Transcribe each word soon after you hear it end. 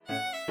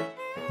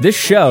This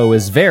show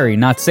is very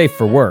not safe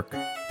for work.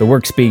 The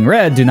works being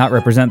read do not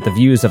represent the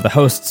views of the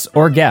hosts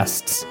or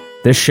guests.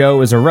 This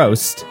show is a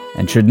roast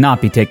and should not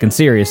be taken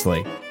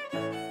seriously.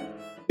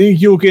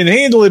 Think you can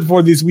handle it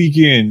for this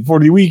weekend? For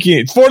the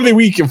weekend? For the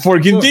weekend? For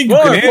you think you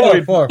can handle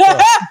it? For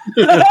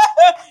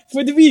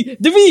the weekend.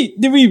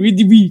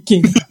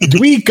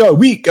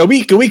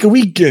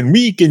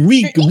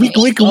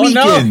 Oh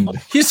no!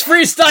 He's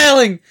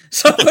freestyling!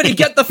 Somebody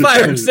get the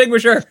fire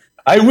extinguisher!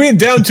 I went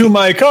down to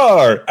my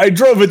car. I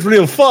drove it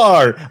real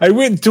far. I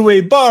went to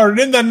a bar,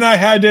 and then I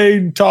had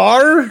a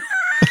tar. Damn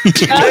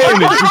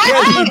it, you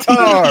can't eat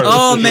tar.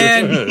 Oh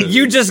man,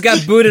 you just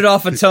got booted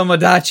off of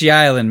Tomodachi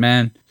Island,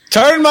 man.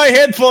 Turn my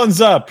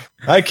headphones up.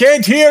 I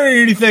can't hear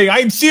anything.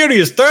 I'm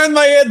serious. Turn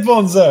my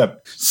headphones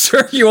up.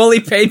 Sir, you only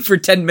paid for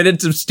 10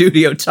 minutes of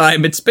studio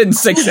time. It's been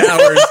 6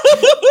 hours.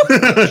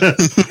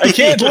 I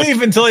can't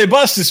leave until I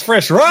bust this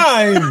fresh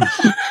rhyme.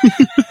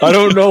 I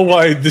don't know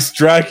why this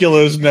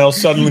Dracula is now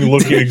suddenly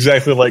looking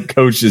exactly like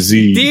Coach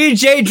Z.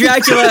 DJ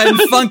Dracula and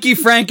Funky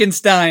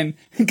Frankenstein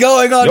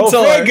going on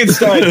tour.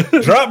 Frankenstein,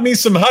 drop me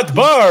some hot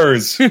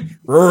bars.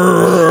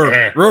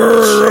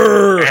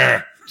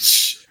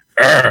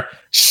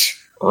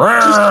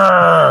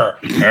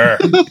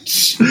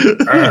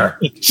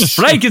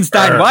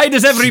 Frankenstein, why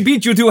does every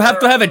beat you do have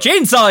to have a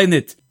chainsaw in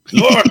it?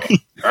 Look.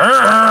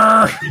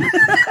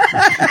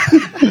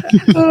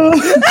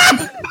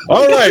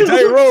 All right,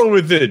 I roll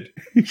with it.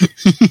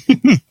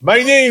 My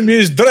name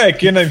is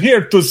Drake, and I'm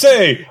here to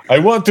say I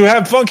want to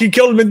have Funky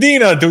kill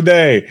Medina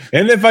today.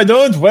 And if I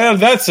don't, well,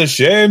 that's a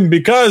shame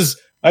because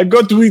I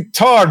got to eat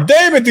tar.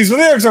 Damn it, these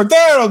lyrics are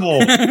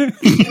terrible.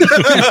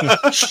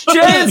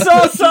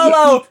 Chainsaw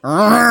solo.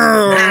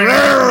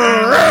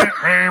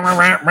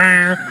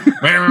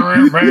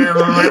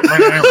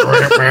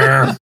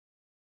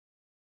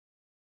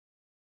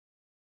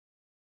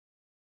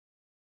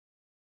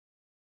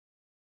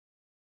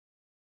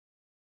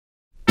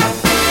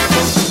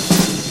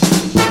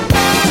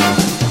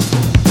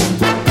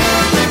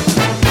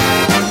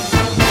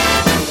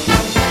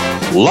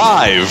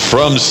 Live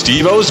from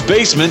Steve-O's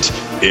basement,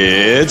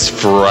 it's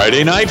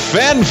Friday Night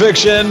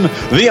Fanfiction,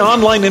 the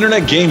online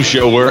internet game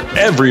show where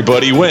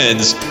everybody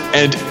wins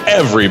and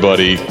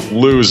everybody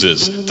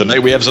loses. Tonight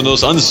we have some of the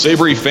most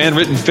unsavory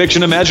fan-written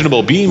fiction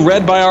imaginable being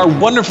read by our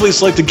wonderfully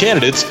selected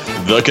candidates,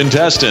 the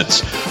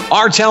contestants.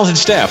 Our talented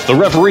staff, the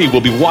referee, will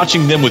be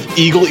watching them with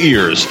eagle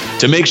ears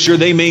to make sure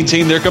they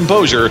maintain their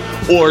composure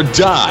or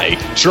die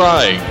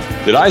trying.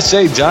 Did I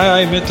say die?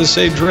 I meant to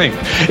say drink.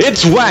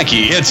 It's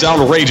wacky. It's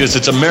outrageous.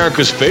 It's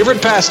America's favorite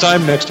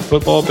pastime next to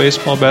football,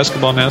 baseball,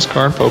 basketball,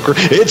 NASCAR, and poker.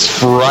 It's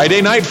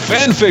Friday Night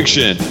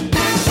Fanfiction.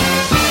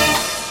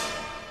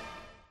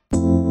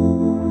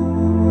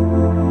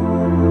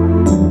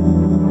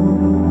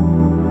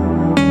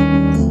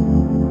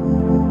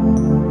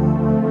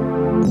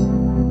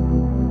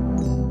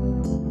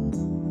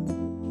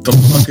 The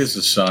fuck is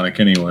a Sonic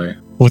anyway?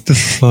 What the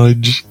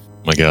fudge?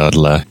 My God,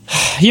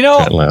 You know,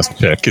 that last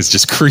pick is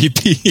just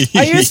creepy.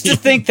 I used to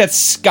think that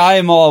Sky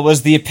Mall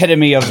was the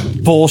epitome of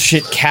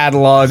bullshit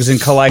catalogs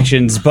and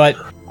collections, but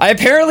I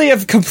apparently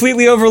have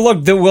completely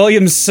overlooked the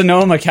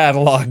Williams-Sonoma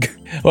catalog.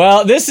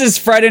 Well, this is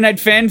Friday Night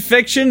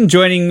Fanfiction.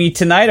 Joining me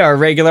tonight, our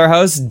regular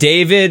hosts,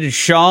 David,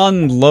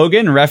 Sean,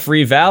 Logan,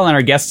 Referee Val, and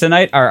our guests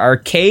tonight are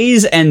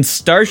Arcades and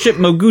Starship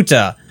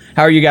Moguta.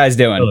 How are you guys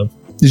doing? Hello.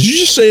 Did you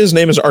just say his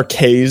name is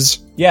Arcades?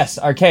 Yes,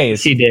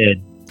 Arcades. He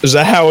did. Is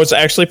that how it's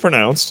actually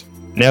pronounced?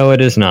 No,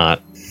 it is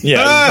not.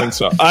 Yeah, I didn't think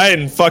so. I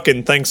didn't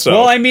fucking think so.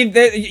 Well, I mean,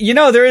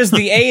 there is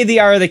the A,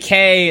 the R, the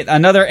K,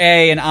 another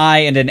A, an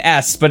I, and an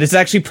S, but it's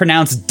actually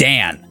pronounced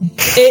Dan.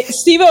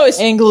 Steve-O is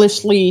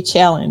Englishly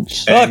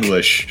challenged.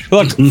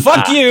 Look,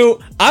 fuck you.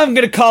 I'm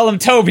gonna call him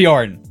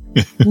Torbjorn.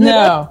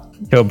 No.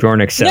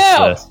 Torbjorn accepts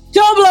this.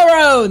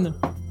 Toblerone!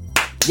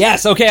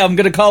 Yes, okay, I'm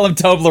gonna call him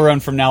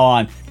Toblerone from now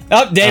on.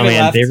 Oh, David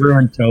left. They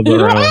ruined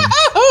Toblerone.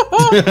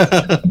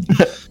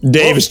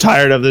 Dave is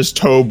tired of this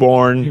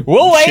toe-born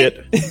We'll wait.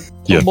 shit.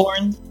 Yeah.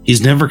 He's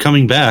never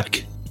coming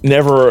back.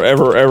 Never,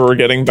 ever, ever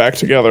getting back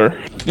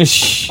together.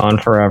 On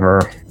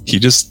forever. He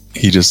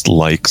just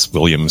likes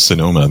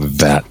Williams-Sonoma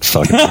that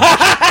fucking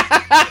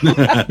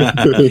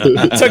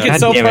Took it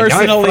so God damn it, now I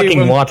personally.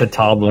 fucking want a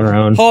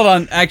Toblerone. Hold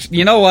on, actually,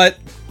 you know what?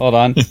 Hold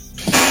on.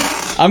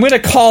 I'm gonna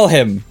call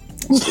him.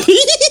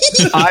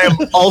 I am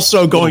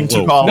also going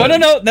to call him.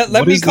 No.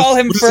 Let me call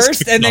him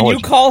first, and then you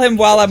call him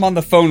while I'm on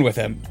the phone with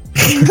him.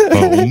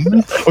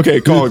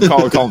 Okay, call him.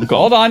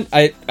 Hold on.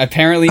 I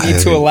apparently need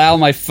to allow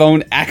my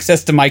phone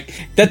access to my...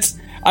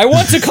 I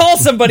want to call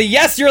somebody.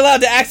 Yes, you're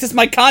allowed to access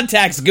my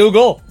contacts,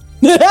 Google.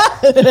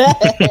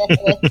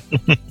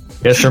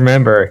 Just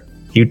remember,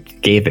 you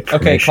gave it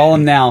permission. Okay, call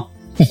him now.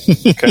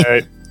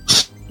 Okay.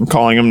 I'm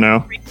calling him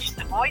now. The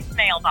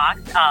voicemail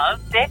box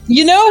of Dick.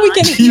 You know we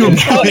can...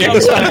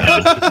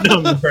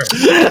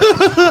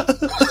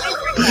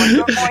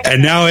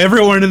 And now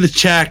everyone in the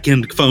chat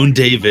can phone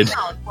David.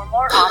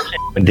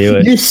 Do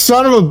it. You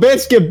son of a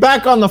bitch, get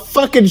back on the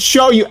fucking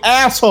show, you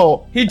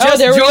asshole! He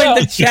just joined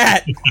the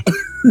chat.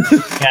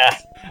 Yeah.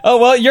 Oh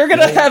well, you're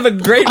gonna have a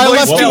great I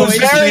voice. left you a voice.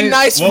 very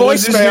nice What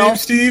was his voicemail. name,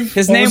 Steve?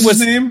 His What name was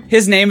his name?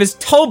 His name is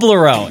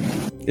Toblerone.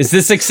 Is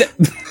this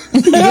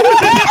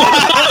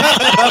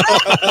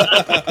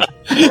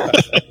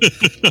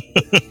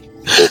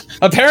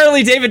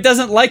Apparently, David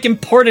doesn't like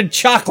imported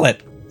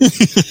chocolate.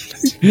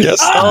 Yes.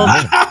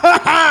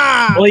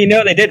 Well, you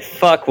know, they did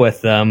fuck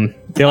with them.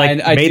 They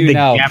I made do the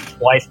know. gap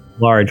twice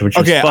as large, which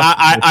Okay, is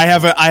fucking I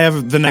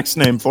have the next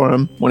name for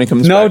him when he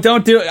comes No, back.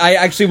 don't do it. I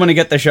actually want to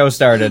get the show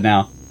started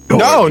now.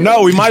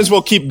 No, we might as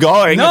well keep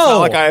going. No. It's not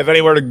like I have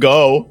anywhere to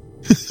go.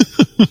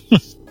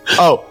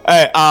 Oh,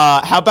 hey,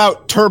 how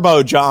about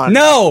Turbo John?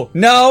 No,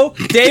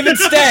 David,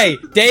 stay.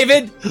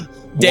 David.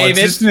 What's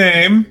his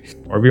name?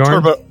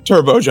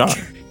 Turbo John.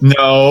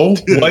 No.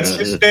 What's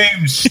his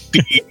name,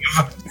 Steve?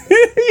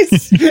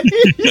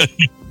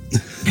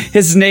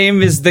 His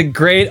name is the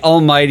great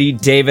almighty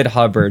David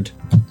Hubbard.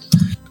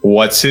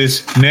 What's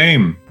his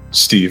name,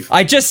 Steve?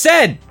 I just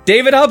said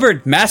David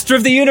Hubbard, Master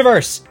of the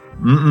Universe.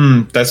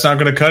 That's not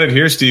going to cut it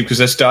here, Steve, because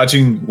that's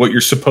dodging what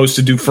you're supposed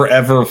to do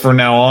forever from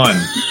now on.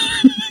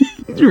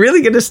 You're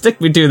really going to stick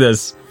me to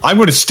this? I'm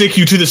going to stick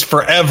you to this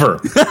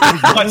forever.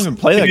 I don't even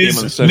play that game on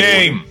the His Sega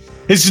name.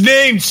 His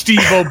name, Steve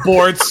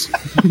O'Borts.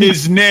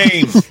 His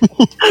name.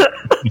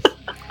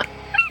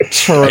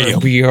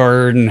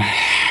 Torbjorn.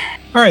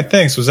 All right,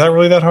 thanks. Was that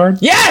really that hard?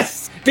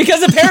 Yes!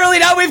 Because apparently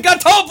now we've got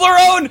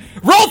Toblerone.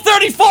 Roll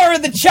 34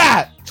 in the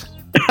chat.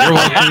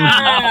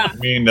 I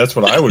mean, that's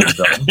what I would have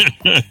done.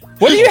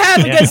 What do you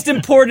have against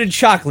imported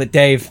chocolate,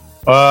 Dave?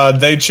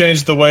 They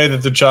changed the way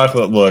that the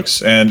chocolate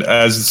looks, and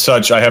as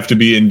such, I have to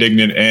be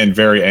indignant and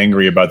very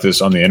angry about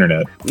this on the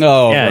internet.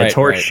 Oh, yeah, right, it's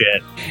horse right.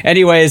 shit.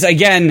 Anyways,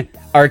 again,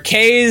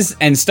 Arcades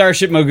and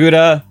Starship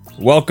Moguda,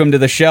 welcome to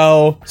the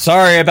show.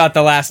 Sorry about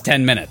the last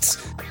 10 minutes.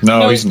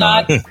 No, he's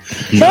not.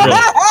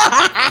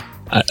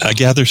 I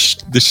gather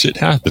this shit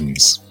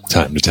happens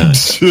time to time.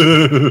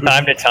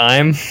 Time to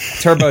time.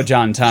 Turbo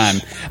John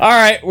time. All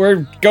right,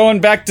 we're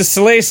going back to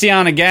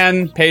Salacion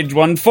again, page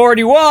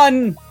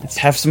 141. Let's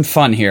have some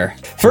fun here.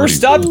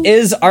 First up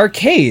is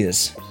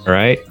Arcades.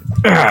 Right?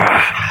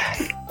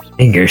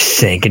 Fingers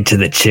sank into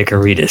the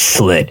chikorita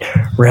slit,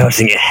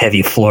 rousing a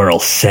heavy floral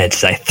scent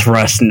as I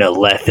thrust into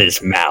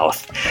Letha's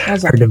mouth.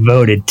 Her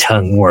devoted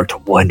tongue worked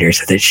wonders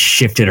as it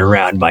shifted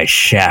around my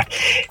shaft,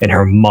 and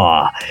her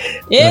maw.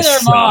 In her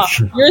maw.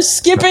 You're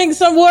skipping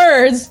some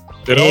words.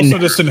 It also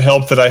doesn't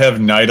help that I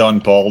have Night on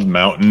Bald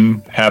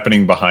Mountain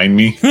happening behind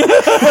me.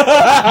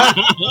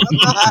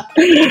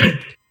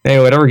 Hey,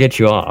 whatever gets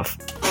you off.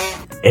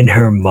 In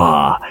her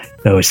maw,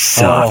 those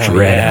soft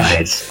red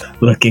eyes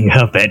looking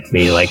up at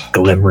me like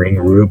glimmering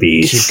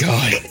rubies. Keep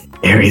going.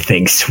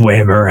 Everything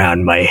swam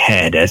around my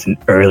head as an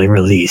early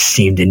release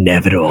seemed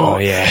inevitable. Oh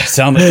yeah,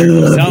 sound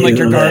like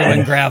you're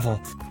gargling gravel.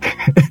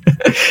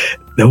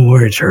 The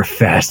words were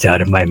fast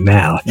out of my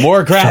mouth.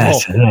 More gravel.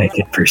 Faster than I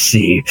could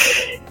perceive.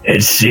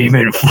 And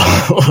semen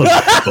flowed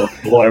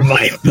before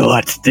my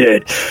thoughts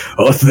did.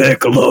 A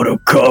thick load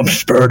of cum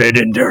spurted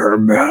into her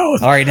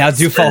mouth. All right, now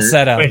do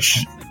falsetto.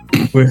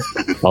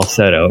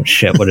 Falsetto?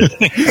 Shit, what is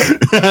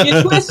it?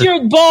 You twist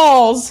your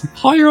balls.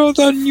 Higher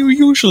than you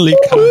usually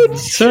can,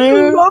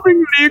 sir.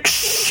 Lovingly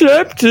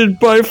accepted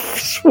by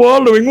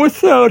swallowing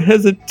without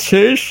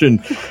hesitation.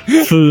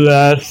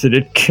 Flaccid,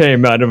 it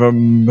came out of her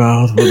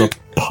mouth with a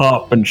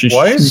pop, and she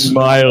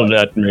smiled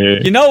at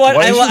me. You know what?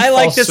 I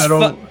like this.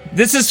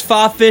 This is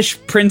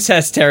Fa-Fish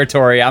Princess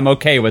territory. I'm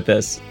okay with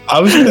this. I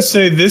was going to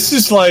say,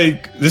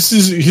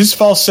 his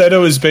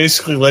falsetto is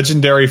basically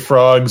Legendary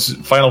Frog's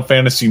Final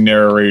Fantasy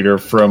narrator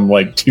from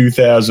like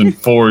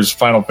 2004's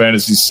Final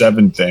Fantasy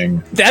VII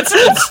thing. That's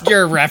an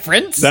obscure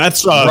reference.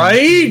 That's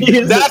right?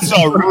 That's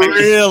a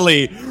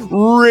really,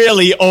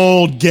 really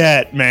old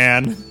get,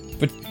 man.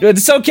 But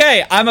it's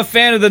okay. I'm a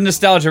fan of the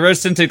nostalgia.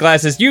 Rose-tinted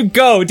glasses. You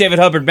go, David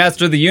Hubbard,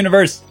 Master of the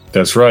Universe.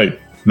 That's right.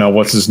 Now,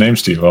 what's his name,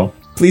 Steve-O?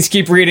 Please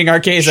keep reading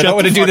Arcades. I don't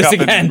want to do this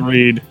again.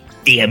 Read.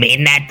 Do you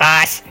mean that,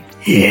 boss?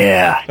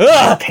 Yeah.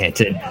 I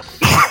panted,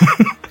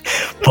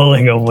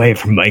 pulling away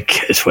from my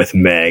kiss with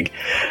Meg.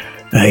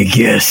 I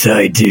guess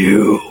I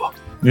do.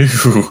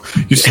 Ew,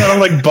 you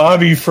sound like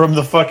Bobby from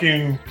the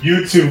fucking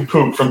YouTube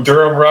poop from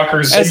Durham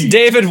Rockers. As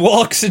David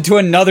walks into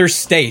another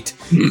state.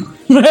 I'm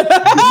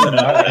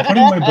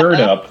putting my bird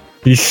up.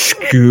 He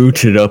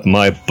scooted up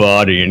my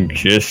body and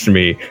kissed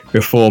me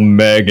before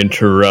Meg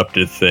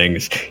interrupted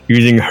things,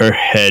 using her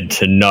head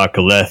to knock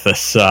Leth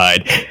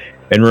aside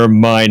and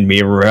remind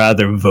me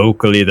rather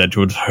vocally that it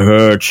was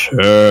her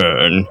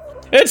turn.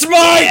 It's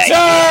my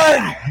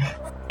turn!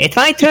 It's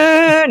my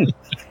turn!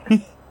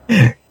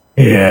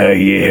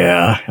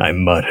 Yeah, I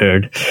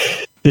muttered,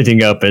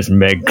 sitting up as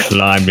Meg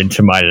climbed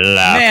into my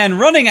lap. Man,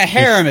 running a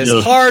harem is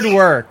hard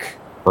work.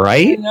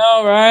 Right?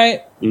 No,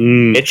 right?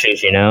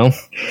 Itches, you know?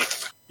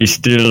 She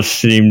still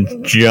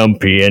seemed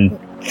jumpy and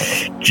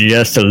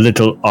just a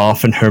little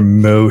off in her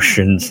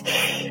motions.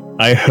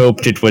 I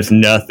hoped it was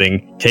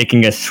nothing,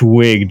 taking a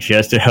swig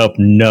just to help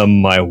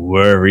numb my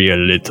worry a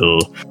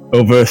little.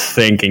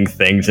 Overthinking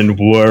things and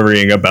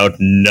worrying about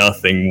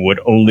nothing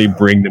would only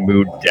bring the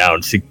mood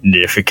down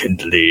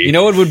significantly. You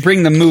know what would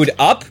bring the mood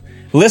up?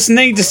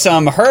 Listening to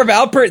some Herb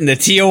Alpert and the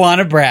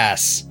Tijuana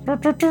Brass.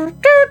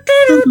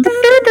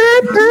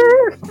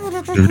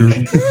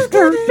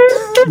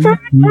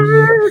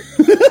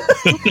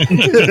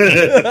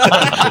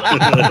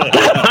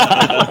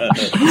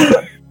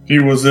 He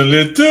was a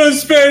little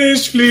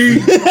Spanish flea.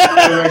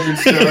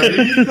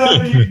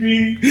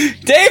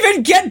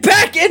 David, get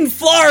back in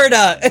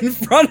Florida in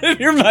front of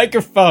your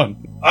microphone.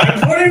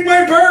 I'm putting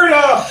my bird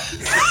up.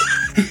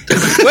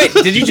 Wait,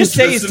 did you just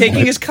say he's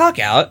taking his cock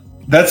out?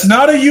 That's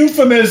not a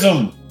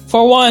euphemism.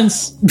 For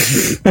once.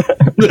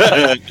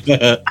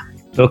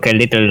 Took a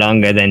little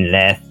longer than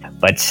left,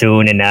 but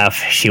soon enough,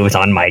 she was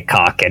on my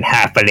cock and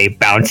happily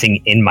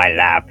bouncing in my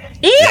lap.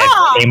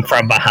 Left came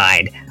from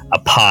behind,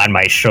 upon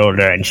my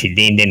shoulder, and she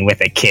leaned in with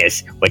a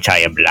kiss, which I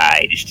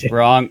obliged.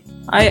 Wrong.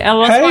 Hey,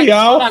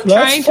 y'all,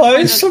 let's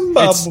play some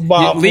Bubble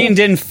Bobble. Leaned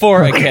in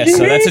for a kiss,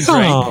 so that's a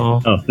drink. Oh,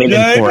 leaned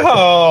in for a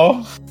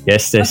kiss.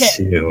 Just as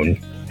soon.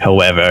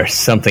 However,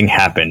 something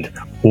happened.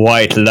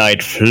 White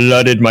light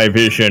flooded my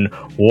vision,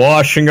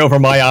 washing over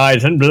my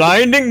eyes and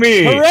blinding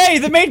me. Hooray!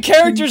 The main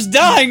character's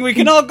dying. We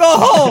can all go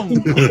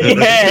home.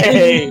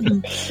 Yay!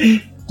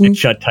 It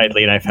shut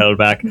tightly and I fell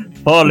back,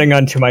 falling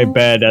onto my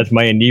bed as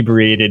my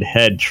inebriated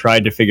head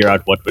tried to figure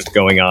out what was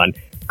going on.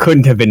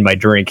 Couldn't have been my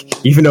drink.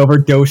 Even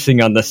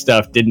overdosing on the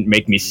stuff didn't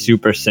make me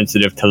super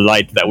sensitive to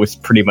light that was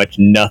pretty much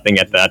nothing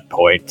at that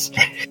point.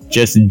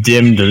 Just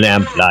dimmed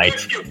lamp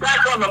light. Get back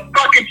on the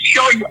fucking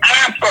show, you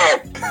asshole!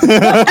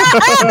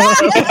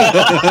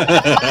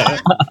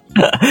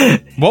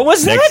 What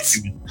was that?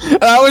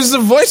 That was the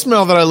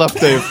voicemail that I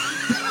left, Dave.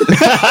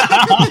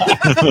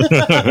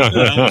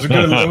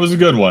 It was a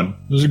good one.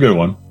 It was a good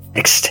one.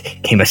 Next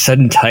came a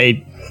sudden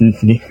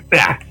tightening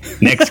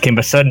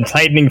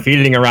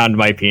feeling around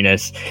my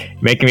penis,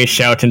 making me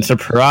shout in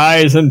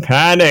surprise and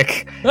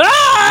panic.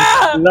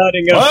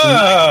 Flooding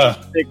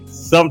up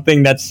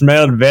something that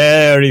smelled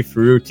very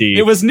fruity.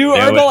 It was New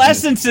Herbal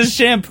Essences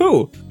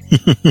shampoo.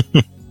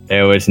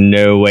 There was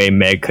no way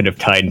Meg could have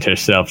tightened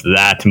herself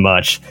that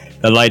much.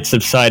 The light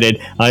subsided.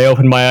 I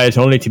opened my eyes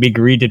only to be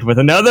greeted with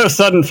another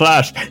sudden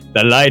flash.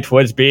 The light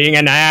was being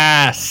an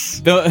ass.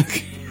 The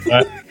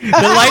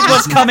light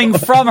was coming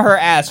from her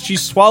ass. She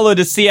swallowed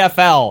a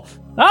CFL.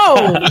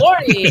 Oh,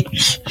 lordy.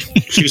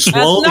 She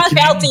swallowed. That's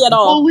not healthy at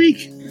all.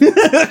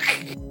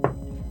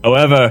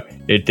 However,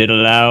 it did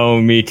allow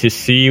me to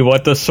see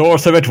what the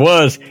source of it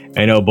was,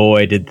 and oh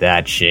boy, did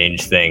that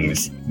change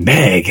things.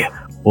 Meg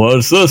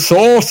was the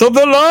source of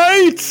the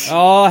light!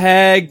 Oh,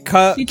 hey,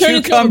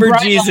 Cucumber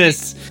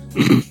Jesus.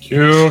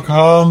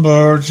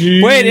 Cucumber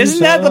Jesus. Wait,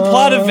 isn't that the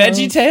plot of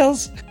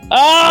VeggieTales?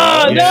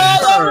 Oh, no,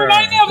 don't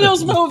remind me of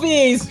those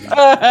movies.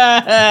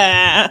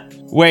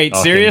 Wait,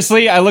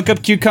 seriously? I look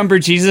up Cucumber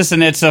Jesus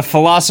and it's a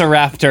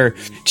Velociraptor.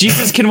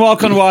 Jesus can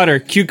walk on water.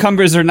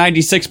 Cucumbers are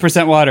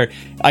 96% water.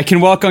 I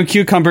can walk on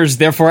cucumbers,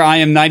 therefore I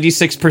am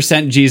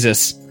 96%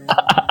 Jesus.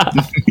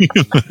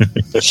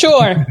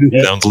 Sure.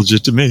 Sounds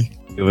legit to me.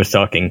 He was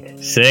talking,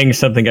 saying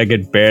something I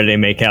could barely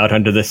make out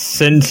under the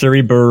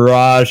sensory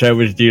barrage I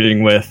was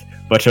dealing with,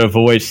 but her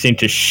voice seemed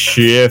to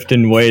shift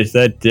in ways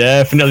that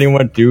definitely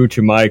weren't due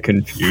to my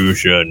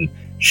confusion.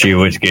 She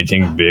was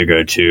getting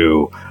bigger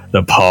too.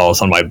 The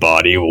pulse on my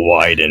body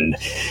widened,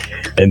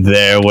 and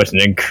there was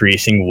an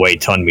increasing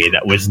weight on me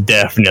that was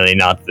definitely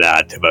not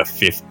that of a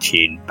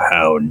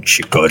 15-pound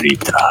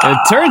chikorita. It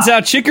turns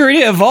out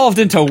Chikorita evolved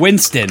into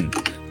Winston.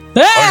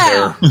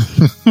 Ah!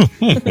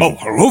 Oh,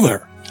 hello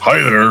there. Hi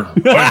there.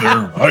 Hi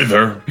there. Hi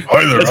there.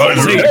 Hi there. Hi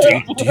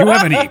there. Do you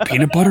have any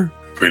peanut butter?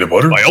 Peanut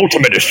butter? My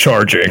ultimate is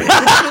charging.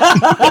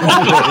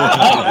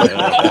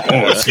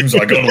 Oh, it seems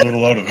I got a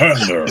little out of hand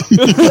there.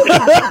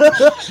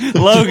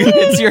 Logan,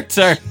 it's your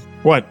turn.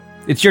 What?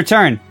 It's your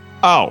turn.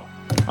 Oh,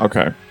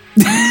 okay.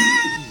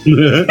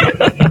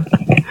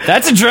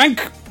 That's a drink.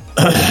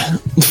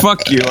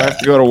 Fuck you. I have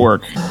to go to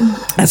work.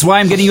 That's why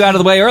I'm getting you out of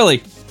the way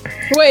early.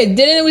 Wait,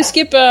 didn't we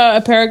skip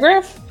a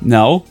paragraph?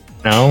 No.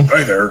 No?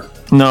 Hi there.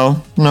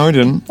 No, I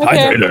didn't. Okay.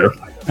 Hi there.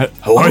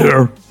 Hi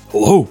there.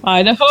 Hello.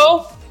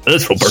 Idaho?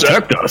 This will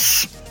protect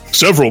us.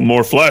 Several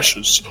more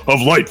flashes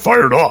of light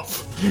fired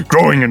off,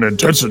 growing in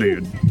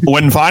intensity.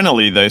 When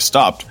finally they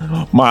stopped,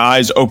 my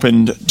eyes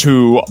opened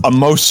to a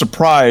most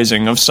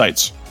surprising of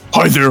sights.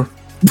 Hi there.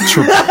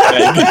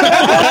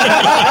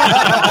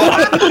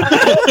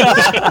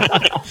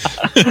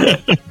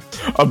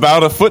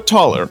 About a foot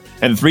taller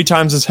and 3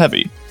 times as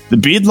heavy, the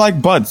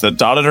bead-like buds that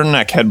dotted her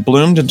neck had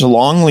bloomed into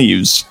long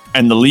leaves,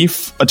 and the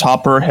leaf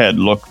atop her head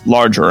looked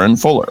larger and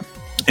fuller.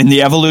 In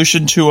the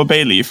evolution to a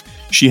bay leaf,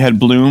 she had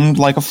bloomed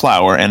like a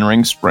flower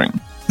entering spring.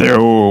 There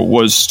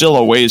was still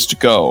a ways to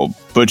go,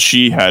 but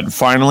she had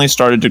finally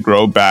started to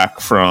grow back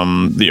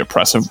from the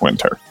oppressive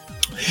winter.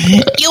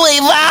 You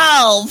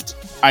evolved!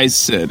 I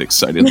said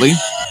excitedly.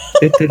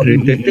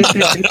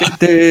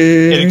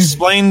 It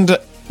explained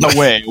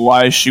away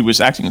why she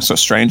was acting so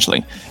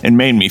strangely and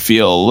made me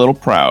feel a little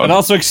proud. It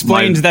also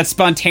explains that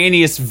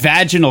spontaneous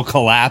vaginal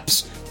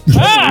collapse.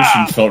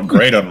 Evolution felt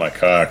great on my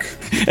cock.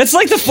 It's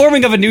like the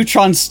forming of a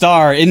neutron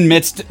star in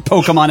midst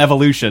Pokemon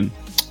evolution.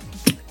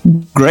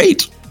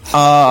 Great.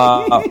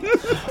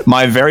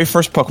 My very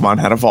first Pokemon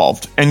had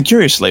evolved, and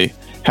curiously,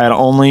 had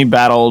only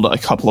battled a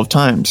couple of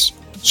times.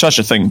 Such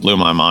a thing blew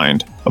my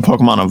mind. A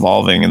Pokemon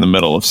evolving in the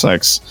middle of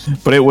sex.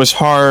 But it was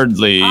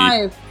hardly...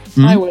 I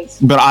was.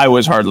 But I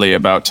was hardly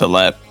about to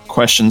let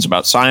questions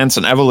about science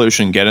and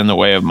evolution get in the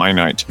way of my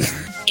night.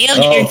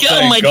 Oh,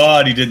 thank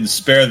God he didn't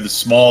spare the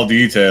small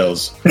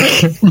details.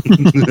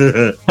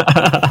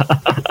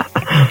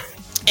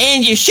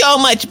 And you're so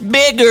much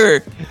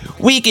bigger.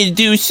 We can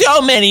do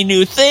so many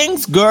new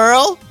things,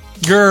 girl.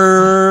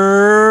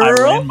 I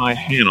ran my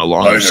hand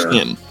along her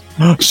skin,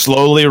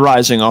 slowly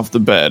rising off the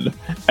bed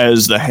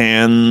as the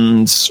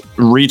hands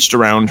reached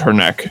around her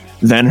neck,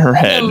 then her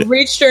head. No,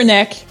 reached her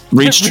neck.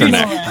 Reached her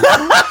neck.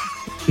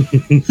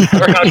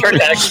 Around her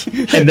neck,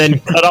 and then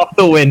cut off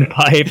the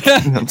windpipe.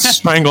 And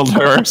strangled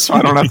her, so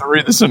I don't have to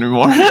read this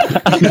anymore.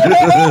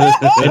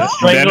 And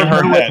strangled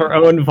her with her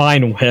own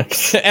vine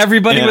whips.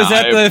 Everybody And was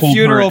at I the pulled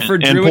funeral her for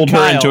and Drew pulled and her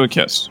Kyle. into a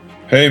kiss.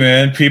 Hey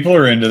man, people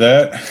are into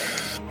that.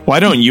 Why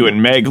don't you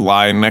and Meg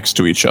lie next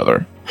to each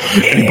other?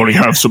 Anybody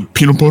have some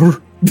peanut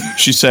butter?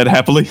 She said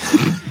happily.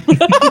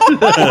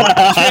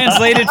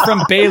 Translated from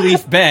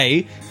Bayleaf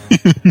Bay.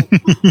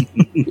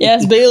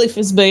 Yes, Bayleaf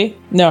is Bay.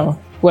 No,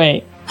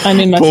 wait. I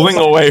mean, Pulling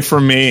away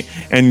from me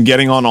and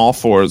getting on all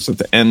fours at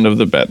the end of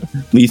the bed.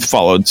 Leith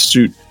followed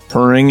suit,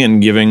 purring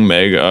and giving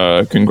Meg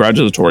a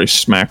congratulatory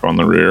smack on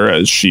the rear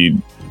as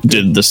she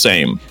did the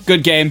same.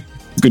 Good game.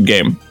 Good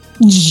game.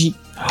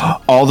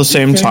 All the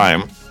same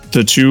time,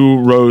 the two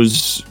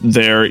rose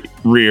their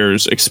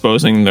rears,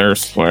 exposing their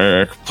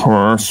slick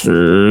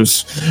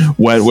purses,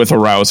 wet with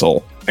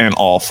arousal, and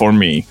all for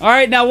me. All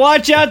right, now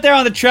watch out there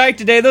on the track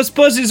today. Those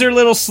pussies are a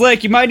little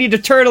slick. You might need to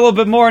turn a little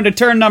bit more into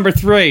turn number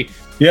 3.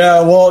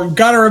 Yeah, well, you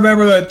gotta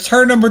remember that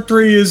turn number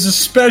 3 is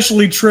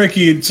especially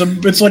tricky. It's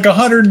like a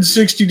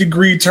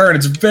 160-degree turn.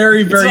 It's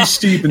very, very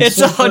steep. And It's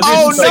a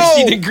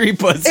 160-degree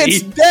pussy.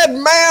 It's Dead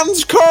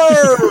Man's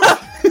Curve!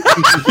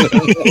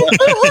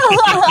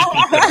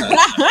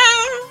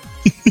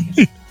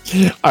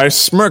 I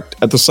smirked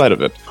at the sight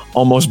of it,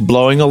 almost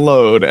blowing a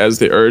load as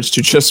the urge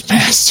to just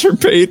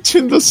masturbate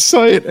in the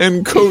sight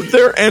and coat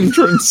their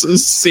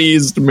entrances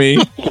seized me.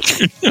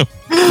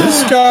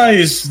 This guy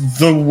is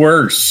the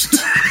worst.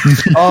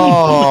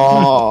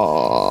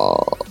 Oh.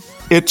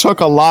 It took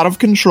a lot of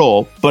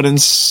control, but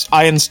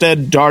I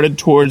instead darted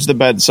towards the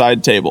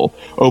bedside table,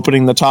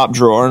 opening the top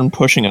drawer and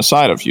pushing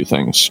aside a few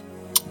things.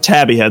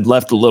 Tabby had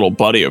left a little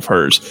buddy of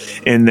hers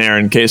in there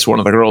in case one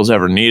of the girls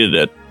ever needed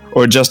it,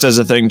 or just as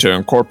a thing to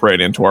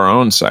incorporate into our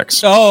own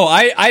sex. Oh,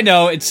 I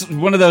know. It's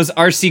one of those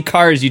RC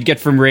cars you'd get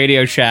from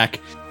Radio Shack.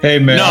 Hey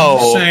man, No. I'm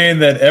just saying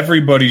that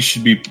everybody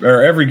should be,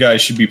 or every guy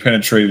should be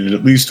penetrated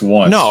at least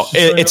once. No,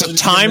 it's a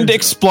timed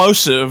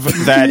explosive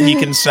that he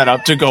can set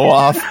up to go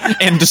off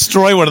and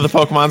destroy one of the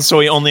Pokemon, so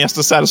he only has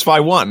to satisfy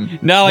one.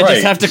 No, I Right.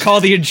 just have to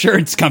call the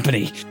insurance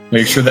company.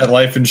 Make sure that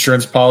life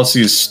insurance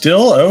policy is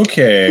still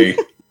okay.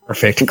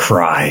 Perfect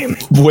crime.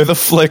 With a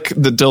flick,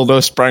 the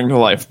dildo sprang to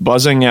life,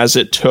 buzzing as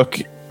I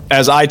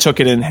took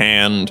it in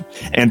hand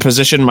and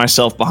positioned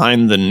myself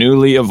behind the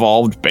newly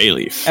evolved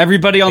Bayleaf.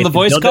 Everybody on the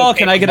voice call,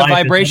 can I get a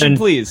vibration,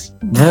 please?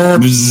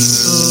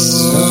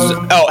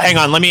 Oh, hang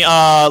on. Let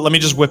me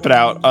just whip it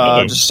out.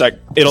 Just a sec.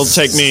 It'll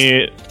take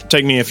me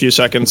a few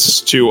seconds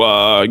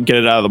to get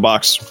it out of the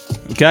box.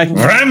 Okay. Go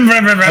ahead.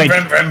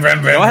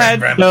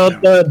 So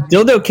the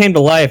dildo came to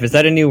life. Is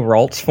that a new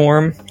Ralts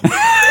form?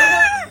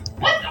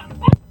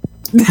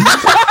 It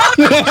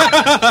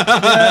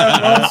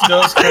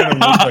does kind of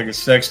look like a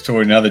sex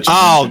toy now that you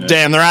mention it.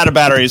 Damn, they're out of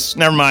batteries.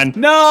 Never mind.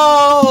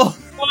 No!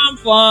 Womp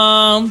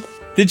womp.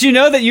 Did you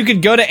know that you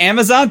could go to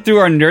Amazon through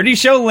our Nerdy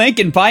Show link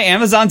and buy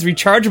Amazon's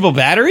rechargeable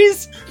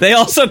batteries? They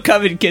also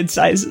come in kid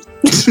sizes.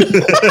 The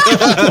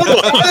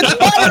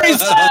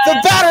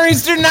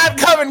batteries do not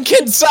come in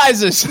kid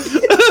sizes.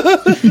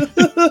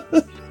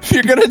 If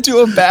you're gonna do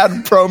a bad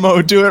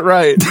promo, do it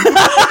right.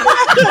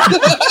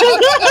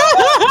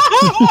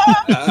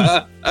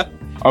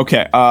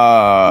 Okay,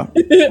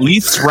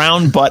 Leith's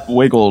round butt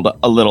wiggled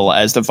a little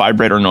as the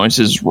vibrator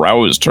noises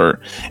roused her,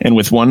 and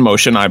with one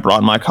motion I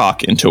brought my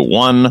cock into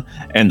one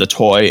and the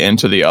toy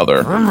into the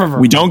other.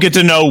 We don't get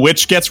to know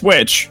which gets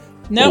which.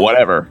 Nope.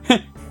 Whatever.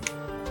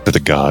 For the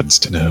gods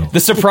to know. The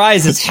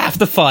surprise is half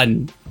the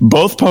fun.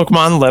 Both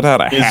Pokemon let out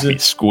a happy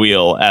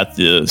squeal at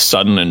the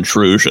sudden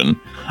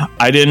intrusion.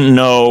 I didn't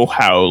know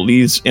how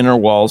Lee's inner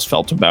walls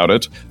felt about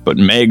it, but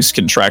Meg's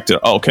contracted...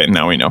 Okay,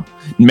 now we know.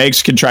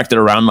 Meg's contracted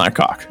around my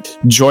cock,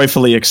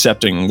 joyfully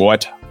accepting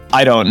what,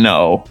 I don't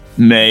know,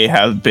 may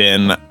have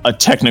been a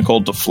technical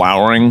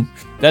deflowering.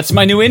 That's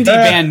my new indie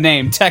band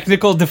name,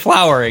 Technical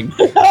Deflowering.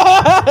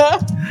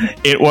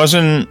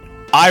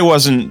 I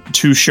wasn't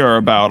too sure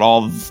about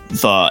all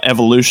the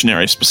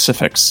evolutionary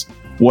specifics.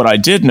 What I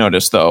did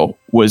notice, though,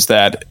 was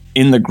that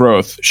in the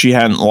growth, she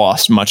hadn't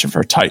lost much of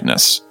her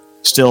tightness,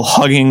 still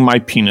hugging my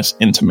penis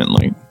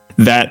intimately.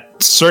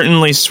 That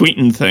certainly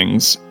sweetened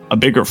things. A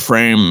bigger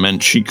frame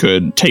meant she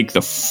could take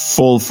the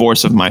full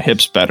force of my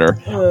hips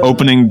better,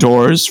 opening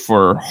doors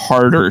for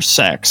harder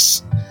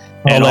sex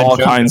and all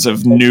kinds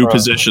of new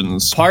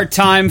positions.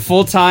 Part-time,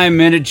 full-time,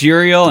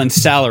 managerial, and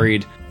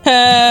salaried.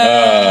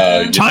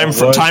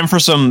 Time for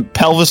some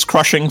pelvis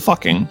crushing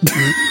fucking.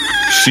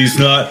 She's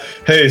not.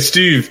 Hey,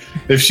 Steve,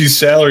 if she's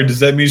salaried,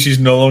 does that mean she's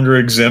no longer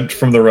exempt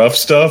from the rough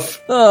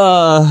stuff?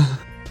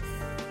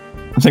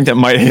 I think that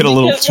might hit a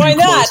little too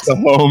close to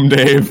home,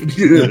 Dave.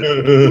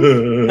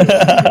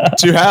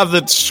 To have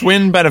the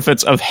twin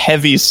benefits of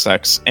heavy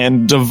sex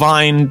and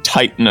divine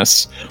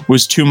tightness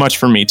was too much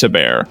for me to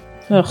bear.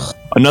 Ugh.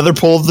 Another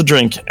pull of the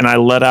drink, and I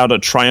let out a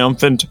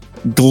triumphant,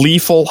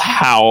 gleeful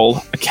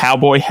howl, a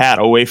cowboy hat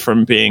away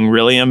from being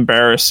really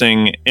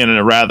embarrassing in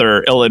a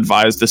rather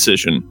ill-advised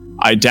decision.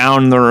 I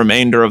downed the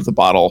remainder of the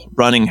bottle,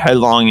 running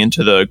headlong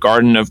into the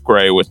Garden of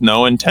Grey with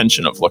no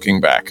intention of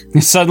looking back.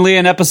 Suddenly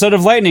an episode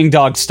of Lightning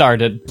Dog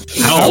started.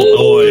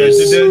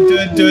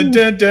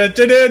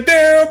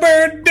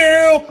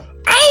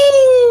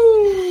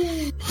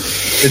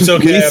 It's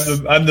okay.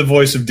 I'm the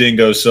voice of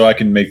Dingo, so I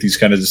can make these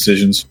kind of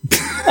decisions.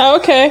 Oh,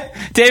 okay.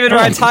 David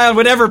rides high on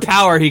whatever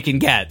power he can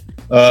get.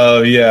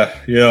 Yeah,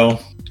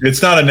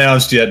 it's not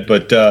announced yet,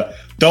 but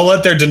don't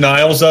let their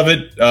denials of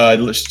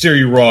it steer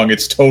you wrong.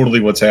 It's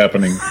totally what's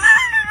happening.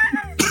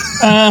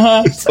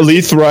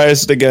 Leith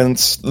rised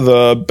against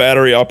the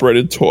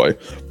battery-operated toy,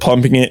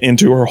 pumping it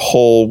into her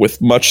hole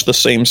with much the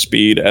same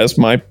speed as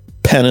my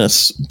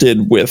penis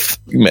did with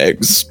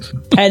Meg's.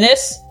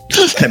 Penis?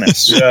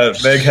 Penis. Yeah,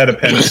 Meg had a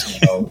penis.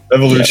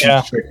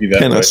 Evolution tricky that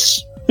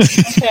penis. way.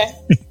 Okay.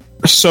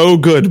 So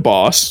good,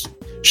 boss,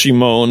 she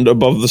moaned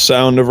above the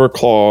sound of her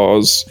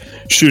claws,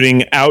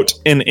 shooting out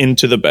and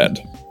into the bed.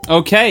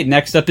 Okay,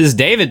 next up is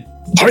David.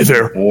 Hi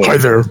there. Hi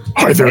there.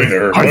 Hi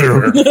there. Hi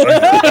there.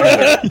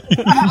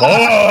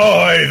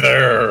 Hi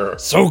there.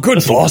 So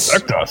good, boss.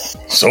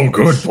 So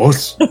good,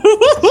 boss.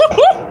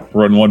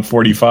 Run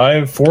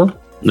 145, 4?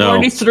 No.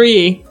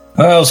 43.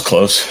 That was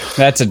close.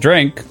 That's a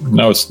drink.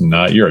 No, it's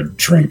not. You're a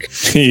drink.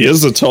 He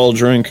is a tall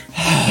drink.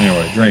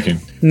 Anyway, drinking.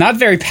 Not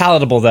very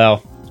palatable,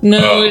 though.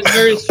 No, it's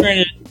very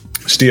strange.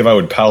 Steve, I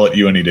would palate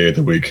you any day of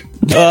the week.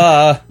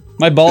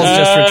 My balls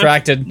just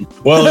retracted.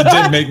 Well,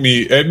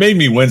 it made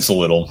me wince a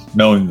little,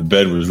 knowing the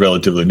bed was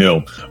relatively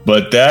new.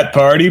 But that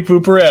party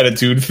pooper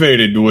attitude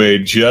faded away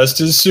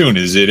just as soon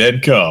as it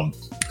had come.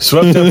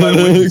 Swept up my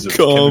wings of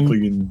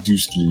chemically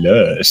induced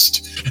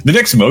lust. The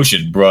next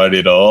motion brought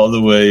it all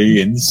the way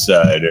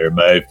inside her,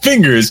 my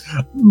fingers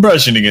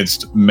brushing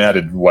against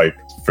matted white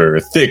fur,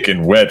 thick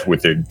and wet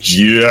with their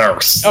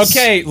juice.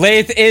 Okay,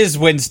 Laith is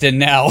Winston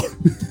now.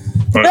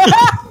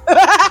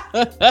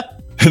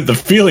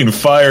 The feeling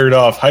fired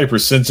off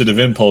hypersensitive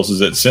impulses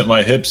that sent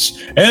my hips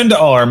and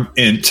arm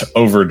into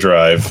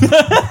overdrive.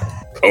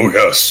 Oh,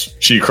 yes,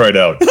 she cried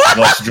out,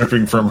 lust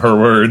dripping from her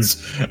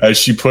words as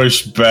she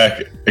pushed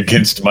back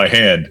against my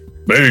hand.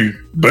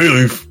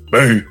 Bayleaf,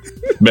 Bay.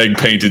 Meg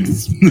panted.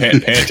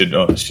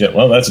 Oh, shit.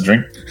 Well, that's a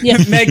drink. Yeah,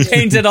 Meg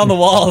painted on the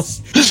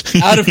walls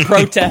out of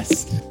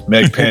protest.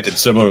 Meg panted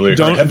similarly.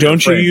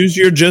 Don't you use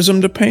your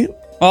jism to paint?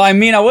 Well, I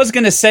mean, I was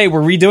going to say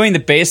we're redoing the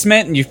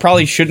basement, and you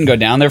probably shouldn't go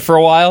down there for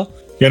a while.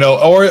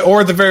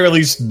 Or at the very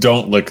least,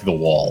 don't lick the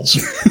walls.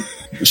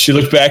 She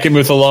looked back at me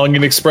with a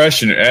longing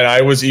expression, and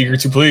I was eager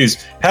to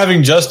please.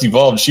 Having just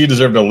evolved, she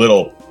deserved a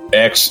little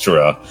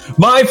extra.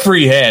 My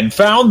free hand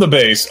found the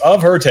base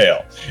of her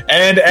tail,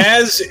 and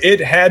as it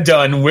had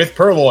done with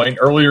Purloin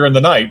earlier in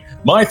the night,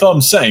 my thumb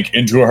sank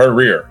into her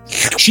rear.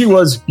 She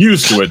was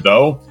used to it,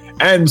 though,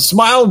 and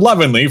smiled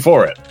lovingly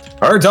for it.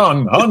 Her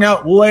tongue hung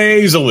out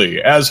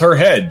lazily as her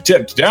head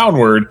tipped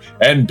downward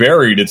and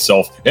buried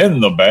itself in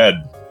the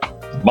bed.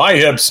 My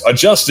hips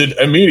adjusted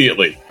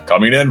immediately,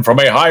 coming in from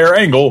a higher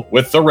angle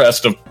with the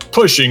rest of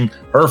pushing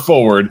her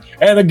forward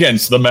and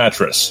against the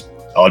mattress.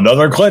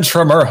 Another clench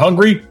from her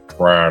hungry,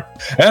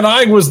 and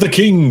I was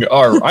king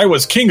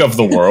of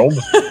the world.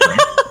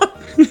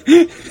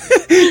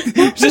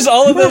 Just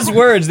all of those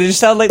words, they just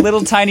sound like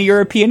little tiny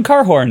European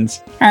car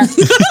horns.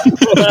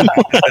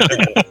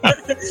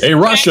 A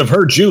rush of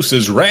her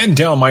juices ran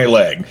down my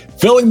leg,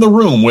 filling the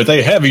room with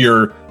a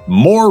heavier,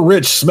 more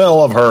rich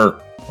smell of her.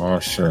 Oh,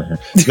 sure.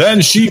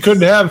 Then she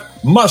could have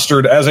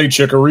mustard as a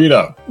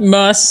chikorita.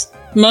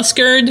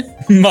 Mustard?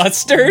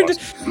 Mustard?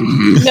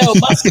 No,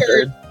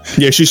 mustard.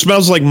 Yeah, she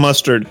smells like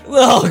mustard.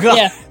 Oh, God.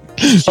 Yeah.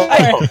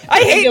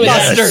 I hate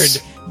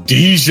mustard.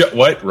 Dijon.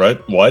 What?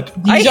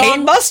 I hate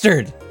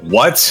mustard.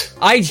 What?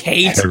 I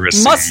hate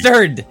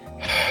mustard.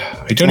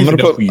 I'm gonna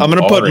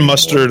put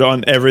mustard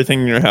on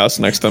everything in your house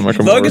next time I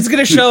come over. Logan's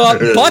gonna show up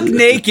buck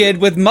naked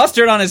with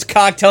mustard on his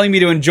cock, telling me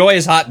to enjoy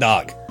his hot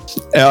dog.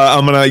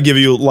 I'm gonna give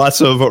you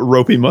lots of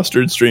ropey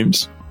mustard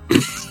streams.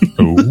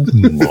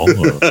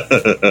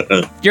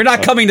 You're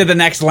not coming to the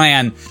next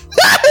LAN.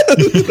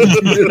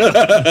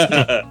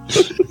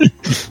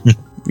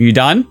 You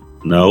done?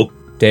 No.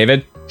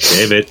 David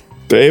here.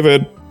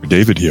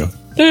 David here.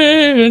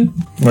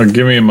 Well,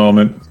 give me a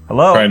moment.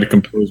 Hello? Trying to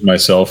compose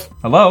myself.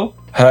 Hello?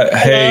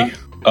 Hey,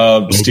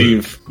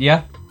 Steve.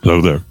 Yeah?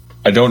 Hello there.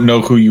 I don't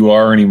know who you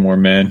are anymore,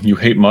 man. You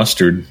hate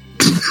mustard.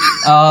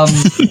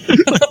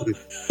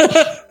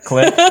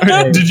 Clip.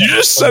 Did you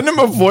just send him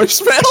a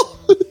voicemail?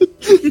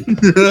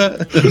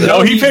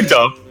 No, he picked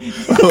up.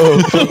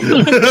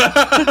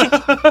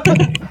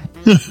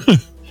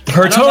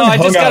 I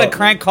just got a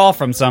crank call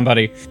from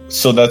somebody.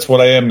 So that's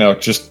what I am now,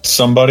 just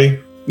somebody?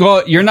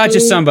 Well, you're not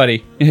just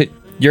somebody.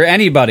 You're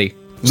anybody.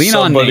 Lean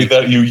on me. Somebody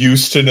that you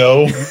used to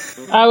know?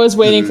 I was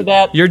waiting for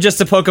that. You're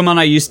just a Pokemon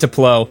I used to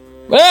plow.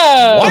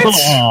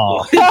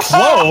 Whoa!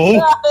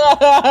 Plow?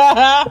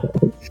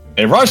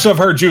 A rush of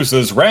her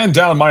juices ran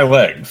down my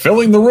leg,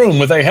 filling the room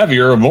with a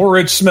heavier, more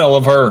rich smell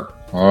of her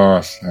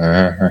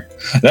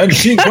than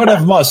she could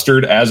have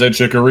mustered as a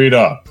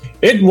Chikorita.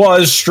 It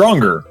was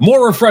stronger,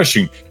 more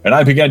refreshing, and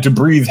I began to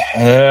breathe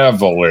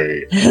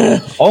heavily.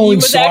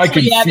 Only so I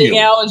could feel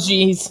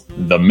allergies.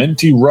 the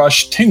minty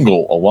rush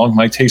tingle along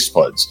my taste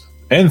buds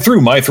and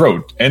through my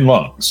throat and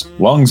lungs.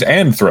 Lungs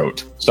and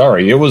throat.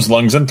 Sorry, it was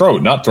lungs and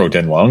throat, not throat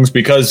and lungs,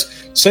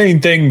 because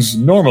saying things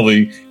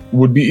normally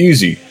would be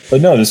easy.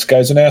 But no, this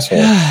guy's an asshole.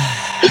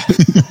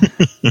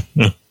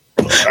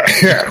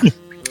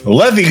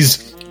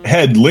 Levy's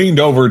head leaned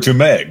over to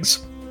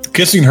Meg's,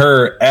 kissing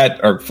her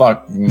at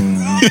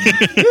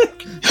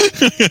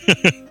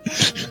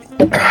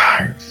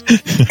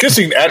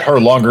kissing at her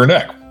longer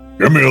neck.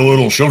 Give me a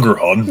little sugar,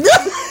 hon.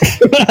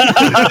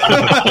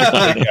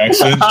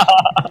 Accent.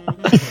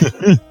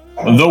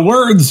 The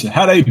words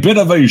had a bit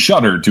of a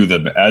shudder to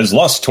them as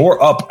lust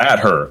tore up at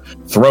her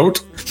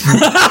throat.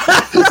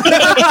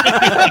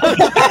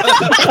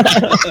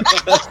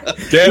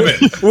 Damn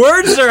it.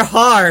 Words are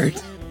hard.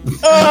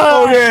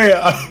 Okay,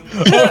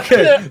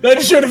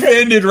 that should have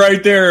ended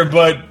right there,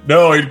 but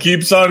no, it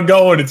keeps on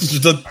going. It's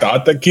just a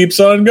thought that keeps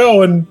on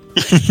going.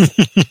 I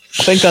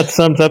think that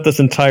sums up this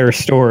entire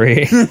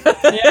story.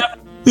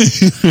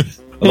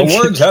 The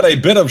words had a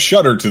bit of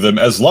shudder to them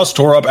as lust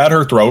tore up at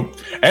her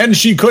throat, and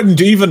she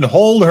couldn't even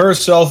hold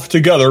herself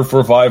together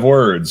for 5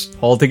 words.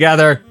 Hold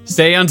together.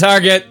 Stay on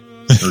target.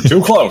 You're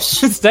too close.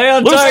 Stay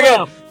on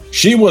target.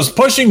 She was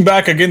pushing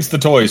back against the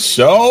toy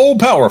so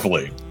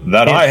powerfully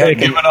that I had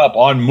given up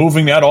on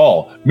moving at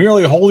all,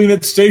 merely holding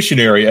it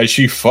stationary as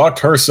she fucked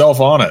herself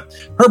on it.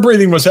 Her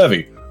breathing was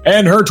heavy,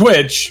 and her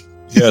twitch...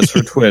 Yes,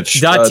 her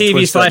twitch.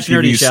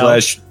 .tv/nerdy/show.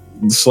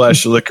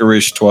 /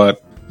 licorice twat.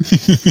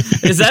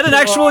 Is that an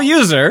actual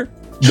user?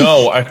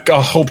 No, I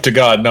hope to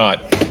God not.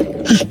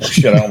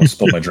 Shit, I almost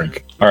spilled my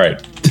drink. All right.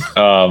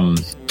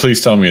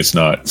 Please tell me it's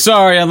not.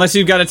 Sorry, unless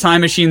you've got a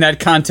time machine, that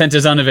content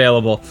is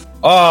unavailable.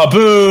 Ah,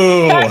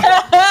 boo!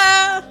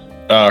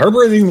 Her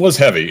breathing was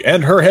heavy,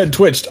 and her head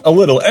twitched a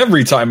little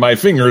every time my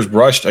fingers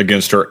brushed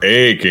against her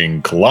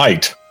aching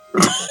clit.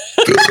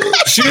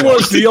 She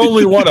was the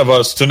only one of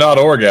us to not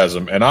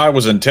orgasm, and I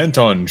was intent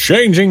on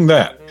changing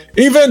that.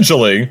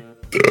 Eventually...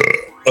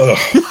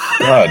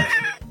 God.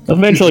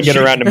 Eventually get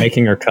around to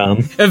making her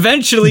come.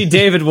 Eventually,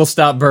 David will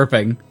stop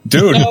burping.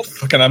 Dude,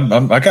 fucking,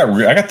 I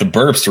got the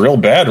burps real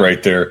bad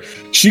right there.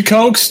 She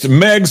coaxed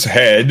Meg's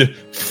head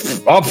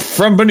up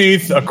from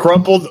beneath a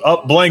crumpled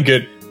up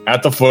blanket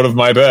at the foot of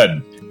my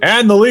bed,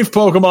 and the leaf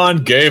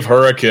Pokemon gave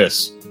her a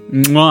kiss.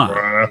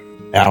 Mwah.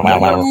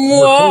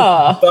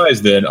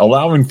 Thighs then,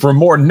 allowing for a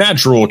more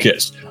natural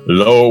kiss,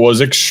 though it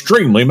was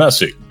extremely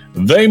messy.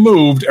 They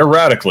moved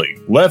erratically,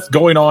 Leth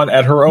going on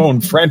at her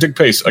own frantic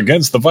pace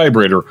against the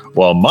vibrator,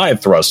 while my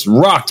thrust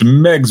rocked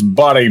Meg's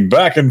body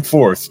back and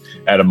forth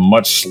at a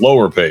much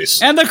slower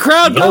pace. And the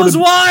crowd goes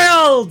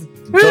wild!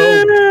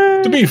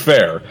 To be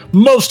fair,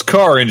 most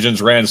car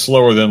engines ran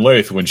slower than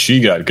Leth when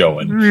she got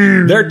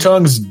going. Their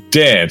tongues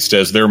danced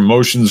as their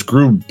motions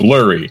grew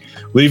blurry,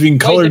 leaving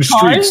colored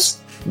streaks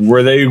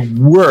where they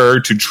were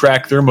to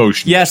track their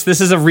motion. Yes,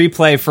 this is a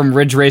replay from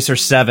Ridge Racer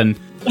 7.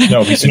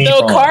 No,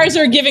 cars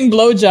are giving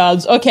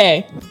blowjobs.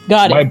 Okay,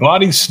 got it. My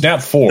body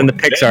snapped forward. In the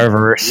Pixar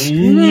verse.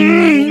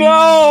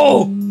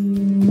 No!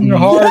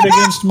 Hard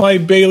against my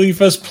Bayleaf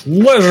as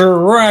pleasure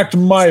racked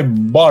my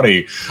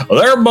body.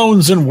 Their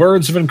moans and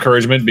words of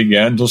encouragement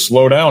began to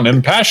slow down,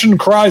 impassioned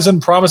cries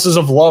and promises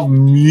of love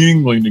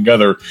mingling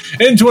together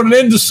into an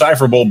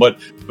indecipherable but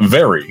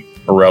very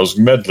aroused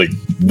medley.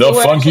 The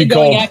funky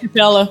cold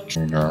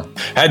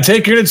had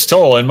taken its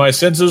toll, and my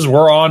senses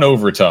were on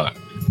overtime.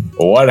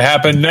 What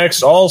happened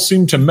next all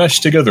seemed to mesh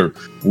together.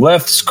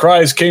 Leth's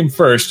cries came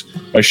first,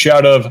 a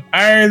shout of,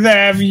 I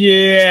love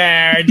you.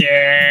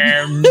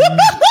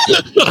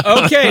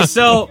 Okay,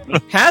 so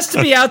has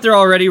to be out there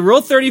already.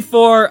 Rule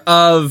 34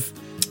 of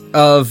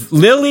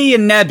Lily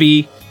and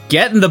Nebby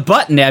getting the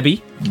butt,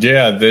 Nebby.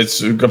 Yeah,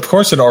 that's of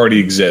course it already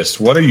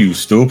exists. What are you,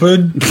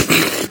 stupid?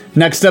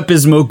 Next up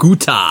is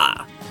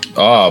Moguta.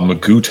 Ah,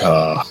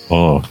 Moguta.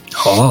 Oh,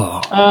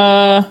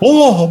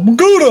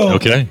 Moguta.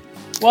 Okay.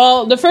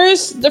 Well, the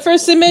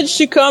first image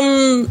should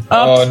come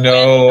up. Oh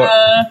no,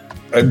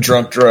 I'm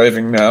drunk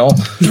driving now.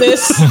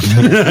 This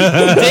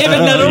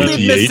David not only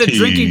admits to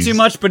drinking too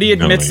much, but he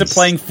admits to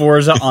playing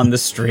Forza on the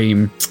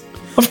stream.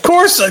 Of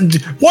course.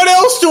 What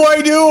else do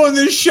I do on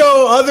this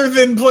show other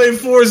than play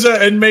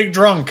Forza and make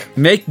drunk?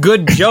 Make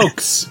good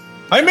jokes.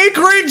 I make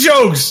great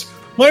jokes.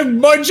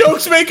 My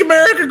jokes make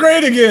America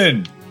great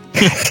again.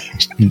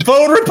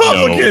 Vote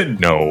Republican.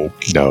 No.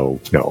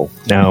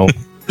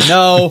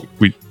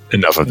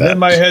 Enough of Then that.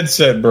 my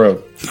headset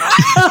broke.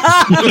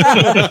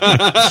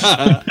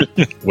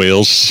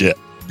 Well, shit.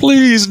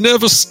 Please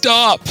never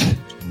stop.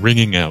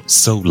 Ringing out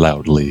so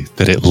loudly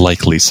that it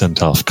likely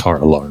sent off car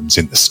alarms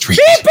in the street.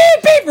 Beep,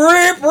 beep, beep,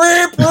 rip,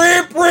 rip,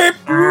 rip, rip.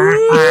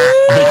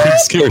 I could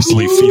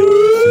scarcely feel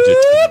the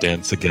fidget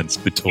dance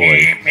against the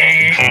toy.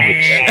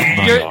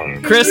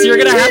 Chris, you're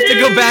gonna have to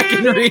go back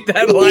and read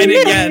that line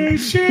again.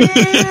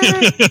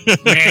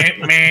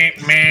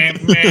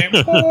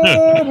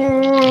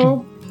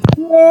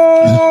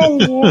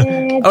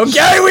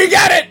 Okay, we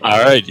got it.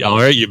 All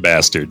right, you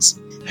bastards.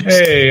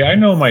 Hey, I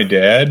know my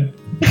dad.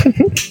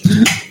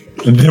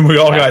 And then we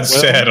all got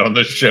sad on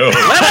the show.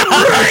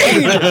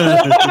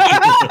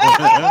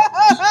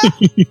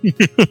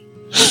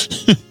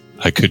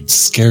 I could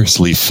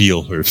scarcely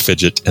feel her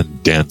fidget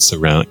and dance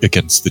around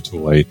against the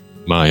toy.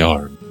 My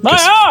arm.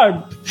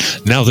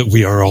 Now that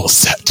we are all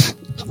set,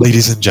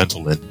 ladies and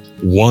gentlemen,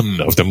 one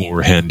of the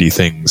more handy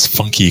things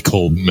Funky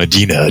Cold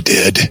Medina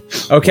did.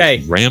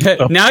 Okay, Ramp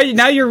up.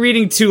 now you're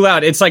reading too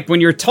loud. It's like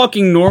when you're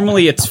talking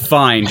normally, it's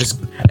fine.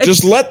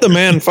 Just let the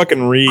man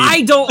fucking read.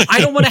 I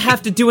don't want to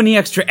have to do any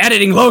extra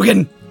editing,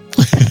 Logan.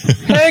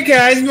 Hi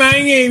guys, my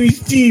name is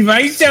Steve.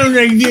 I sound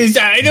like this.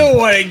 I don't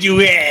want to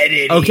do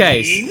editing.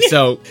 Okay,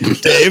 so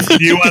Dave,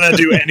 do you want to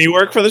do any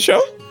work for the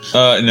show?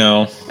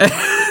 No.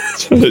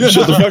 Shut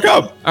the fuck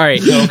up. All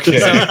right. Okay.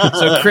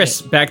 So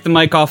Chris, back the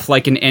mic off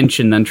like an inch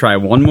and then try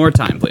one more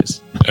time,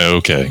 please.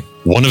 Okay.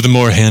 One of the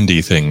more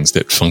handy things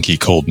that Funky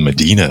Cold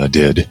Medina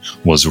did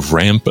was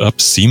ramp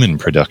up semen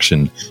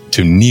production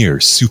to near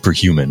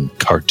superhuman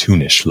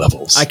cartoonish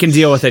levels. I can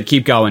deal with it.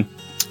 Keep going.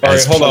 All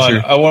right, hold on.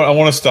 I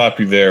want to stop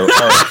you there. All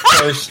right,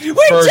 first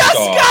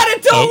off, got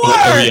it to work.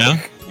 Oh, yeah?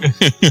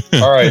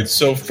 All right,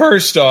 so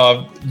first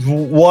off,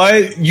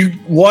 okay,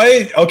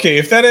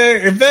 if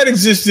that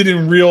existed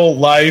in real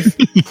life,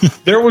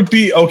 there would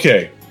be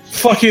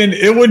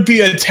it would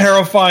be a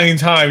terrifying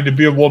time to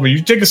be a woman.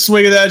 You take a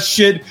swing of that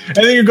shit, and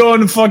then you're going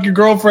to fuck your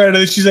girlfriend,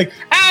 and she's like,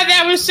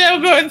 that was so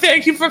good.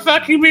 Thank you for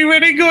fucking me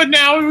really good.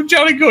 Now we're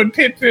jolly good.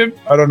 Pip pip.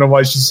 I don't know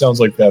why she sounds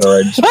like that. All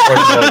right,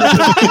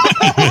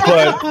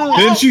 but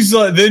then she's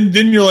like, then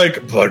you're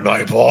like, but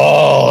my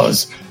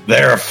balls,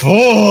 they're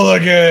full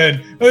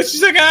again. And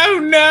she's like, oh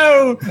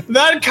no,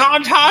 that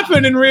can't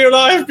happen in real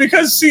life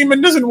because semen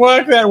doesn't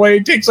work that way.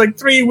 It takes like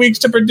 3 weeks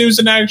to produce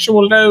an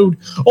actual load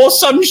or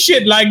some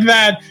shit like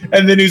that.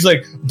 And then he's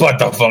like, but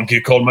the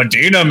Funky Cold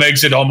Medina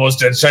makes it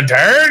almost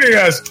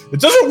instantaneous. It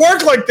doesn't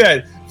work like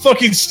that.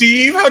 Fucking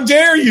Steve, how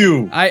dare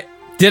you?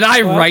 Did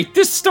I write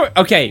this story?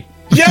 Okay.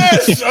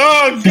 Yes!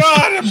 Oh,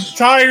 God, I'm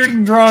tired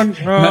and drunk.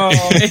 Oh.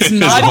 It's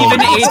not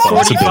even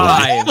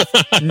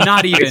 8:45.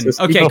 Not even.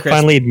 Okay, Chris.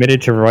 Finally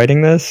admitted to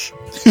writing this?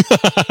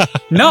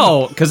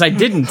 No, because I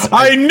didn't.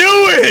 I knew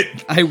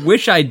it! I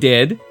wish I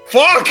did.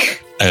 Fuck!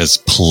 As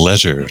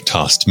pleasure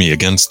tossed me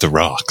against the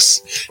rocks,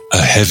 a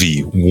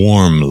heavy,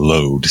 warm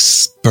load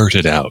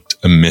spurted out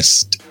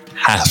amidst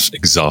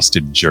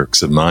half-exhausted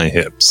jerks of my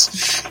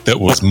hips that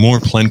was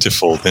more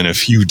plentiful than a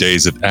few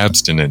days of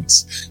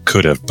abstinence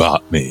could have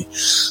bought me.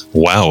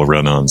 Wow,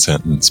 run-on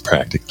sentence,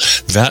 practically.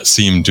 That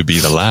seemed to be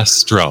the last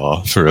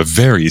straw for a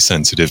very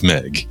sensitive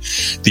Meg,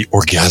 the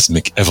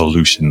orgasmic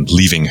evolution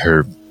leaving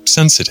her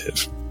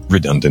sensitive.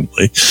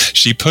 Redundantly,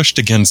 she pushed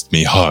against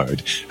me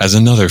hard as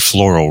another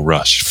floral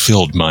rush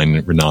filled my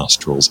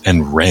nostrils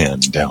and ran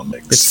down me.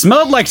 It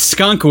smelled like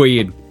skunk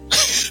weed.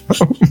 At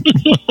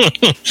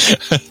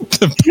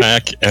the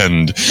back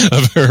end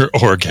of her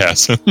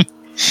orgasm,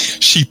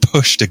 she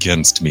pushed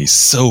against me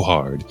so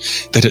hard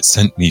that it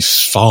sent me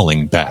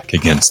falling back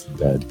against the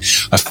bed,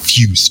 a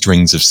few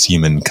strings of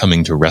semen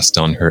coming to rest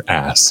on her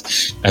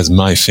ass as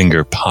my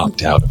finger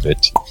popped out of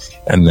it,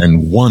 and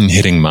then one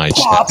hitting my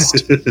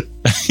chest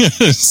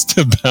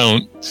to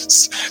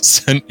bounce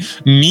sent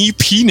me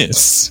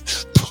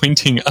penis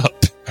pointing up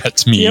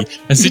at me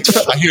as it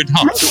fired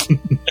off.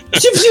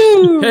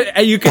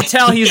 And you could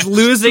tell he's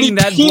losing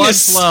that blood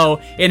flow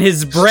in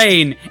his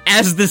brain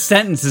as the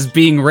sentence is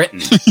being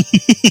written.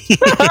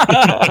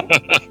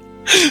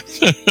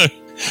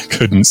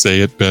 Couldn't say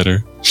it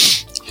better.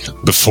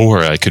 Before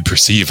I could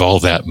perceive all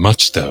that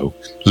much, though,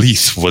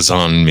 Leith was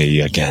on me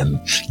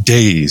again,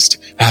 dazed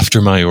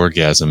after my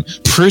orgasm,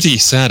 pretty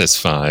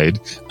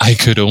satisfied. I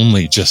could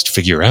only just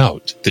figure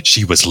out that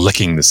she was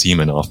licking the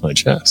semen off my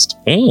chest.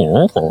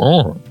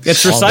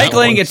 It's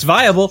recycling. It's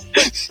viable.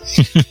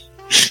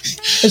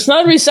 It's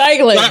not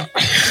recycling.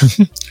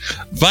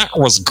 That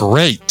was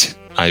great,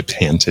 I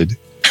panted.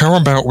 How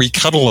about we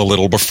cuddle a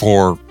little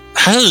before...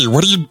 Hey,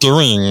 what are you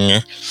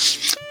doing?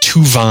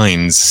 2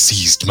 vines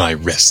seized my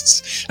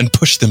wrists and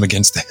pushed them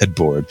against the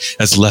headboard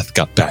as Leth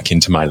got back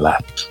into my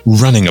lap,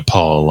 running a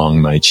paw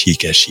along my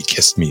cheek as she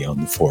kissed me on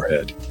the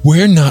forehead.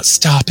 We're not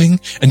stopping,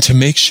 and to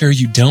make sure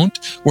you don't,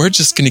 we're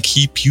just going to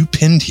keep you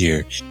pinned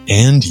here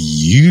and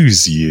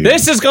use you.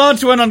 This has gone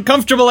to an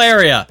uncomfortable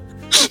area.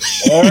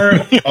 Or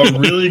a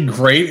really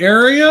great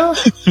area?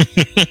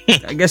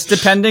 I guess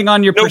depending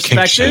on your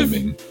perspective.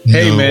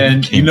 Hey,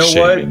 man, you know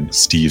what?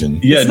 Steven.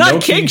 Yeah, it's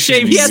not kink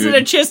shame. He hasn't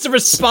had a chance to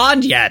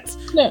respond yet.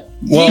 No.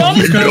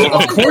 Well,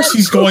 of course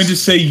he's going to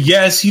say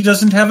yes. He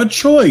doesn't have a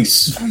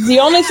choice. The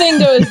only thing,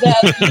 though, is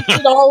that you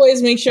should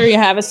always make sure you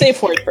have a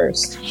safe word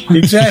first.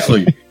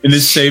 Exactly. And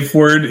his safe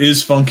word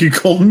is Funky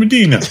Cold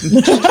Medina.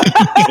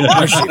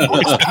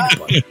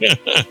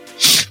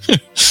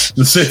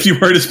 The safety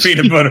word is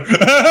peanut butter.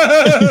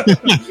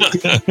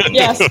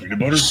 Yes. Peanut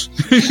butter.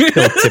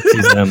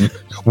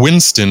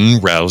 Winston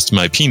roused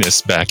my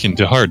penis back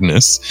into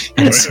hardness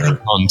and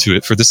sat onto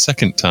it for the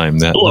second time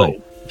that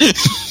night.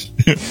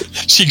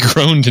 She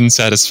groaned in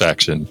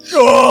satisfaction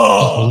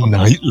all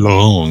night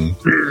long.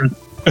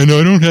 And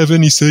I don't have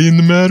any say in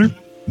the matter?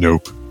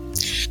 Nope.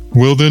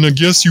 Well, then I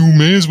guess you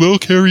may as well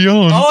carry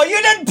on. Oh,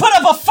 you didn't put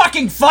up a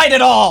fucking fight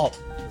at all!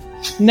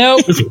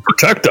 Nope.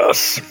 Protect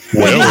us.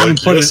 Well, we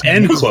put an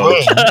end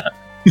close.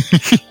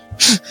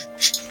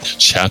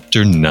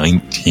 Chapter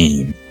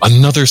 19.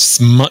 Another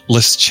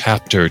smutless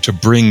chapter to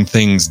bring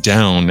things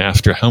down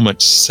after how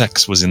much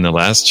sex was in the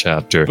last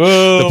chapter. Boo.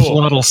 The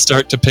plot will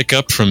start to pick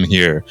up from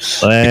here.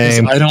 Because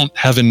I don't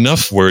have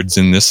enough words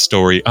in this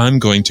story, I'm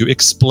going to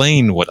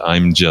explain what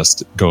I'm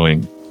just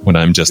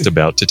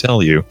about to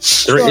tell you.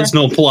 There is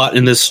no plot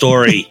in this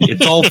story.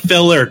 It's all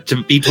filler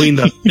between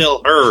the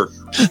filler.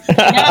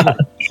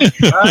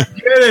 I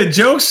get it.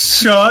 Jokes,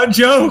 Sean.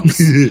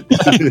 Jokes.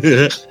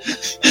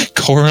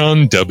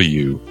 Coron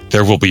W.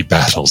 There will be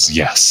battles,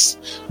 yes.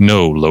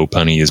 No,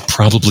 Lopunny is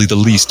probably the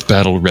least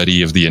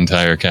battle-ready of the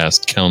entire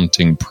cast,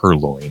 counting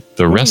Purloin.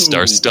 The rest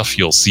are stuff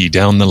you'll see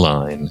down the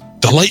line.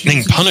 The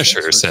Lightning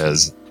Punisher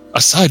says,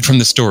 aside from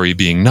the story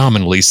being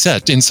nominally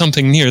set in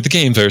something near the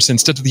gameverse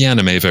instead of the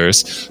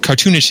animeverse,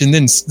 cartoonish in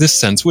this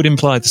sense would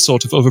imply the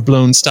sort of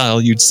overblown style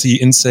you'd see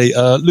in, say,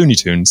 Looney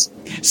Tunes.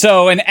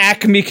 So, an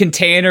Acme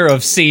container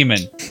of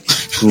semen.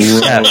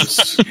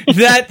 Gross.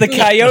 That the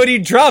coyote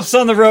drops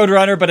on the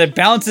Roadrunner, but it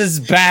bounces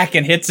back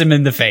and hits him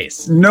in the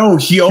face. No,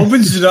 he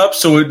opens it up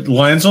so it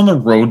lands on the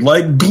road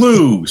like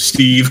glue,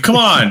 Steve. Come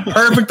on.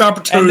 Perfect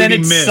opportunity And then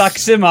it missed.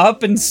 sucks him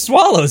up and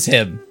swallows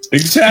him.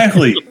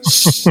 Exactly.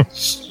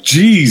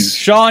 Jeez.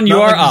 Sean, you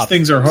Not are like these up.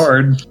 things are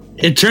hard.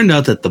 It turned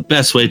out that the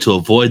best way to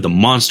avoid the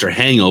monster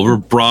hangover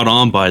brought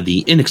on by the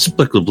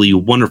inexplicably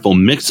wonderful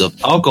mix of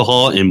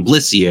alcohol and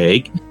blissy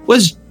egg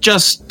was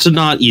just to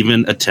not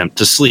even attempt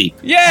to sleep.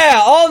 Yeah,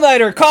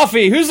 all-nighter,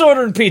 coffee. Who's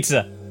ordering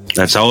pizza?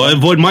 That's how I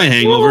avoid my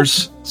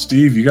hangovers.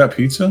 Steve, you got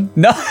pizza?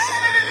 No.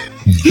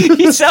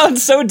 He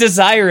sounds so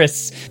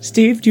desirous.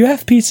 Steve, do you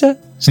have pizza?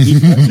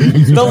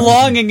 The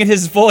longing in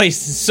his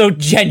voice is so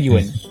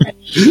genuine.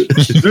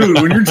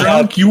 Dude, when you're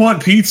drunk, you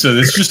want pizza.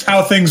 That's just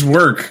how things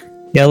work.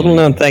 Yeah, little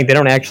known thing, they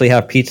don't actually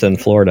have pizza in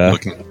Florida.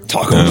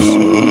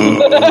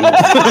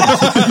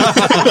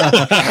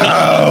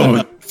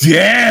 How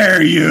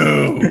dare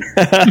you?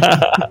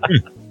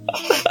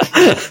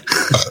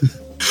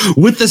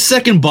 With the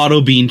second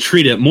bottle being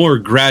treated more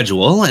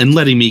gradual and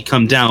letting me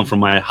come down from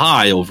my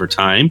high over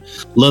time,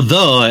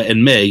 Latha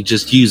and Meg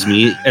just used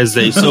me as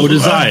they so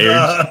desired.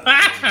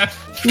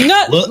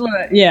 Yeah.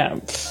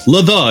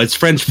 Latha, it's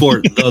French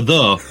for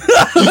the.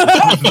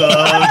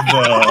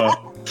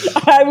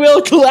 I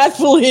will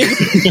gladly.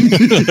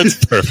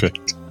 That's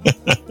perfect.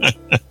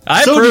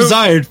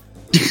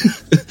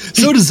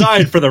 So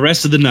desired for the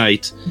rest of the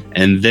night,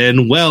 and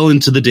then well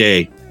into the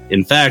day.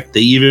 In fact, they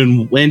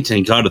even went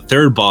and got a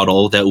third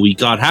bottle that we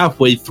got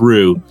halfway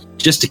through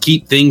just to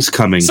keep things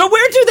coming. So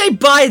where do they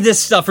buy this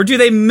stuff, or do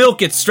they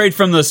milk it straight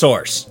from the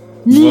source?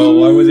 Well,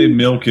 why would they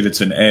milk it? It's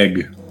an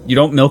egg. You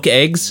don't milk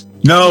eggs?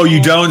 No,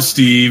 you don't,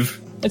 Steve.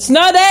 It's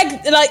not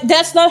egg. Like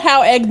that's not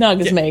how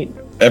eggnog is made.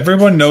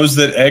 Everyone knows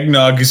that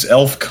eggnog is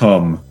elf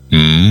cum.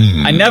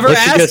 I never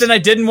asked, and I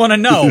didn't want to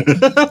know.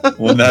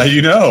 Well, now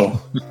you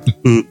know.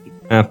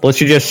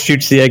 Blissey just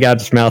shoots the egg out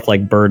of his mouth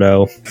like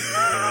Birdo.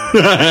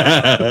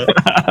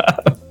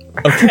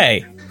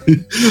 Okay.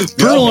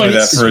 Purloin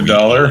that for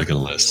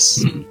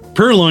 $1.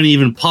 Purloin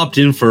even popped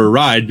in for a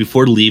ride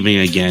before leaving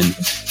again,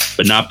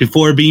 but not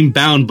before being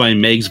bound by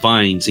Meg's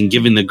vines and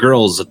giving the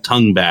girls a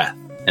tongue bath,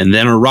 and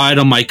then a ride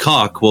on my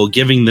cock while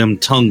giving them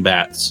tongue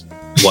baths.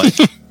 What?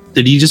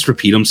 Did he just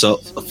repeat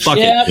himself? Fuck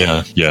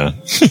it. Yeah.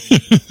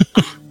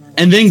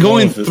 And then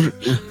going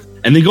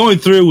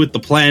through with the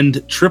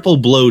planned triple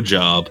blow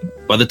job.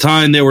 By the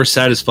time they were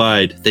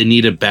satisfied, they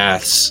needed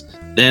baths.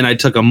 Then I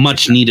took a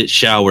much needed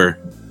shower,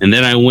 and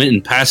then I went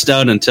and passed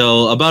out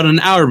until about an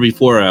hour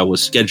before I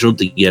was scheduled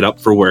to get up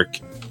for work.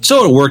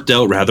 So it worked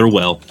out rather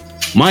well.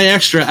 My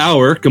extra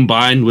hour,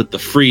 combined with the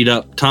freed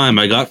up time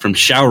I got from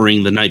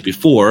showering the night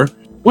before,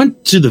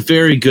 went to the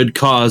very good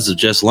cause of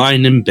just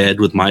lying in bed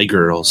with my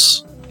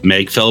girls.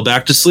 Meg fell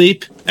back to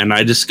sleep, and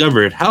I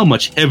discovered how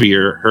much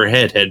heavier her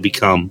head had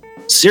become.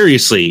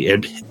 Seriously,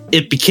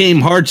 it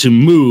became hard to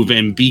move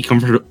and be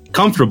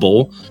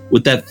comfortable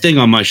with that thing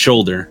on my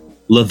shoulder.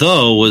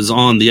 Latho was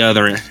on the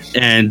other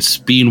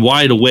end, being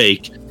wide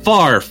awake,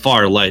 far,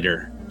 far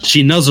lighter.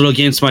 She nuzzled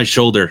against my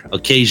shoulder,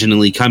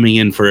 occasionally coming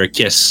in for a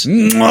kiss.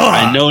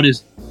 I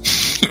noticed...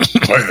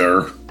 Hi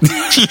there.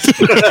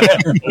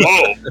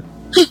 Whoa.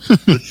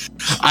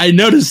 I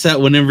noticed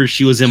that whenever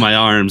she was in my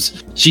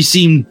arms, she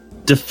seemed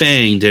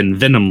defanged and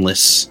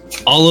venomless.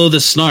 Although the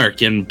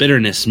snark and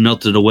bitterness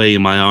melted away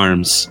in my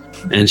arms,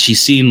 and she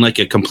seemed like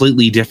a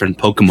completely different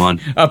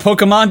Pokemon. A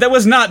Pokemon that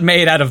was not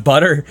made out of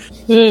butter.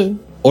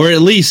 Or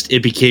at least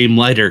it became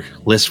lighter,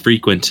 less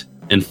frequent,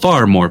 and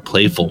far more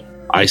playful.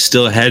 I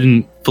still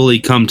hadn't fully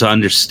come to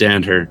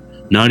understand her,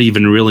 not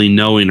even really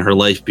knowing her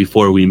life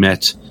before we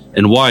met,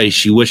 and why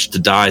she wished to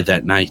die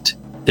that night.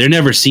 There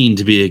never seemed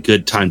to be a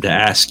good time to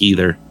ask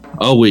either.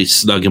 Always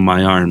snug in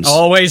my arms.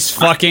 Always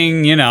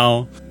fucking,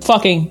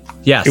 Fucking.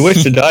 Yes. She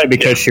wished to die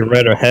because she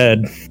read her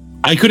head.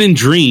 I couldn't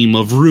dream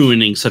of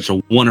ruining such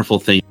a wonderful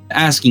thing.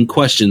 Asking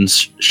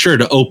questions sure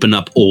to open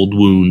up old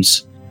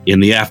wounds. In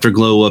the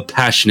afterglow of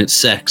passionate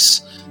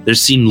sex, there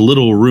seemed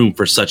little room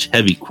for such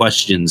heavy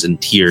questions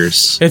and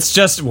tears. It's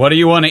just, what do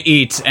you want to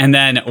eat? And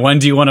then, when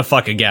do you want to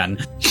fuck again?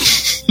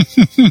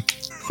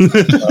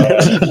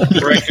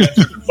 Correct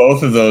answer to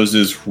both of those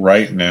is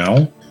right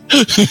now.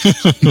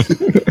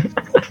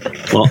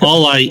 Well,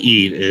 all I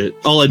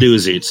do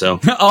is eat, so.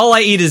 All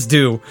I eat is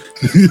dew.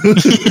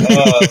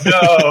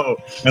 No.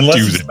 Unless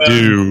Do it's the not,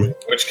 do. in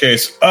which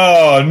case,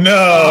 oh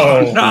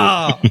no.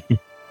 No.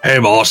 Hey,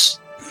 boss.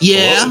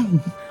 Yeah?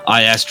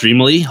 I asked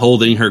dreamily,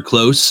 holding her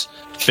close,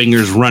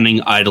 fingers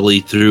running idly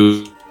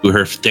through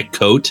her thick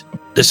coat.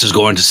 This is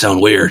going to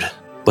sound weird,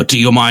 but do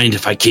you mind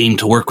if I came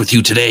to work with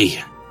you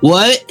today?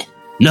 What?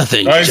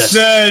 Nothing. I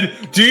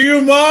said, do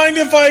you mind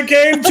if I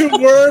came to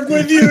work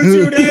with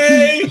you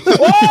today?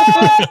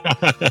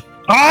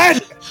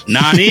 What?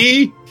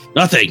 Nani?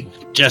 Nothing.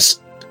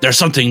 Just, there's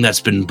something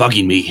that's been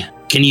bugging me.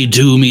 Can you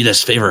do me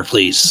this favor,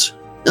 please?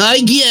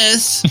 I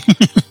guess.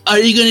 Are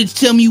you going to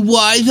tell me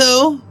why,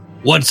 though?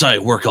 Once I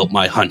work out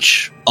my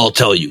hunch, I'll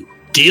tell you.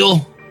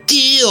 Deal?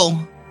 Deal.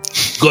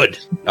 Good.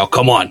 Now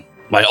come on.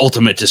 My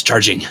ultimate is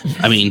charging.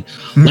 I mean,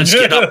 let's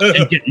get up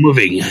and get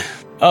moving.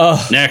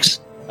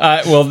 Next.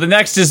 Well, the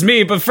next is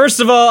me, but first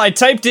of all, I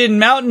typed in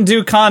Mountain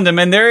Dew condom,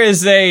 and there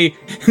is a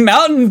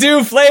Mountain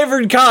Dew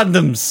flavored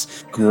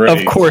condoms. Great.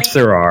 Of course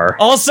there are.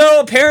 Also,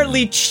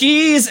 apparently,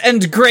 cheese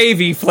and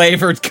gravy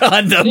flavored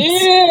condoms.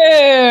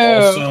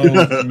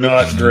 Also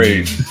not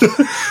great.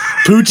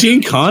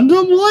 Poutine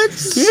condom? What?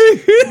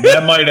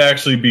 That might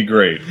actually be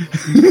great.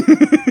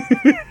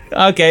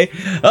 Okay.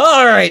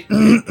 All right.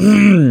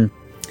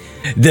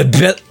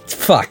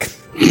 Fuck.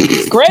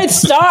 Great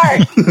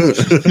start.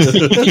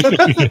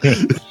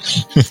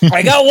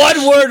 I got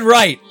one word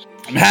right.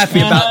 I'm happy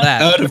about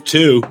that. Out of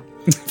 2.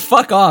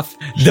 Fuck off.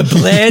 The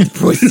bland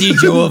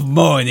procedure of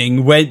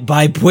mourning went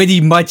by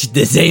pretty much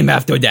the same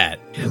after that.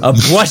 A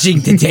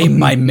brushing to tame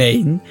my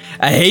mane,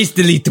 a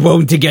hastily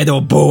thrown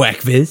together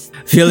breakfast,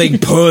 feeling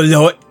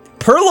purloined.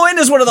 Purloin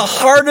is one of the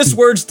hardest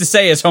words to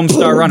say as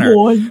Homestar Runner.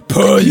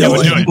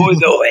 Purloin.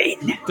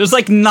 There's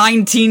like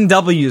 19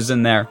 W's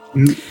in there.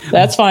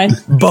 That's fine.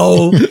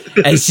 Bo,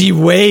 as she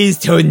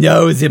raised her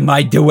nose in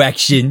my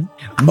direction.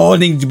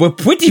 Mornings were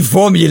pretty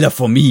formula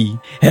for me.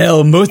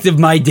 Hell, most of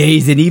my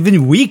days and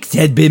even weeks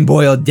had been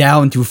boiled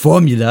down to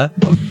formula.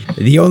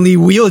 The only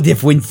real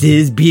difference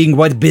is being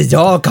what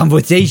bizarre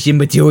conversation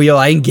material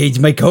I engage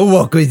my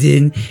coworkers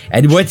in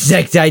and what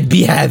sex I'd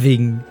be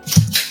having.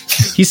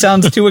 He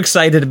sounds too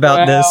excited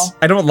about this.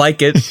 I don't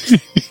like it.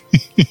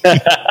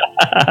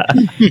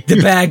 The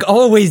bag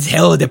always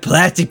held a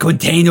plastic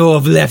container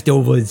of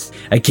leftovers,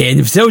 a can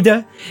of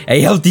soda, a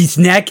healthy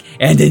snack,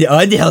 and an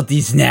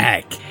unhealthy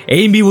snack.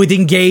 Amy would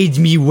engage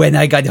me when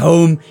I got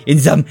home in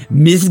some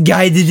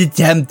misguided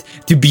attempt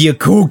to be a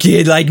cool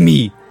kid like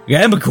me.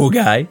 I'm a cool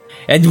guy.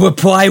 And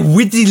reply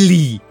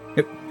wittily.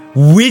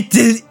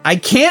 I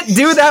can't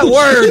do that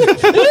word.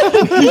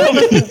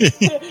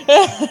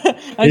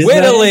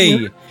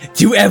 Wittily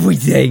to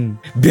everything.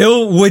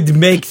 Bill would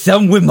make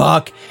some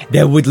remark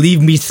that would leave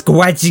me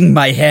scratching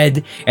my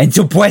head and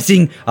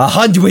suppressing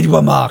 100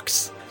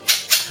 remarks.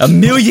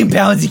 1,000,000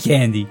 pounds of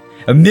candy.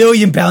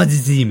 1,000,000 pounds of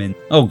semen.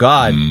 Oh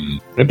God.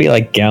 Would it be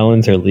like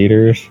gallons or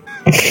liters?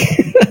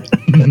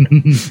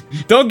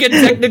 Don't get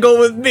technical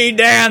with me,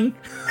 Dan.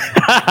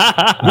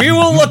 We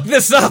will look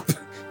this up.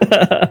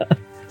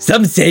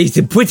 Some say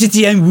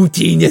simplicity and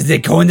routine is the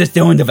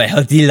cornerstone of a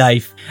healthy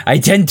life. I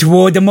tend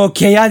toward a more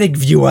chaotic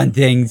view on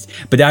things,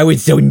 but I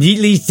was so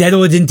neatly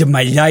settled into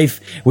my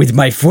life with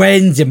my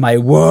friends and my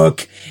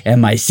work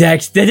and my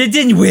sex that it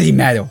didn't really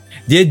matter.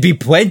 There'd be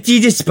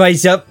plenty to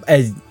spice up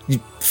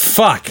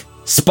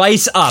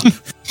Spice up.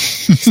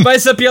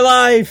 Spice up your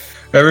life.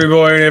 Every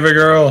boy and every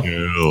girl.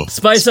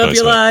 Spice up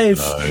your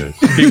life.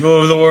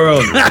 People of the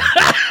world.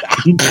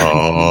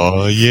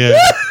 Oh,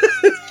 yeah.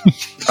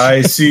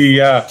 I see,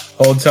 yeah.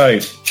 Hold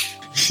tight.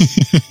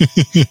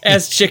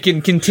 As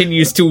Chicken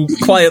continues to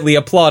quietly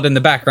applaud in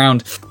the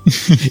background.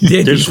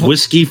 There's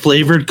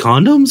whiskey-flavored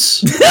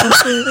condoms?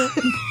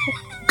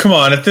 Come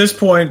on, at this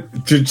point,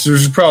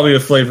 there's probably a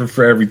flavor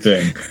for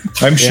everything.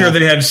 I'm sure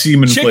they had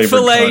semen-flavored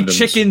Chick-fil-A condoms.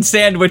 chicken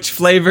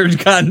sandwich-flavored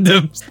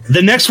condoms.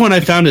 The next one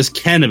I found is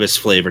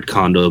cannabis-flavored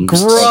condoms.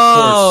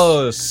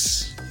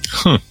 Gross.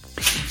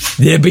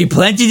 There'd be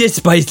plenty to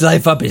spice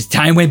life up as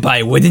time went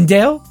by, wouldn't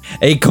there?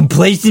 A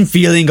complacent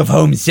feeling of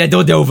home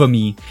settled over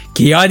me.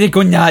 Chaotic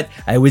or not,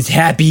 I was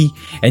happy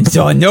and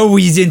saw no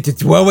reason to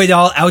throw it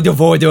all out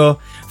of order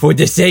for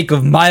the sake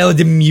of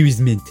mild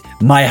amusement.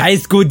 My high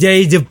school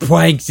days of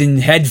pranks and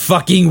head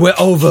fucking were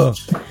over.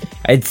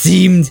 It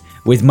seemed,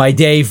 with my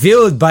day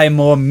filled by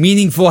more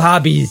meaningful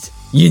hobbies.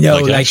 You know,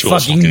 like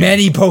fucking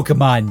many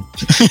Pokemon.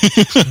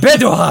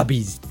 Better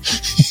hobbies.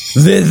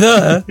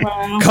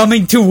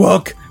 Coming to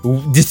work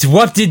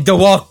disrupted the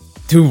walk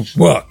to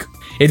work.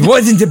 It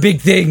wasn't a big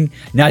thing,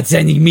 not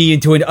sending me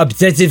into an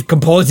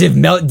obsessive-compulsive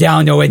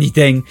meltdown or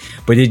anything,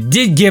 but it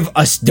did give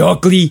a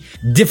starkly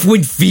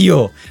different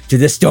feel to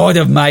the start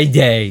of my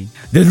day.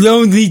 The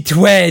lonely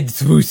tread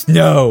through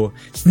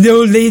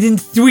snow-laden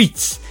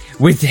streets,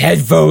 with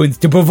headphones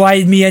to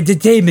provide me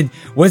entertainment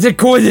was a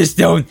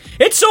cornerstone.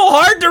 It's so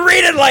hard to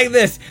read it like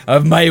this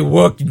of my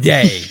work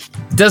day.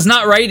 Does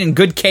not write in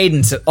good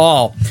cadence at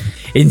all.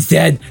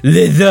 Instead,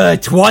 Leather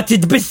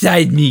trotted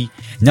beside me,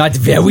 not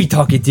very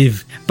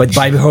talkative, but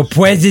by her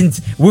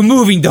presence,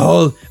 removing the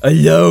whole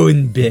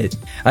alone bit.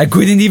 I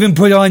couldn't even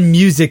put on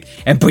music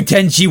and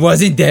pretend she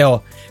wasn't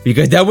there,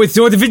 because that was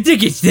sort of a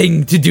dickish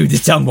thing to do to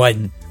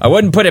someone. I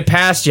wouldn't put it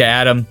past you,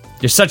 Adam.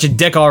 You're such a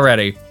dick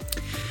already.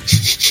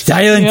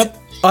 Silent,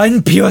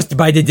 unpierced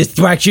by the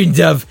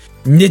distractions of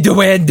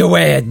Nidoran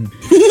Doran.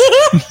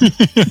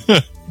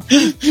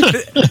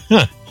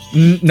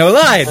 No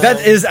lie,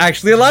 that is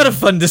actually a lot of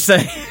fun to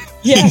say.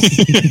 Yes.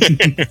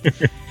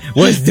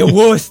 Was the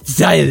worst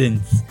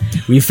silence.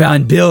 We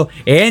found Bill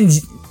and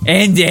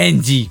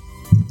Angie.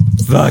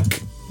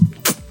 Fuck.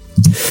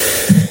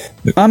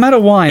 I'm out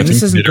of wine.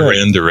 This isn't good.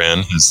 Nidoran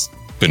Duran has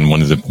been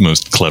one of the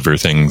most clever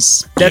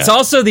things. That's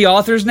also the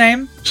author's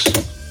name?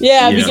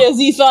 Yeah, because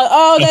he thought,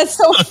 oh, that's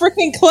so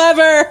freaking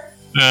clever.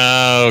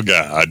 Oh,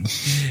 God.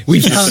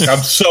 I'm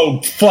so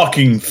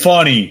fucking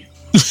funny.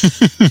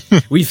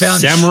 We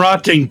found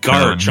Samurott and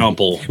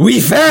Garchomple. We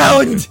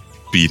found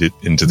beat it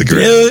into the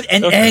ground. Bill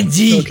and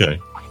Angie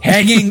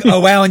hanging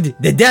around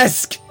the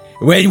desk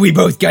when we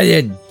both got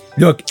in.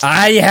 Look,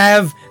 I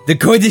have the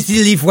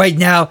courtesy leaf right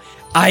now.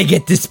 I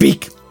get to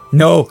speak.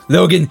 No,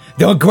 Logan,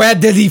 don't grab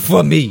the leaf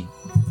from me.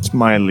 It's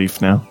my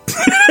leaf now.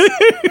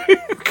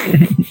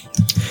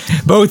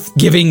 Both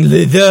giving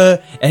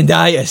Leather and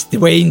I a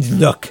strange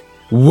look.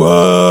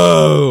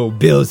 Whoa,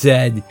 Bill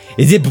said.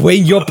 Is it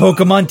bring your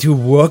Pokemon to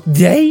work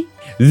day?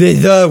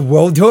 Leather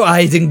rolled her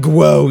eyes and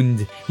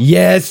groaned.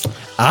 Yes,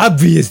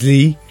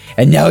 obviously.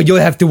 And now you'll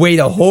have to wait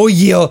a whole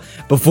year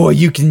before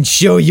you can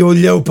show your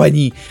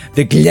Lopunny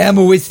the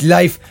glamorous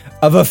life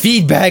of a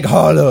feedback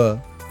hauler.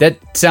 That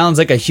sounds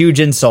like a huge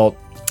insult.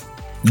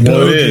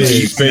 No, it is.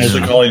 He's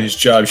basically calling his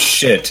job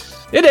shit.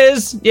 It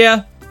is,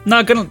 yeah.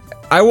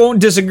 I won't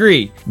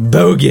disagree.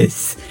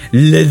 Bogus.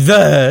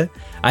 Leather,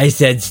 I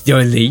said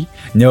sternly.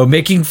 No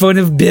making fun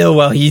of Bill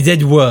while he's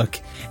at work.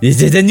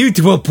 This is a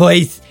neutral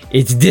place.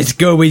 It's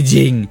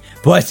discouraging.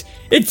 Plus,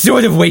 it's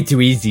sort of way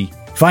too easy.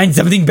 Find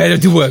something better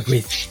to work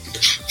with.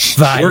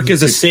 Fine. Work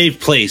is a safe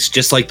place,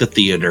 just like the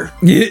theater.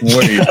 Wait.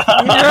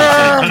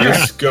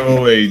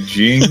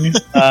 Discouraging?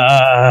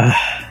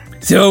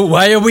 So,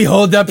 why are we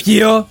holed up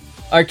here?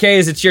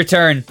 Arcades, it's your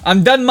turn.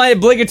 I'm done my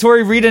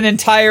obligatory read an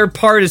entire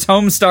part as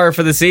Homestar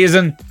for the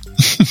season.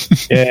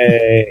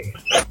 Yay.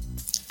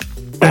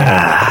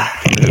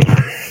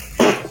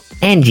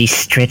 Angie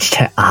stretched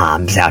her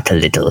arms out a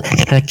little,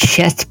 her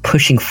chest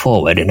pushing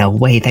forward in a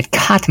way that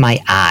caught my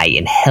eye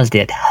and held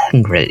it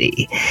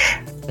hungrily.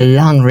 The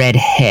long red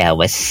hair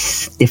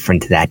was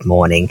different that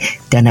morning,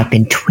 done up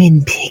in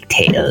twin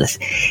pigtails.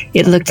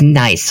 It looked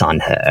nice on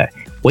her.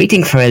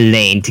 Waiting for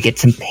Elaine to get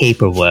some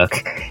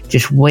paperwork.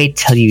 Just wait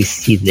till you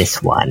see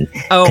this one.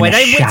 Oh, Gonna and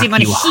I'm shock waiting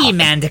on you hard.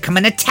 He-Man to come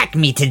and attack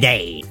me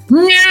today.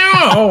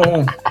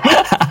 No!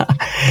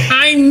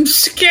 I'm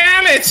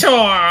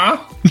Skeletor!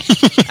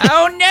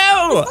 Oh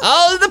no!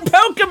 All the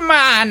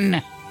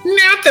Pokemon!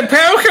 Not the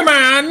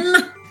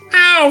Pokemon!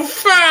 Oh,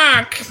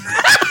 fuck!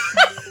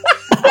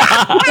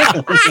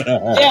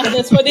 Yeah,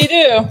 that's what they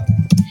do.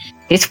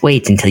 Just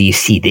wait until you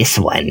see this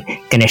one.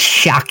 Gonna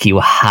shock you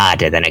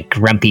harder than a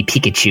grumpy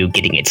Pikachu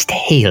getting its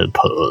tail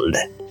pulled.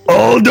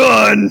 All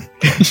done!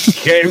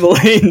 Came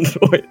Elaine's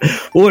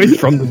voice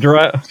from the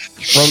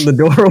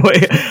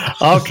doorway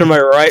off to my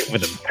right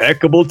with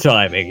impeccable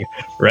timing.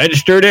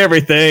 Registered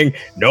everything,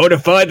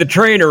 notified the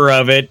trainer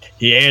of it.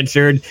 He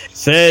answered,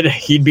 said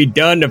he'd be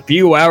done in a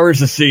few hours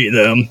to see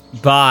them.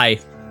 Bye.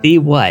 See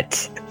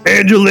what?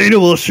 Angelina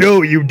will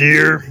show you,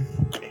 dear.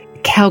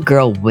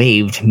 Cowgirl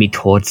waved me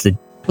towards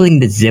pulling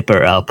the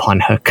zipper up on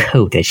her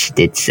coat as she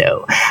did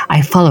so.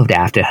 I followed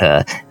after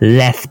her,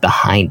 left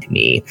behind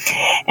me.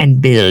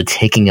 and Bill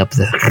taking up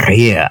the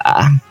rear.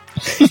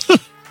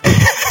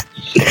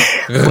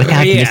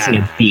 Without missing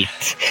a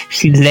beat,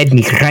 she led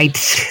me right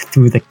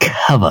through the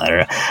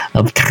cover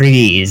of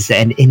trees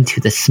and into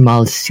the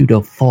small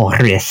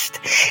pseudo-forest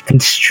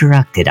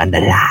constructed on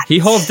the lot. He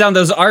holds down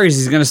those R's,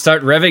 he's gonna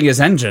start revving his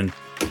engine.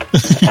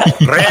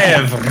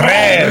 Rev.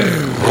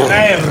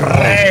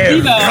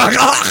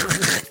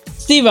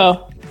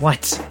 Steve-O.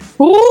 What?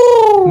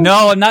 Ooh.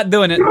 No, I'm not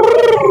doing it.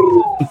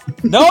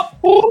 Nope.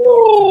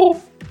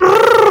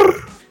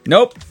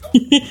 Nope.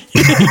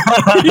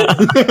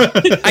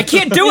 I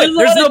can't do it.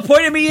 There's no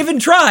point in me even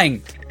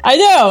trying. I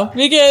know,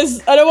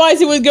 because otherwise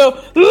he would go.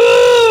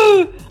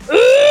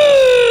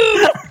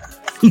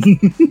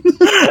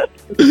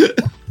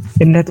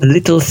 In that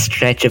little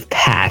stretch of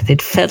path,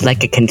 it felt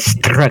like a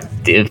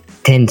constructive,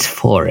 dense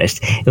forest.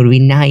 It would be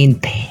nigh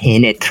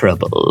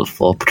impenetrable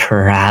for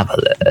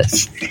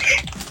travelers.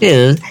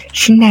 Still,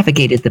 she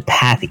navigated the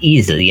path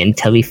easily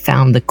until we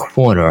found the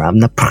corner of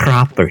the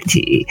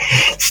property,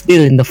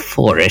 still in the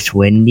forest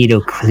where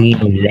Nido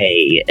Queen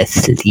lay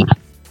asleep.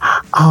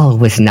 All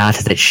was not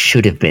as it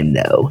should have been,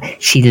 though.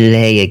 She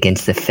lay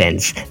against the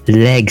fence,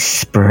 legs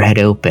spread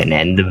open,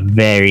 and the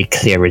very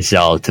clear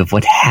result of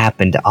what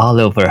happened all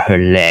over her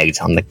legs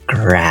on the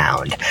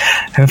ground.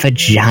 Her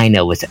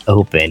vagina was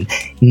open,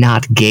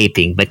 not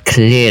gaping, but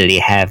clearly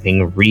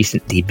having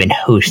recently been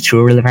host to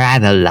a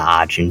rather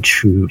large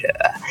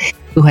intruder,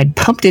 who had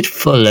pumped it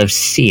full of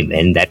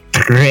semen that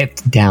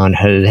dripped down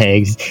her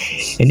legs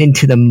and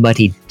into the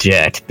muddy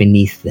dirt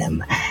beneath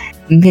them.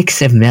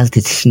 Mix of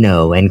melted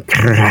snow and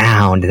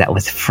ground that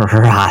was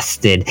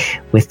frosted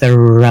with the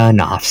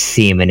runoff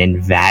semen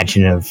and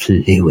vaginal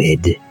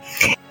fluid.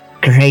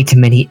 Great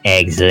many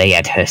eggs lay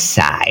at her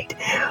side,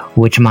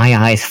 which my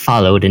eyes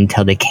followed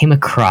until they came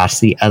across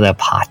the other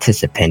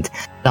participant,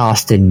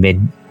 lost amidst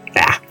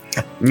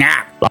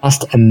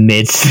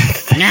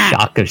the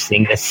shock of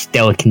seeing the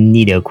stoic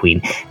Nido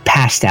Queen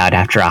passed out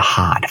after a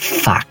hard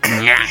fuck.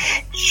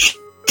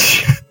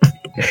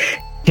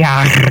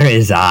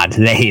 Charizard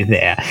lay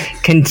there,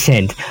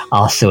 content,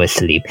 also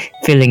asleep,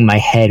 filling my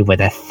head with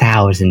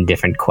 1,000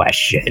 different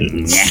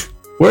questions.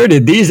 Where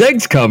did these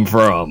eggs come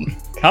from?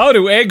 How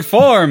do egg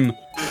form?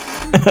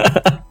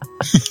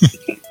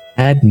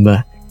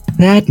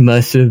 That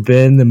must have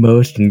been the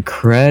most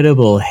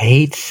incredible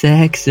hate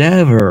sex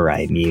ever,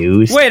 I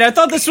mused. Wait, I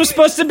thought this was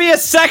supposed to be a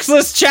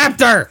sexless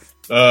chapter!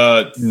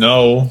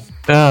 No.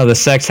 Oh, the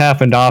sex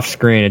happened off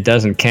screen. It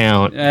doesn't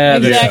count.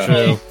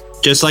 Exactly.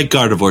 Just like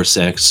Gardevoir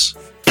sex.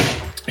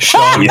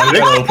 Sean, you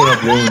gotta open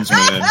up wounds,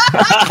 man.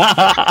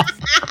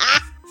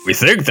 We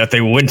think that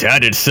they went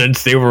at it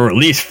since they were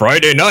released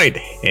Friday night,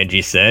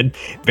 Angie said,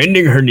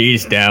 bending her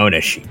knees down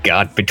as she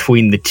got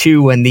between the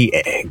two and the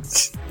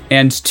eggs.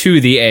 And to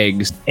the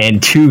eggs.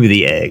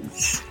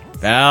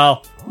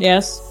 Val.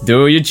 Yes.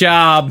 Do your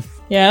job.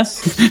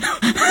 Yes.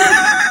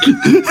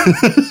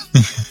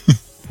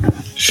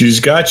 She's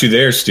got you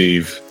there,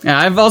 Steve. Yeah,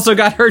 I've also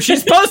got her.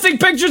 She's posting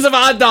pictures of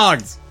hot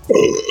dogs.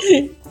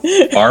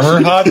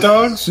 Armor hot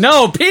dogs?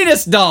 No,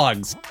 penis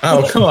dogs.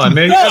 Oh, come on,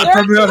 man. You gotta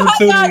put me on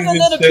opportunity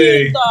to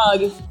say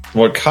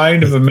what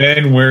kind of a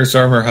man wears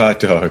armor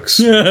hot dogs.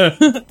 And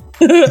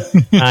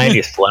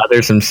he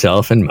slathers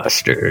himself in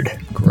mustard.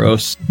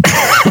 Gross.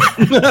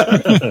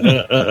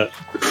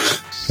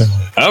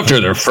 After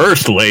their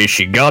first lay,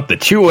 she got the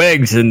 2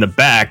 eggs in the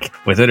back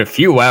within a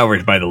few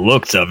hours by the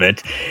looks of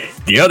it.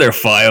 The other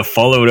 5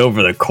 followed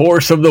over the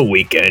course of the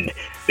weekend.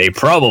 They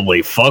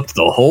probably fucked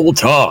the whole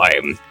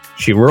time.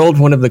 She rolled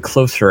one of the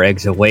closer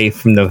eggs away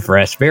from the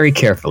rest very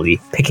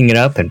carefully, picking it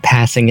up and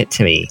passing it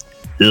to me.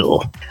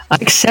 Ugh. I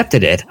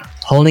accepted it,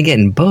 holding it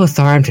in both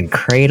arms and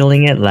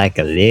cradling it like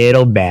a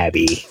little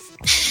babby.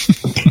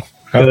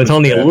 It was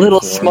only a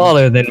little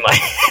smaller than my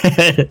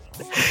head.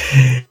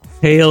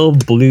 Pale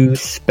blue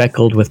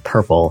speckled with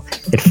purple.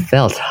 It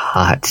felt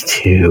hot,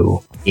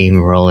 too.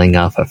 Steam rolling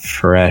off a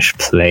fresh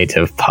plate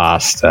of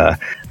pasta.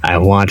 I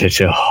wanted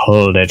to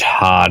hold it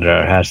harder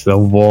as the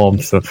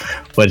warmth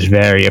was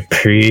very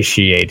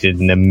appreciated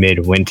in the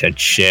midwinter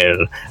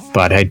chill,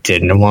 but I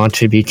didn't want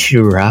to be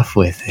too rough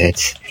with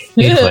it.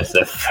 It was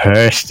the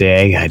first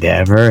egg I'd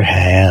ever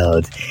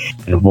held,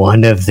 and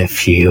one of the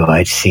few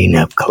I'd seen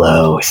up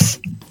close.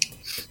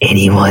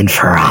 Anyone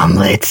for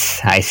omelets?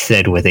 I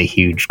said with a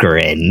huge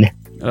grin.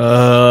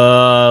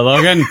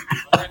 Logan?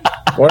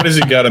 Why does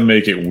he gotta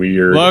make it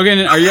weird? Logan,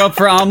 are you up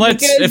for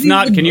omelets? If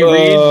not, can you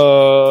read?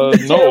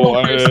 No,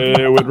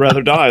 I would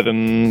rather die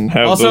than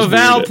have Also, those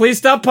Val, weird- please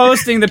stop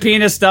posting the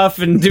penis stuff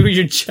and do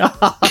your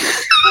job.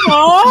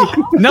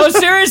 No,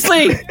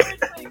 seriously!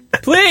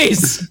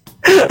 Please!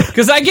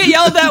 Because I get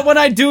yelled at when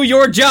I do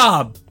your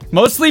job.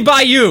 Mostly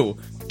by you.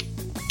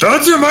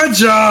 Don't do my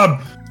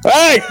job!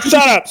 Hey,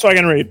 shut up so I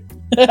can read.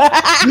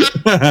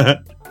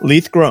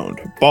 Leith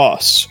groaned.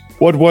 Boss,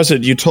 what was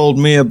it you told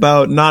me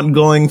about not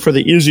going for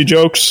the easy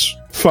jokes?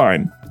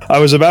 Fine. I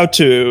was about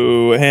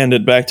to hand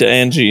it back to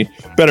Angie,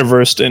 better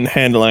versed in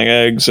handling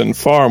eggs and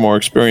far more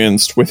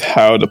experienced with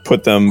how to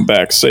put them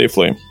back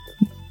safely.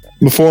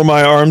 Before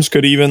my arms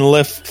could even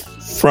lift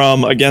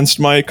From against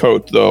my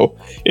coat, though,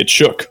 it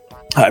shook.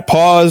 I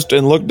paused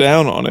and looked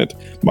down on it,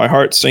 my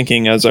heart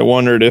sinking as I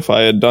wondered if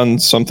I had done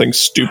something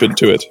stupid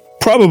to it.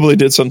 Probably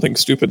did something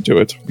stupid to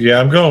it. Yeah,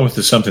 I'm going with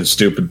the something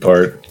stupid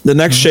part. The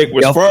next shake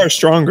was far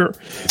stronger,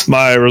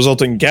 my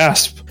resulting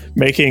gasp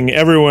making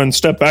everyone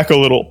step back a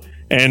little.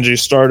 Angie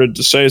started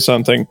to say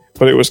something,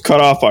 but it was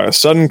cut off by a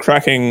sudden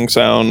cracking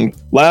sound,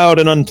 loud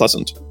and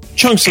unpleasant.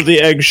 Chunks of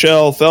the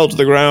eggshell fell to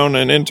the ground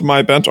and into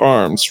my bent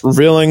arms,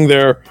 revealing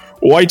their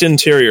white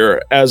interior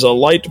as a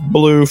light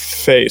blue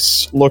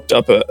face looked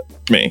up at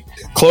me.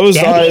 Closed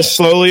eyes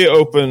slowly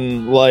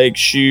open like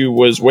she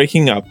was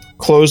waking up,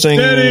 closing...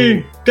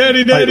 Daddy!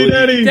 Daddy, daddy,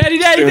 daddy! Daddy,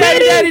 daddy,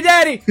 daddy,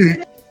 daddy,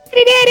 daddy!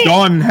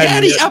 Dawn had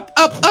Daddy, up!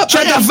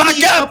 Shut the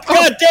fuck up!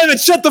 God damn it,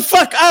 shut the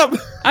fuck up!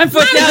 I'm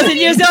 4,000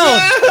 years old!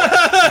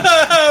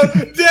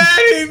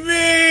 Daddy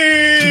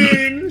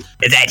mean!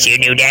 Is that you,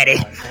 new daddy?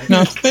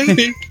 Not the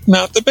baby.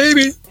 Not the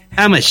baby.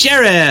 I'm a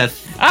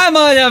sheriff. I'm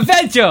on an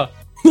adventure!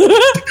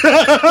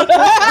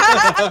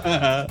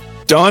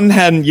 Dawn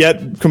hadn't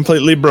yet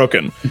completely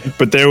broken,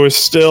 but there was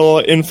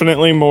still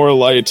infinitely more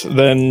light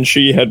than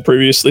she had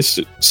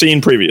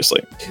seen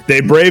previously.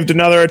 They braved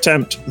another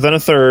attempt, then a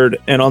third,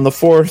 and on the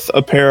fourth,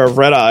 a pair of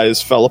red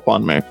eyes fell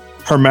upon me.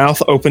 Her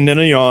mouth opened in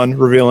a yawn,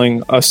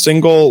 revealing a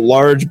single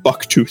large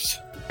buck tooth.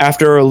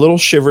 After a little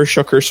shiver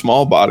shook her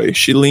small body,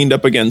 she leaned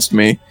up against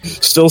me,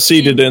 still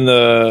seated in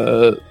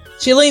the...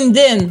 She leaned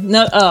in,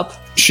 not up.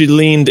 She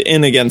leaned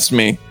in against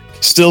me,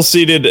 still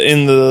seated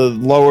in the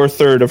lower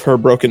third of her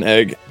broken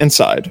egg, and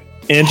sighed.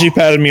 Angie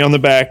patted me on the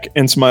back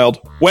and smiled.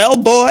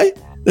 Well, boy,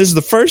 this is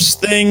the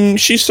first thing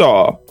she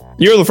saw.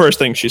 You're the first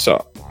thing she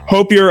saw.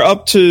 Hope you're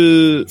up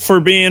for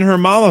being her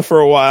mama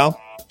for a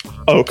while.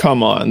 Oh,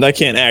 come on. That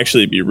can't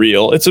actually be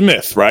real. It's a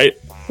myth, right?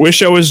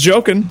 Wish I was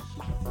joking.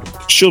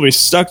 She'll be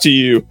stuck to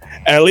you,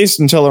 at least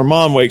until her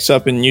mom wakes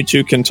up and you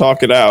two can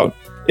talk it out.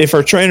 If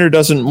her trainer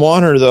doesn't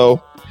want her,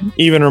 though,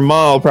 even her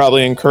mom will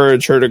probably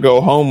encourage her to go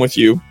home with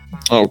you.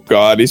 Oh,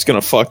 God, he's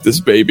gonna fuck this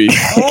baby.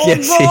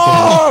 Yes,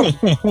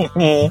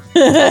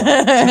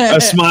 A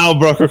smile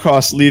broke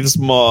across Leith's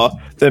maw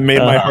that made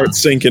my heart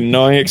sink in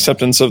knowing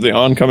acceptance of the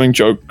oncoming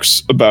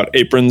jokes about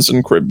aprons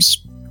and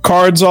cribs.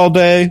 Cards all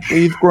day,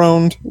 Leith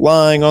groaned,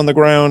 lying on the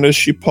ground as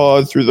she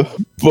pawed through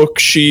the book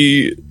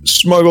she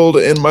smuggled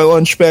in my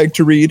lunch bag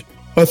to read.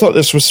 I thought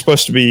this was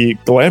supposed to be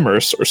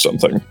glamorous or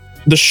something.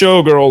 The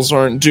showgirls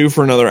aren't due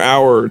for another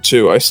hour or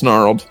two, I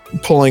snarled,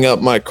 pulling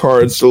up my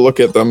cards to look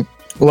at them.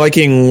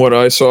 Liking what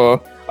I saw,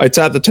 I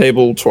tapped the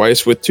table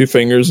twice with two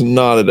fingers and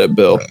nodded at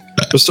Bill.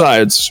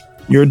 Besides,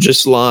 you're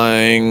just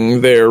lying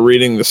there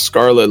reading the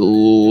Scarlet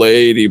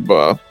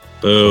Ladybug.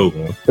 Boo.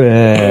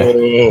 That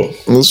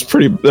was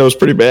pretty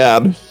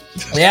bad.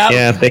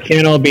 Yeah, they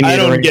can't all be. I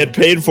don't get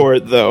paid for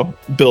it though.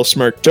 Bill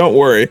smirked. Don't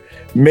worry.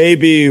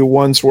 Maybe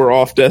once we're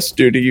off desk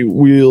duty,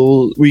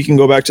 we can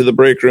go back to the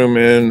break room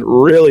and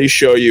really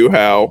show you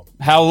how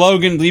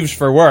Logan leaves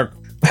for work.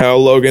 How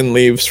Logan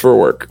leaves for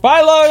work.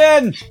 Bye,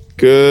 Logan.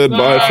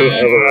 Goodbye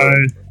forever.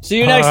 See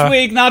you next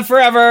week. Not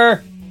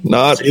forever.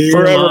 Not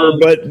forever,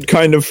 but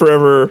kind of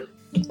forever.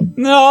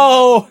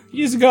 No,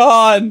 he's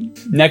gone.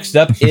 Next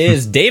up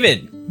is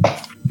David.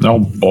 Oh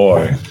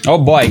boy. Oh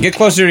boy, get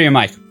closer to your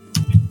mic.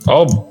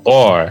 Oh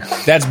boy.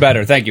 That's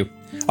better, thank you.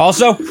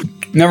 Also,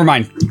 never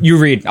mind. You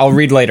read. I'll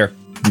read later.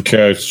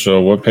 Okay,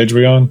 so what page are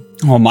we on?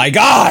 Oh my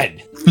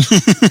god!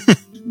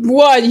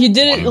 What? You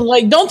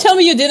didn't, don't tell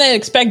me you didn't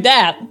expect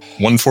that.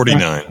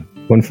 149.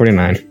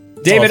 149.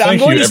 David, I'm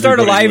going to start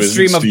a live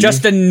stream of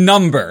just a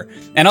number,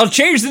 and I'll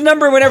change the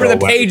number whenever the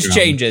page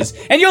changes,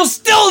 and you'll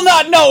still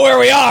not know where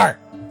we are!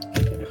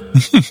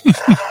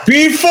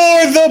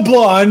 Before the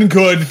blonde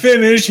could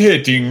finish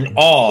hitting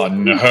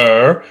on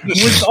her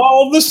with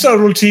all the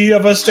subtlety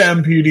of a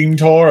stampeding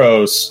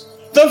Tauros,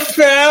 the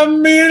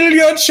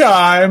familiar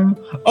chime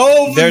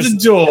over the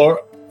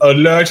door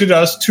alerted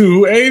us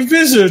to a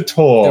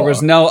visitor. There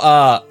was no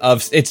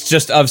it's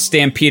just of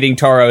stampeding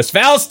Tauros.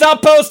 Val,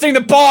 stop posting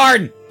the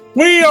porn!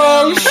 We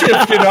all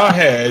shifted our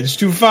heads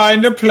to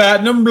find a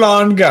platinum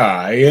blonde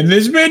guy in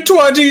his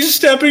mid-20s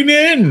stepping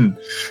in.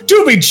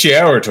 To be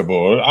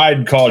charitable,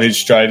 I'd call his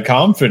stride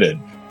confident.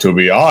 To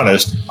be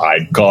honest,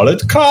 I'd call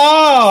it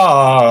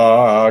cocky.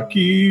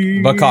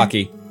 But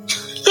cocky.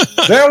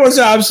 There was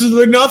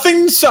absolutely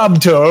nothing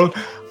subtle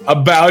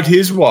about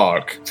his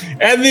walk,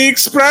 and the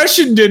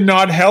expression did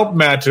not help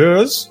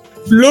matters.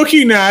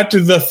 Looking at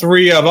the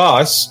three of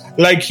us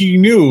like he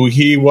knew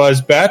he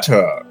was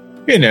better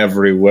in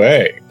every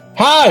way.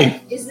 Hi!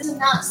 Is this a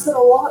not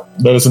subtle walk?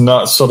 That is a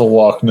not subtle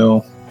walk,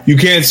 no. You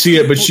can't see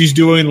it, but she's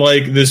doing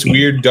like this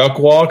weird duck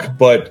walk,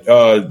 but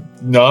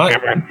not.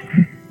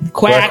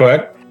 Quack.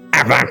 Quack,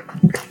 quack.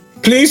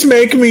 Please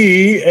make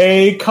me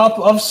a cup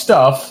of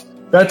stuff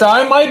that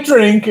I might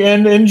drink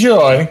and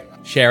enjoy.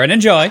 Share and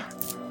enjoy.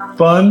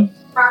 Fun.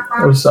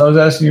 I was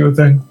asking you a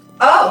thing.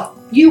 Oh,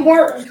 you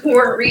weren't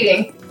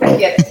reading. I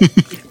get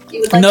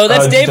it. No,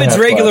 that's David's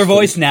regular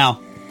voice now.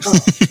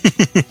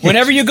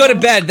 Whenever you go to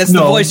bed, that's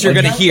the voice you're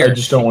going to hear. I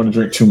just don't want to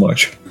drink too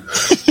much.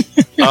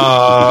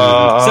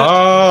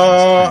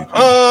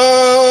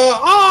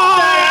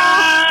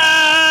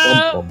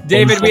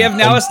 David, we have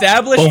now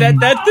established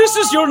that this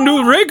is your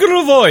new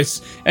regular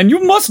voice, and you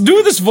must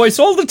do this voice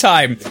all the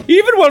time,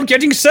 even while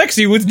getting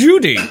sexy with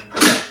Judy.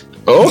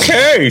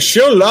 Okay,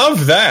 she'll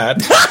love that.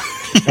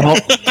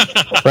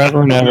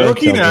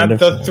 Looking at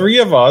the three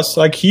of us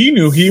like he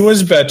knew he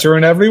was better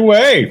in every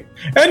way,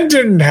 and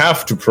didn't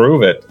have to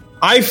prove it.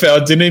 I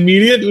felt an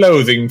immediate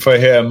loathing for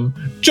him,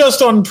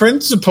 just on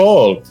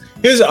principle.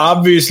 His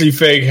obviously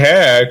fake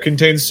hair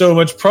contained so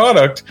much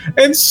product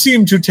and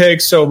seemed to take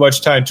so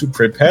much time to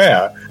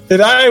prepare that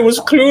I was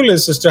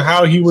clueless as to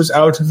how he was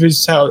out of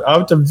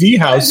the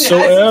house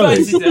so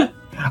early.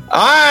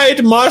 I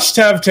must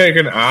have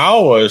taken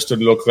hours to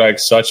look like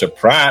such a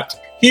prat.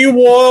 He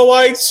wore a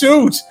white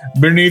suit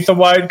beneath a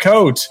white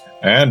coat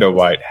and a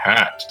white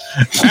hat.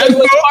 And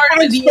both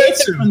were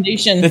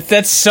expensive.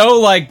 That's so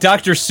like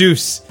Dr.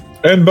 Seuss.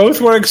 And both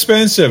were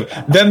expensive.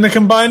 Then the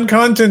combined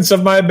contents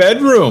of my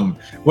bedroom.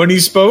 When he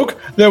spoke,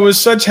 there was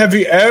such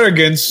heavy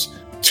arrogance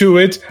to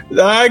it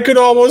that I could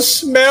almost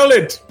smell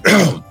it.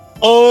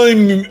 I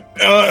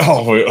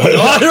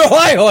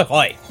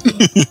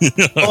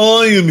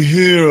am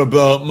here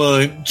about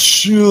my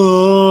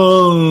Charizard.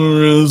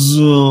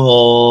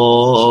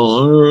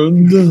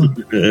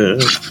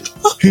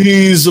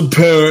 He's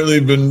apparently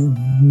been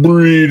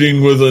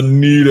breeding with a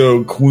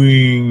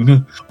Nidoqueen,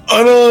 and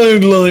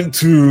I'd like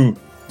to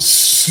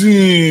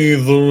see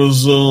the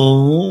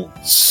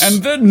results.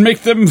 And then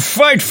make them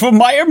fight for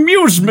my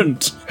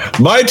amusement.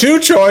 My two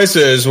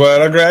choices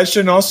were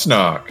aggression or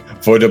snark.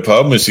 For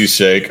diplomacy's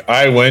sake,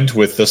 I went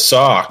with the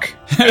sock.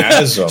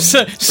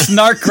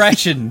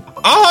 Snark-gression.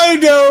 I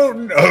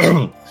don't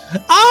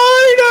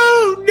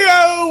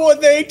know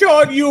what they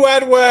taught you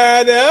at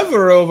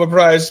whatever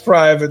overpriced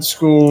private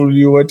school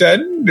you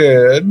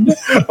attended.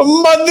 But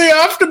the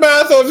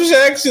aftermath of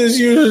sex is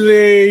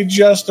usually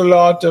just a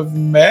lot of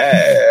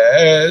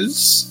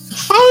mess.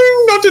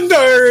 I'm not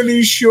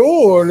entirely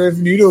sure if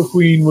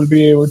Nidoqueen will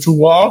be able to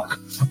walk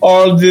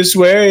all this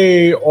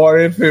way, or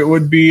if it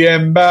would be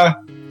Ember.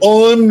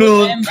 I'm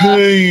not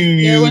paying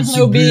you. There was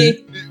no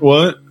B.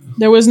 What?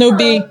 There was no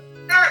B.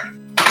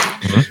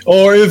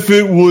 Or if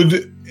it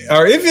would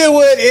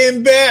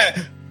Ember.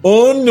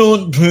 I'm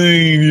not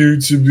paying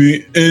you to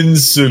be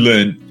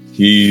insolent.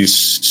 He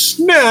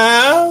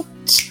snapped.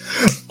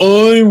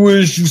 I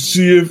wish to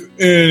see if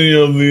any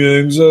of the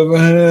eggs have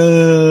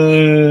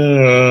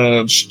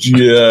hatched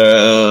yet.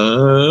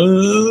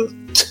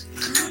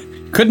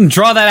 Couldn't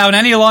draw that out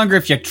any longer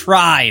if you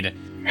tried.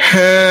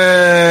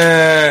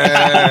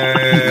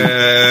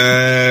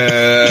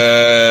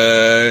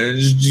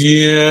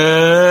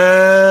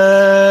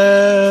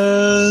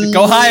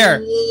 Go higher.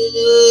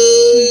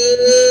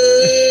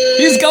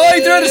 He's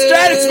going through the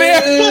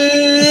stratosphere.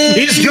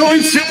 He's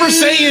going Super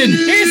Saiyan.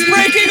 He's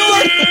breaking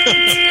away.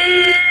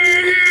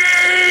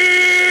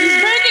 He's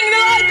breaking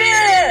the light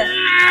barrier.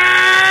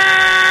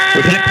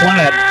 We hit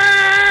planet.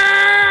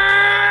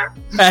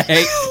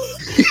 Hey.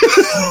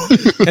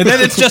 And then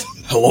it's just,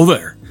 hello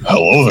there.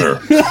 Hello there.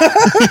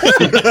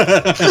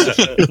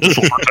 This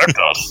will protect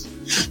us.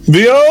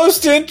 The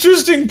most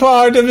interesting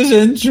part of his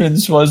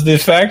entrance was the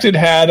effect it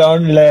had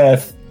on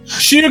Leth.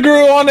 She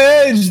grew on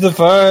edge the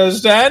first,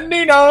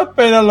 standing up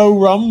in a low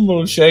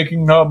rumble,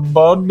 shaking her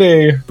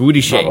body. Booty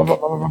shake.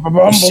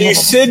 She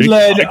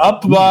sidled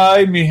up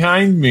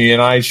behind me,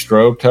 and I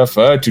stroked her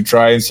fur to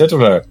try and settle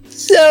her.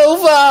 So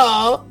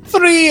far,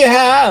 3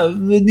 have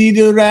the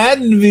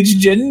Nidoradovich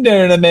gender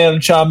and a male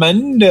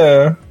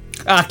Charmander.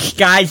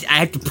 Guys, I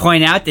have to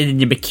point out that in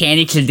the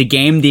mechanics of the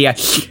game, the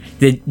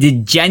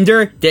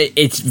gender,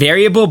 it's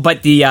variable,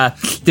 but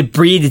the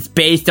breed is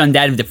based on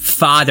that of the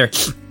father.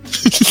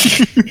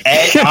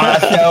 And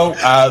also,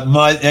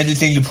 another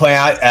thing to point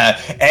out,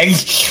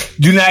 eggs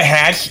do not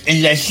hatch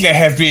unless they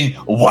have been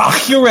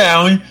walked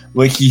around,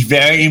 which is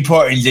very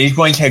important. These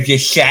ones have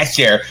just sat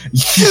there,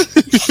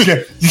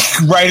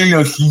 right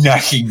on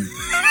nothing.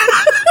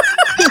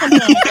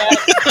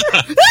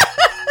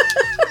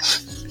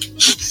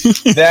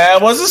 There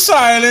was a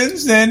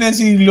silence then as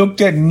he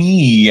looked at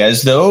me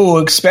as though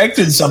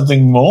expected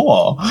something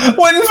more.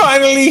 When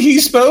finally he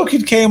spoke,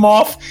 it came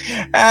off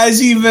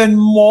as even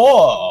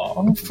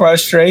more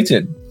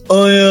frustrated.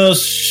 I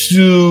asked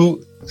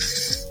you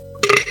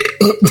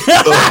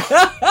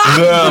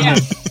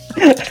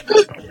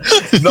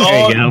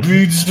not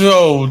be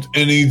told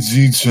any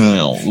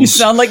details. You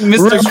sound like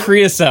Mr.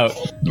 Creosote.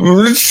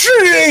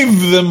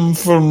 Retrieve them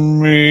from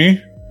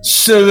me,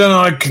 so that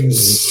I can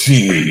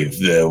see if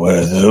there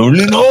were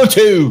only or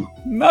two.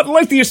 Not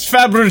like these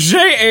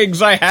Fabergé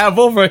eggs I have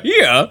over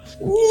here.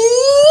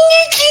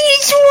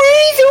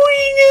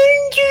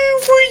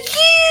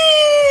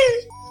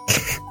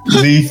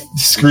 Leith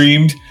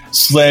screamed,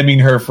 slamming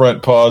her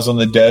front paws on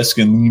the desk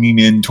and leaning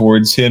in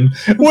towards him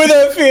with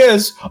a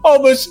fierce,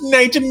 almost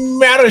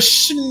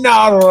nightmarish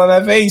snarl on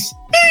her face.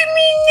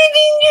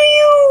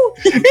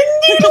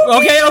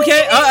 Okay,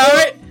 all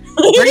right.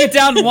 Bring it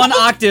down 1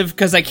 octave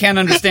because I can't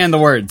understand the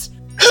words.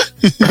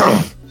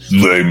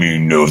 They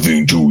mean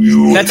nothing to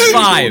you. That's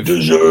 5. You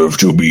deserve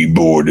to be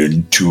born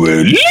into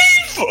a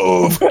leaf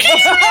of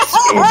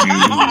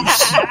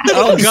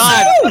Oh,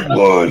 God.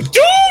 Why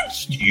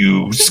don't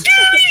you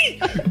scurry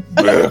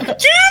back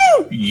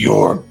to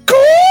your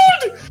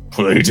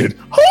gold-plated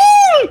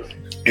hole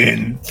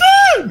in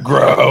the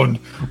ground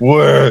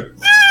where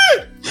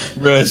the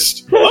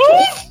rest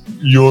of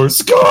your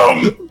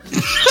scum?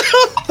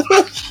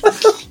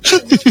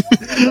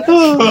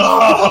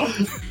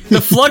 The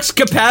flux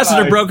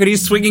capacitor broke and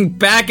he's swinging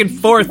back and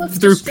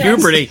forth through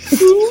puberty.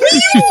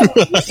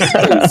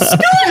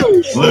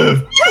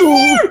 Live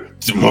for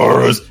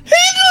tomorrow's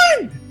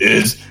headline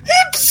is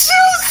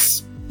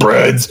Ipsos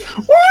spreads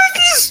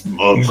workers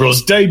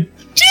mongrels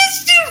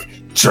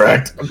digestive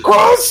tract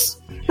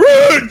across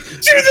Route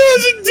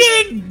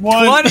 2010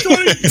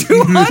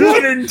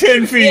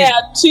 210 feet. Yeah,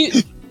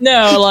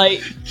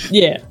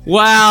 yeah.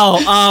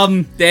 Wow,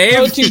 Dave.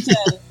 Route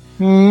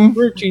 210.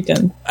 Route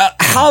 210.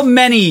 How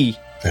many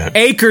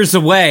acres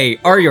away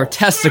are your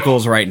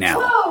testicles right now?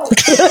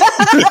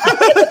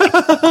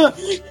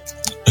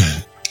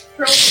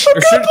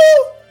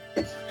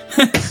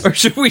 Or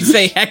should we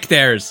say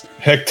hectares?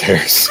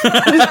 Hectares.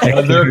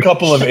 They're a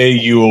couple of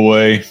AU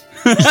away.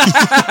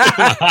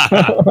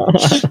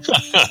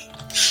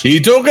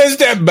 He took a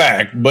step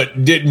back,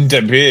 but didn't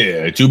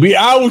appear to be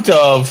out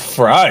of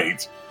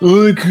fright.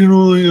 I can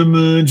only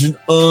imagine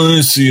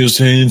I see his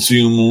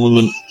handsome more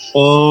than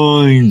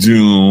I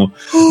do.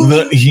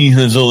 That he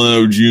has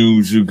allowed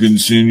you to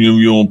continue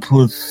your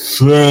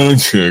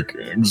pathetic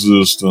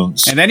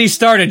existence. And then he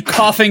started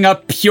coughing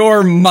up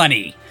pure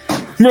money.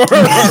 No.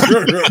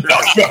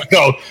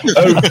 Oh,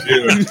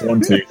 dear,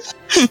 20.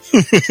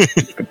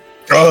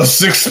 Oh,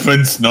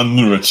 sixpence, none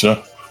the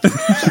richer.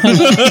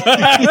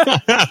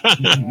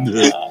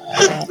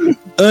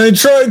 I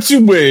tried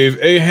to wave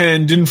a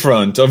hand in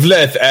front of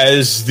Leth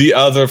as the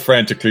other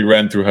frantically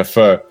ran through her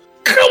fur.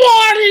 Come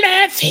on,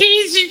 Leth,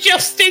 he's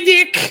just a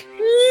dick.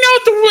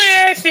 Not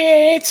worth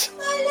it.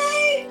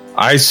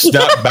 I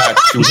snapped back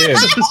to him.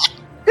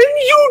 And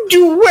you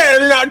do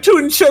well not to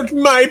insult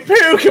my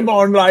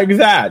Pokemon like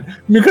that,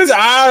 because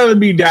I'll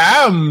be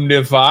damned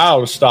if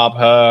I'll stop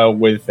her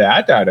with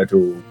that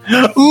attitude.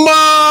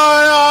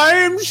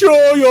 I'm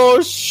sure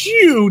your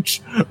suit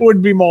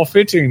would be more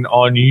fitting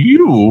on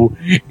you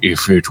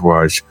if it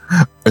was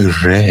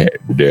red.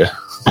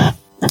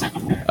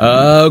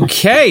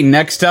 Okay,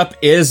 next up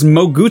is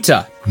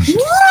Moguta.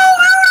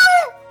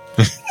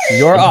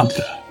 You're up.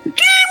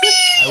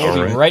 I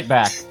will be right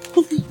back.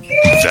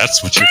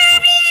 That's what you're...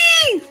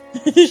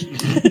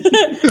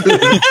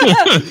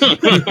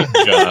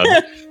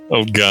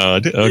 Oh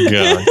God.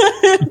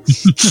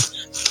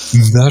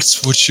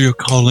 That's what you're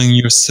calling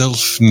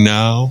yourself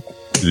now?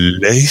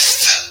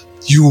 Leith?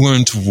 You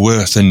weren't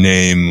worth a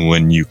name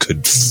when you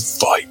could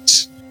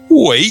fight.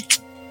 Wait,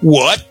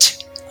 what?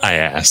 I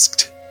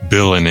asked,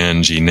 Bill and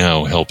Angie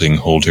now helping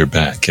hold her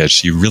back as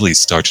she really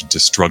started to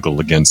struggle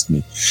against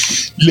me.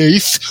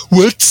 Leith,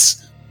 what's...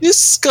 This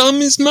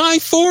scum is my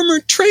former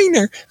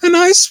trainer, and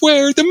I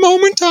swear the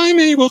moment I'm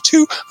able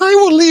to, I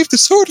will leave the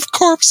sort of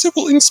corpse that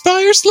will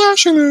inspire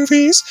slasher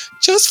movies.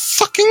 Just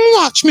fucking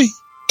watch me.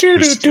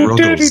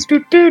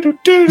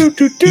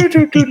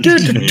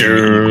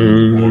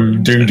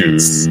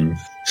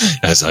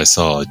 As I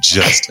saw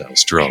just how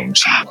strong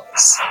she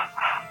was.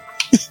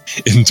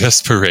 In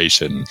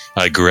desperation,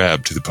 I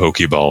grabbed the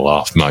Pokeball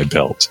off my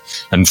belt,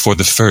 and for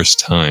the first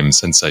time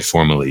since I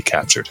formally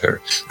captured her,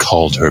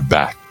 called her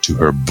back to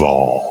her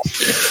ball.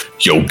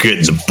 Yo,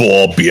 get the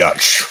ball,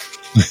 bitch.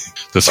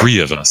 The three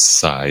of us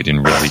sighed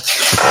in relief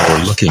before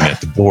looking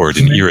at the board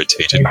in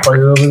irritated.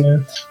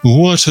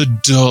 What a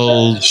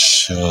dull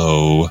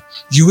show.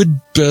 You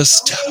had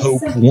best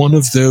hope one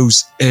of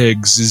those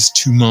eggs is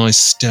to my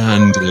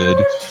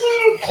standard,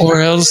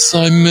 or else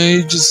I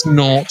may just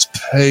not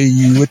pay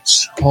you at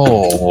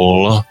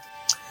all.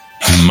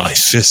 My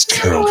fist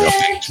curled up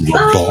into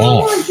a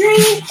ball,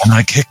 and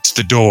I kicked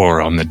the door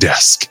on the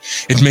desk.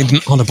 It made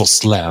an audible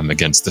slam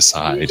against the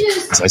side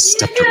as I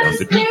stepped around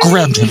it,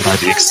 grabbed him by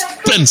the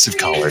expensive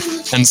collar,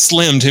 and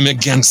slammed him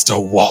against a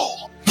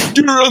wall.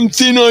 You're on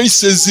thin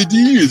ice as it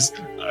is.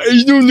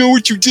 I don't know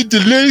what you did to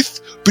Leith,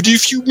 but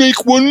if you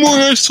make one more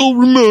asshole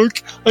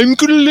remark, I'm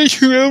gonna let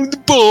her out of the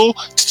ball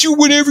to do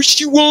whatever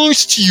she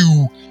wants to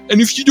you. And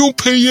if you don't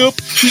pay up,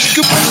 there's a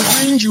couple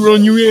of ranger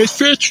on your ass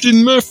faster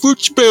than my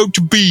foot's about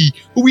to be.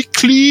 Are we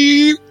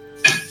clear?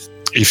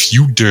 If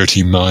you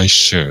dirty my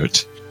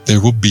shirt, there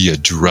will be a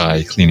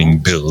dry cleaning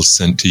bill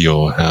sent to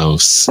your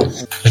house.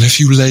 And if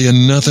you lay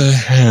another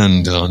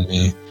hand on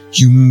me,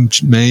 you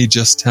may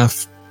just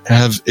have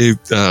a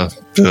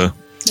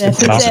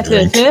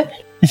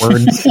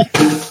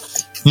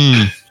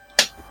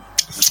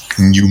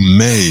You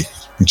may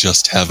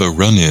just have a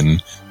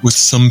run-in with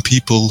some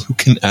people who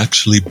can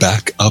actually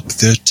back up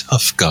their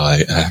tough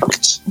guy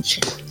act.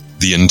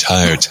 The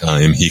entire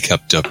time he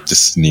kept up the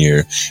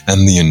sneer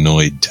and the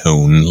annoyed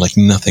tone like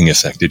nothing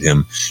affected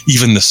him.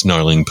 Even the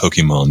snarling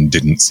Pokemon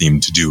didn't seem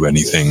to do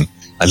anything.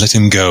 I let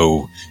him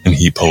go, and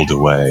he pulled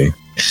away.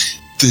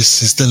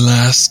 This is the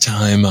last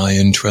time I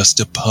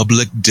entrust a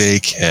public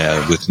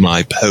daycare with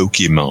my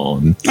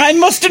Pokemon. I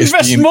must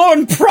invest more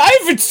in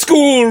private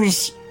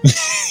schools!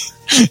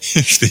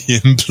 If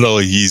the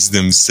employees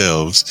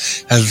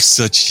themselves have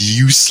such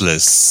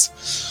useless...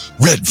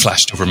 Red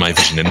flashed over my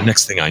vision, and the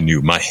next thing I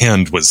knew, my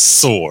hand was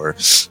sore.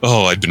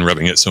 Oh, I'd been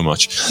rubbing it so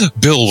much.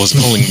 Bill was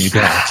pulling me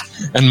back,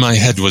 and my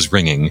head was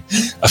ringing.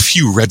 A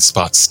few red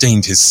spots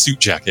stained his suit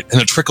jacket, and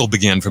a trickle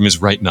began from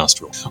his right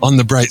nostril. On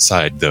the bright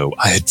side, though,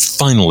 I had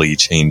finally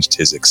changed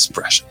his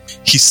expression.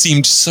 He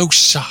seemed so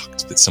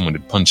shocked that someone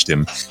had punched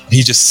him, and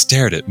he just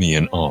stared at me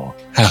in awe,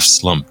 half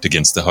slumped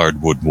against the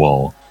hardwood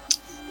wall.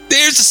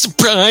 There's a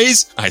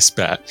surprise, I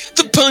spat.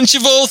 The punch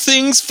of all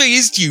things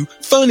fazed you.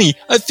 Funny,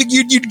 I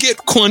figured you'd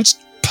get punched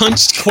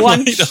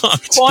quite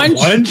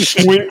often.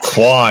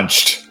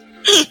 Quanched.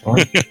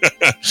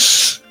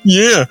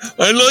 Yeah,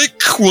 I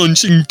like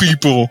quenching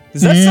people.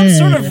 Is that some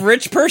sort of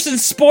rich person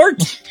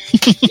sport?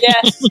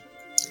 Yes.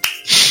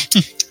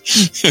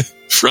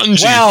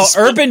 Frunges. Wow,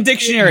 Urban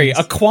Dictionary.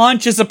 A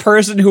quanch is a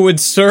person who would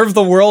serve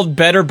the world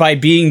better by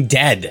being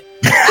dead.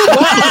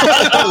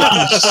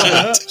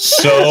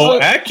 So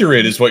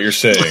accurate is what you're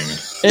saying.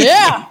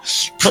 Yeah.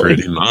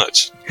 Pretty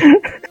much.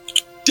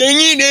 Dang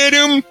it,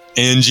 Adam!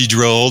 Angie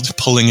drawled,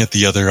 pulling at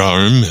the other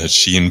arm as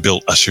she and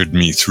Bill ushered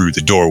me through the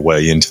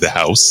doorway into the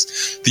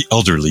house, the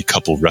elderly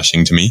couple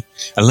rushing to me.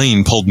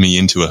 Elaine pulled me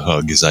into a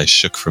hug as I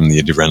shook from the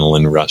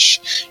adrenaline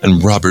rush,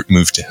 and Robert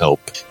moved to help,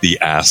 the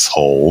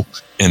asshole,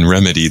 and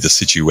remedy the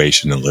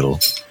situation a little.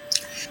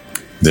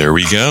 There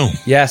we go.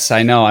 Yes,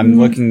 I know. I'm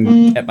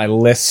looking at my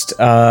list,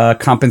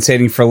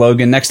 compensating for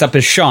Logan. Next up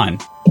is Sean.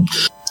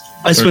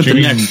 I spent the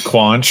next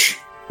quanch.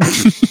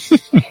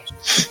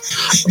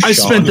 I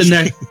spent the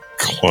next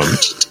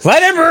quanch.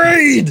 Let him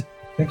read.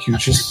 Thank you.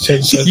 Just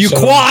said You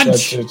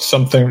quanch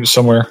something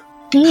somewhere.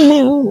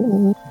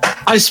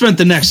 I spent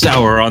the next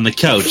hour on the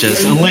couch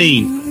as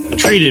Elaine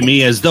treated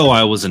me as though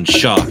I was in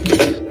shock.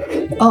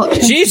 Oh,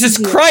 Jesus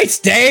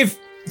Christ, Dave!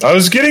 I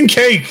was getting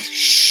cake.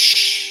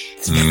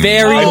 It's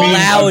very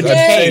loud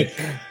cake.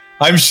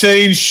 I'm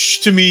saying shh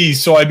to me,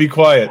 so I be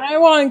quiet. I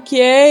want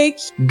cake.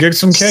 Get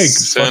some cake.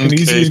 It's Send fucking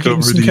easy to cake get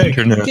over some the cake.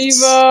 internet.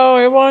 Devo,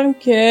 I want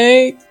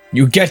cake.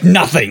 You get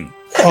nothing.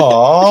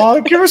 Aw,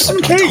 give her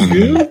some cake,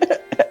 dude.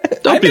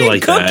 Don't be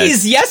like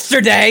cookies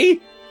yesterday.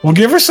 Well,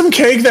 give her some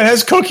cake that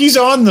has cookies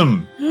on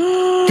them.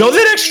 Go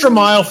that extra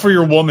mile for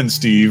your woman,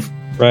 Steve.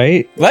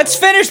 Right? Let's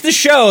finish the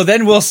show,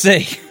 then we'll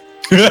see.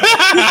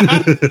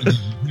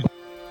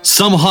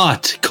 Some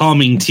hot,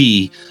 calming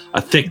tea,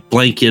 a thick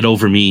blanket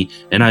over me,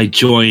 and I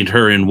joined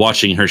her in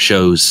watching her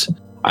shows.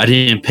 I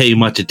didn't pay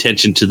much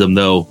attention to them,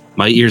 though.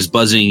 My ears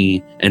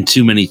buzzing and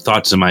too many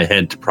thoughts in my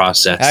head to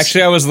process.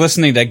 Actually, I was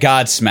listening to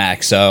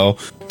Godsmack, so...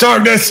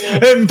 Darkness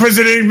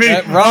imprisoning me.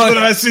 All that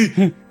I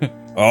see.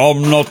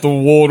 I'm not the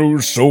one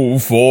who's so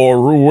far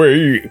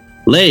away.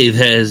 Lathe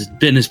has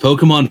been his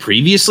Pokemon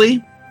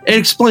previously? It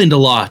explained a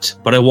lot,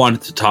 but I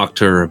wanted to talk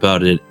to her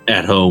about it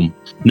at home.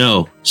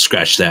 No,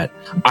 scratch that.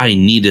 I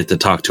needed to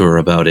talk to her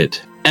about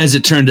it. As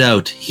it turned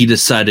out, he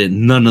decided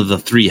none of the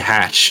three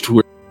hatched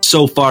were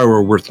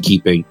worth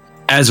keeping.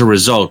 As a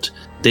result,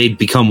 they'd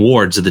become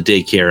wards of the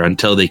daycare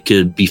until they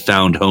could be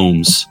found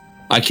homes.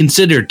 I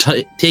considered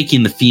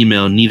taking the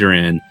female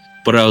Nidoran,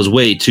 but I was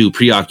way too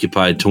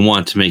preoccupied to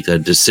want to make a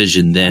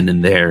decision then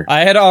and there. I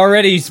had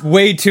already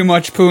way too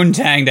much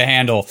Poontang to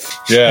handle.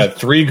 Yeah,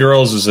 3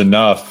 girls is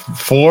enough.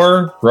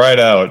 4, right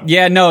out.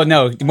 Yeah,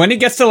 no. When he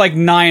gets to like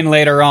 9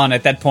 later on,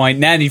 at that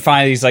point, then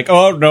he's like,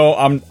 "Oh no,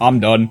 I'm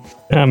done."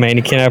 Oh man,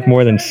 you can't have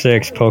more than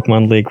 6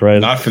 Pokemon League, right?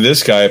 Not for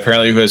this guy,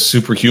 apparently, who has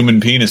superhuman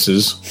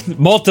penises.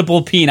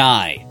 Multiple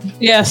peni.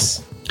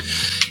 Yes.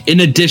 In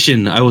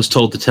addition, I was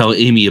told to tell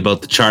Amy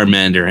about the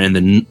Charmander and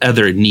the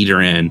other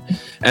Nidoran,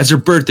 as her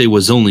birthday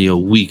was only a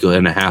week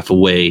and a half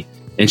away,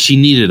 and she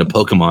needed a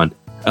Pokemon.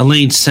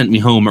 Elaine sent me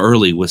home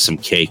early with some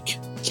cake.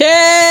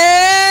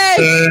 Cake!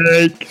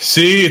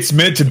 See, it's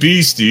meant to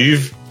be,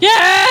 Steve.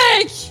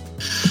 Cake!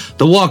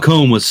 The walk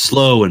home was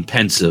slow and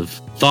pensive,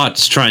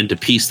 thoughts trying to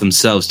piece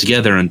themselves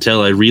together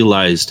until I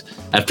realized,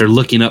 after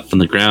looking up from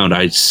the ground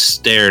I'd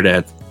stared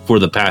at for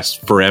the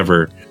past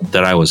forever,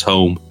 that I was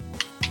home.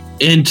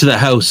 Into the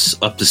house,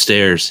 up the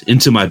stairs,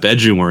 into my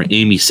bedroom where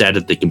Amy sat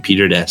at the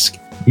computer desk,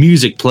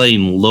 music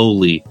playing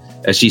lowly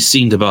as she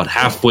seemed about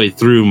halfway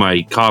through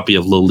my copy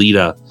of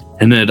Lolita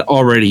and had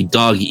already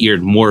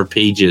dog-eared more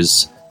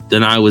pages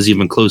than I was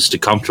even close to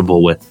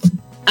comfortable with.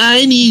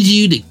 I need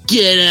you to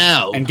get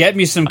out. And get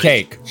me some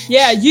cake.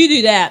 Yeah, you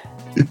do that.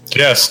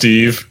 Yeah,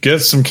 Steve,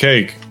 get some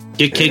cake.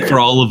 Get cake for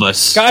all of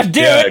us. God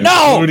damn it,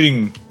 no!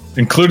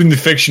 Including the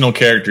fictional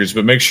characters,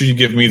 but make sure you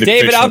give me the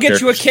David, fictional I'll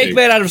get you a characters, cake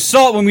made out of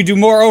salt when we do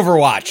more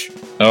Overwatch.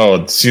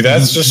 Oh, see,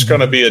 that's just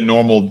going to be a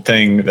normal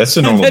thing. That's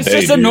a normal That's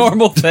day, just a dude.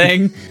 normal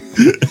thing.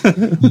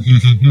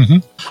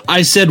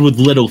 I said with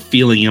little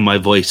feeling in my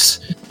voice,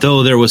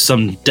 though there was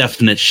some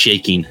definite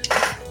shaking.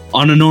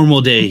 On a normal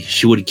day,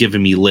 she would have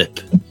given me lip,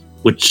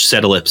 which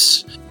said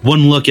lips.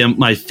 One look at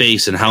my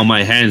face and how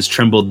my hands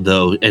trembled,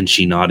 though, and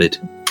she nodded.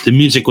 The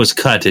music was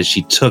cut as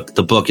she took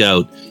the book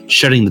out,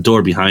 shutting the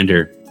door behind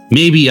her.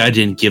 Maybe I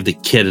didn't give the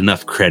kid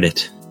enough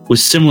credit. With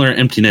similar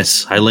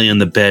emptiness, I lay on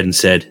the bed and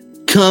said,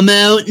 "Come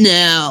out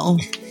now,"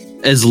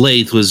 as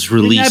Lath was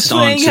released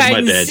onto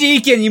my bed.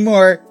 Seek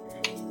anymore.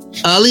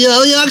 Ollie,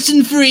 ollie,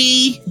 oxen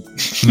free.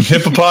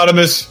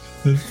 Hippopotamus,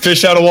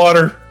 fish out of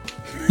water.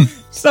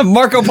 It's not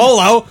Marco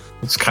Polo.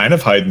 It's kind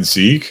of hide and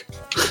seek.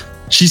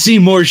 She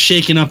seemed more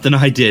shaken up than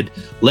I did,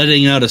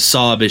 letting out a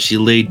sob as she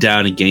laid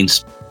down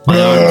against my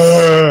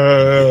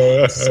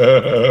arms.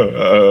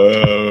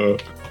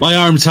 My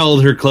arms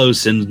held her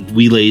close, and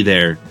we lay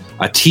there,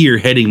 a tear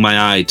hitting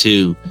my eye,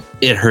 too.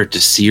 It hurt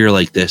to see her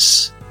like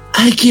this.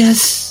 "I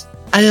guess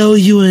I owe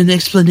you an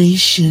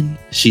explanation,"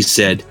 she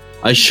said.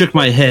 I shook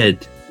my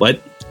head. What?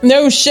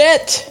 No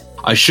shit.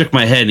 I shook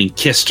my head and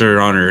kissed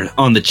her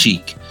on the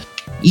cheek.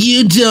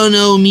 "You don't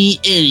owe me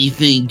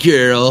anything,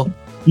 girl.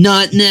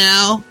 Not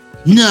now,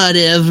 not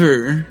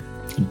ever."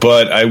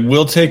 But I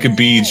will take a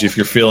beach if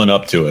you're feeling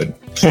up to it.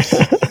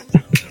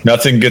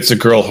 Nothing gets a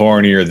girl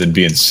hornier than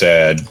being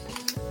sad.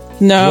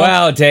 No.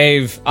 Wow,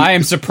 Dave, I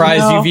am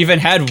surprised you've even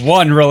had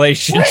one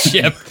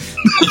relationship.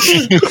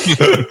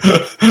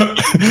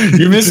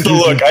 You missed the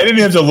look. I didn't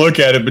have to look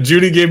at it, but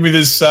Judy gave me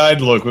this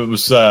side look. It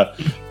was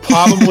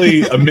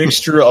probably a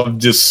mixture of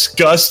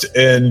disgust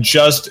and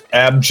just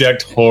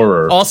abject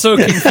horror. Also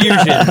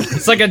confusion.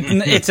 It's like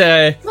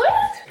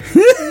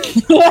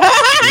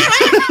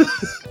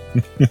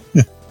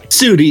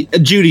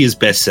Judy is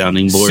best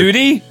sounding board.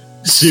 Sudi?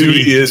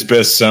 Sudi is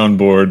best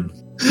soundboard.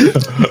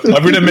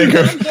 I'm gonna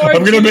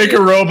make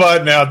a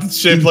robot now that's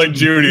shaped like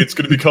Judy. It's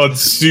gonna be called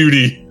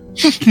Sudi.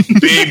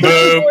 Beep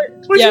boop.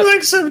 Would you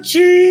like some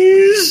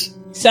cheese?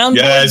 Sounds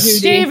yes. Judy.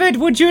 David,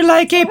 would you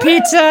like a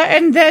pizza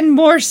and then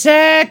more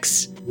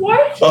sex?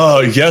 What? Oh,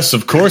 yes,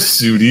 of course,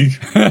 Sudi.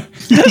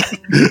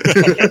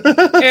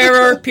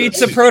 Error,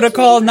 pizza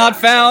protocol not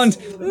found.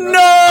 No!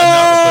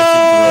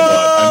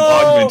 I'm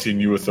augmenting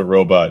you with the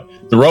robot.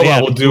 The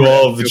robot will do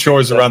all of the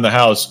chores around the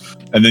house,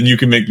 and then you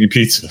can make me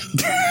pizza.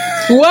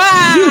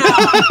 Wow!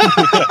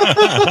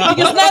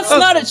 Because that's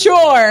not a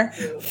chore.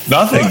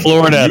 Nothing.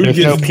 Florida, there's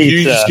no pizza.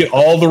 You just get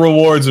all the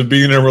rewards of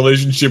being in a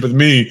relationship with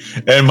me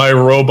and my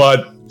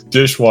robot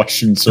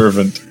dishwashing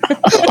servant.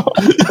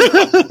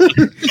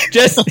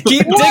 Just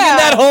keep digging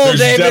that hole, There's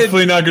David.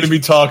 definitely not going to be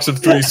talks of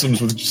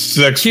threesomes with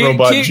sex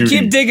robot Judy.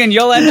 Keep digging.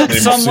 You'll end up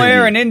Named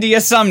somewhere Sudi. in India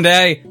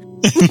someday.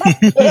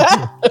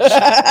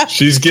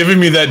 She's giving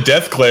me that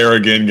death glare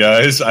again,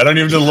 guys. I don't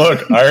even have to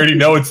look. I already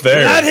know it's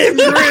there. Let him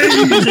breathe.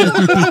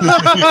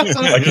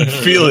 I can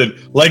feel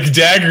it. Like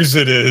daggers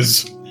it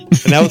is.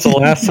 And that was the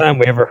last time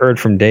we ever heard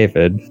from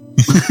David.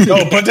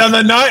 No, put down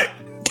that knife.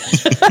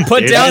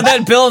 Put down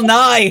that Bill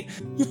Nye.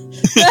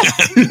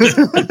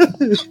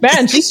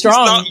 Man, she's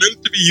strong. It's not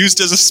meant to be used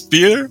as a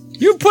spear.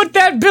 You put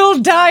that Bill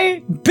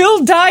Die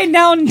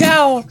now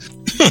down.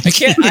 I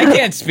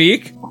can't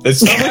speak. It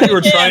sounded like you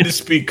were trying to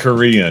speak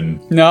Korean.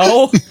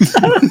 No.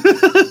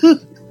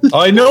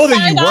 I know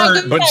that you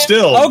weren't, but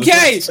still.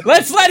 Okay,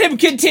 let's let him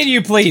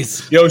continue,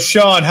 please. Yo,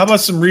 Sean, how about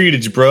some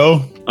readage,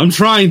 bro? I'm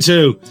trying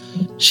to.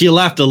 She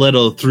laughed a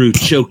little through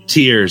choked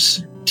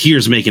tears.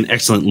 Tears make an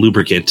excellent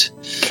lubricant.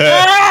 No,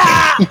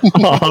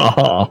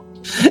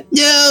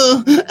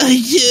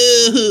 I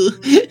do.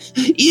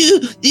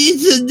 You need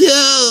to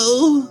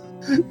know.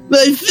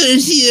 My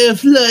first year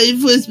of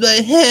life was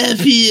my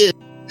happiest.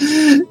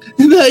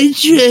 My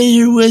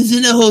trainer was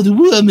an old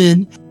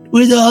woman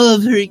with all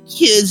of her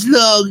kids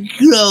long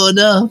grown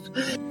up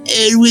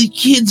and with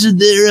kids of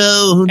their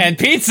own. And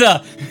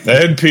pizza.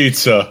 And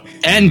pizza.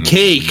 And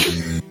cake.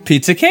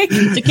 Pizza cake?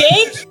 Pizza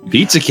cake?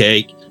 Pizza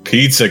cake.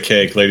 Pizza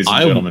cake, ladies and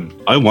gentlemen.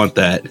 I want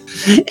that.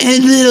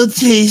 And little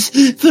taste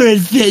for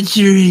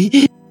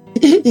adventuring.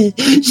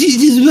 She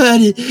just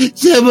wanted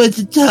someone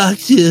to talk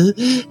to.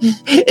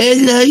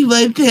 And like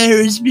my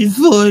parents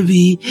before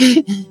me,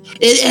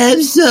 an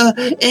Amsa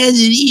and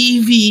an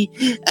Evie,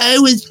 I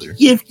was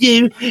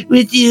gifted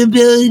with the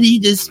ability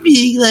to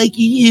speak like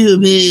a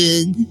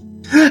human.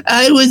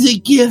 I was a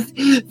gift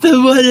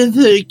from one of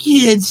her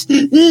kids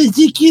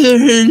to cure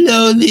her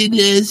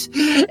loneliness,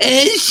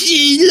 and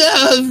she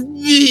loved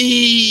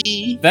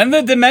me. Then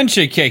the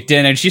dementia kicked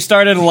in and she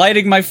started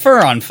lighting my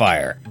fur on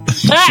fire.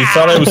 She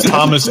thought I was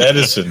Thomas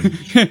Edison.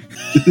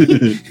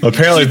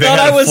 Apparently, She they thought had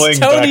I was fling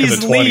back in Tony's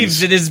the 20s.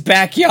 leaves in his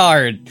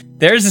backyard.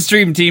 There's a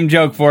Stream Team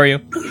joke for you.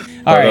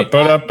 All right.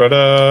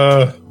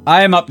 Ba-da-ba-da.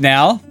 I am up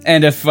now,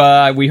 and if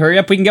we hurry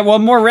up, we can get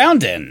one more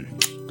round in.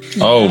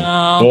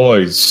 Oh,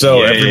 boy.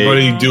 So,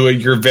 everybody do it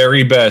your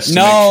very best. to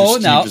No, make sure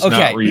Steve no, does not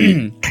okay.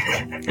 read.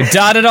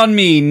 Dotted on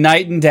me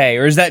night and day,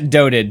 or is that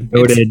doted?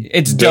 Doted.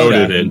 It's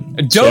Dota. Doted.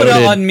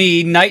 Dota on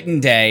me night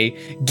and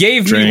day,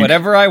 gave me Drink.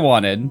 whatever I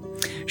wanted.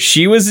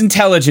 She was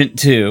intelligent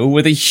too,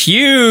 with a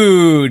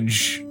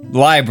huge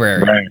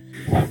library.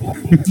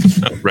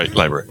 Right,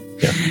 library.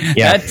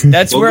 Yeah.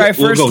 That's We'll where go- I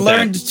first we'll go with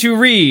learned to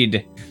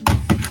read.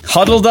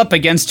 Huddled up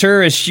against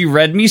her as she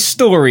read me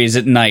stories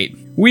at night.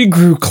 We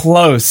grew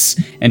close,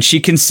 and she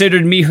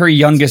considered me her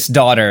youngest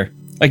daughter.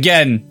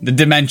 Again, the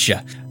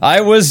dementia.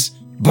 I was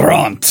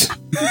Bront.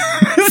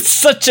 That's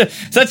such a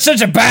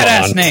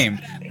badass Bront. name.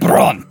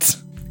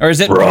 Bront. Or is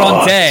it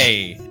Bront.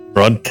 Bronte?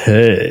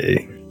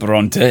 Bronte.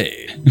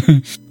 Bronte.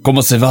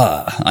 Como se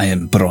va? I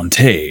am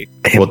Bronte.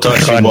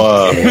 Watashi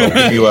wa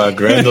oku wa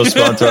grando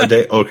sponsor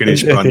de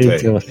okunishi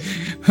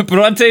Bronte.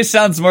 Bronte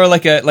sounds more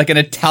like an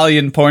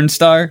Italian porn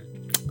star.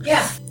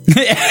 Yeah.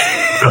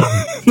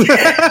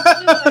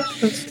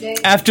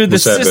 After the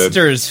What's that, babe?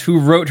 sisters who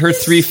wrote her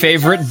 3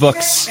 favorite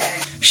books.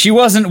 She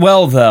wasn't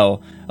well,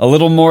 though. A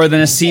little more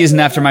than a season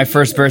after my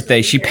first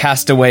birthday, she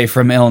passed away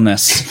from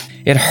illness.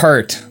 It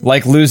hurt,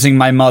 like losing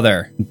my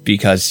mother,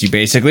 because she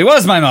basically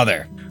was my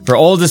mother. Her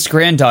oldest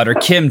granddaughter,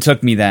 Kim,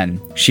 took me then.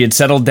 She had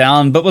settled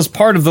down, but was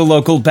part of the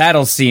local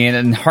battle scene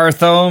in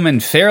Hearthome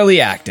and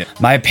fairly active.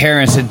 My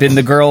parents had been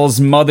the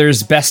girl's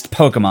mother's best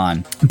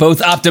Pokemon,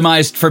 both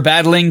optimized for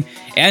battling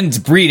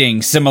and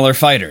breeding similar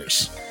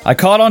fighters. I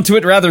caught onto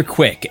it rather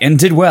quick and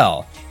did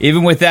well,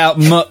 even without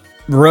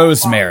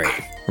Rosemary.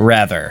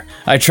 Rather,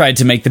 I tried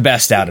to make the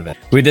best out of it.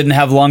 We didn't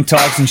have long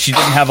talks and she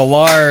didn't have a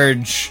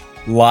large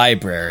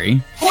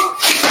library.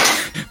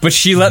 But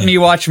she let me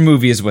watch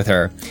movies with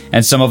her,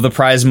 and some of the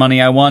prize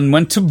money I won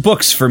went to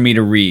books for me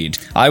to read.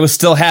 I was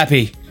still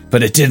happy,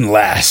 but it didn't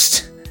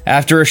last.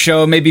 After a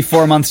show, maybe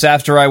 4 months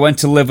after I went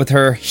to live with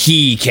her,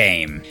 he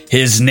came.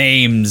 His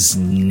name's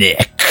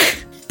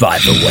Nick, by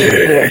the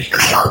way.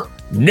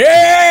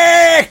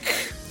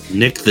 Nick!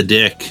 Nick the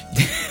Dick.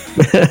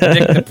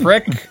 Nick the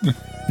Prick.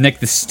 Nick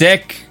the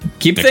Stick.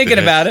 Keep Nick thinking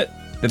the about it.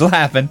 It'll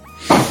happen.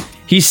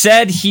 He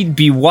said he'd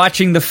be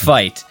watching the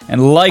fight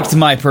and liked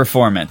my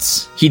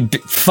performance.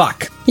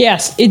 Fuck.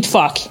 Yes, it'd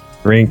fuck.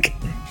 Drink.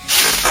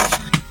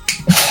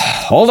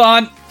 Hold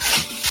on.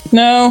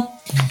 No.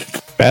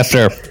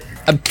 Faster.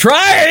 I'm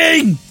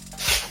trying!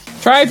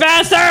 Try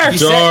faster!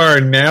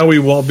 Darn, now we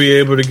won't be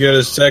able to get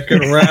a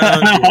second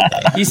round.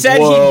 He said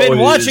he'd been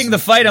watching the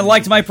fight and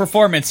liked my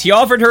performance. He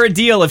offered her a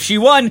deal. If she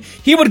won,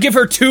 he would give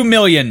her $2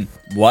 million.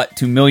 What?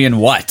 $2 million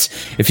what?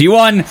 If he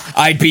won,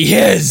 I'd be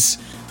his.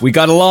 We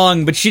got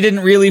along, but she didn't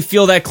really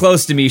feel that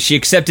close to me. She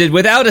accepted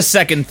without a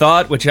second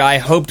thought, which I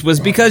hoped was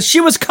because she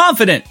was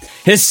confident.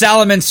 His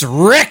Salamence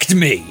wrecked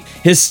me.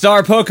 His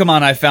star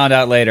Pokemon, I found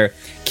out later.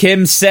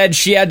 Kim said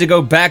she had to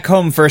go back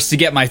home first to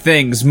get my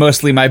things,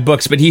 mostly my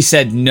books, but he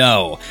said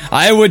no.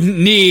 I wouldn't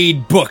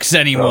need books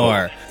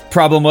anymore.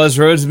 Problem was,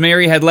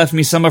 Rosemary had left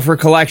me some of her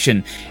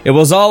collection. It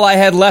was all I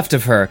had left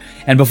of her,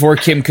 and before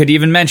Kim could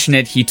even mention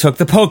it, he took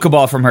the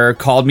Pokeball from her,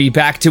 called me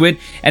back to it,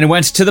 and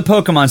went to the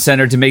Pokemon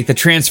Center to make the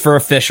transfer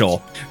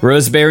official.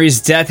 Rosemary's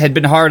death had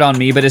been hard on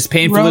me, but as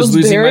painful as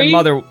losing my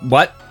mother...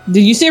 What?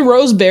 Did you say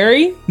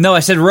Roseberry? No, I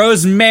said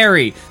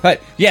Rosemary.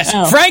 But yes,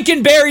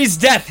 Frankenberry's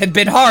death had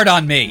been hard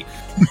on me.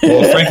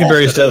 Well,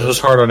 Frankenberry's death was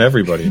hard on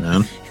everybody,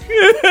 man.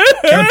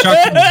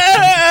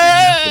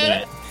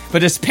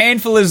 But as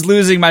painful as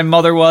losing my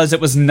mother was, it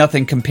was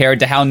nothing compared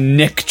to how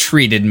Nick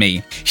treated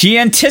me.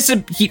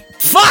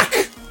 Fuck!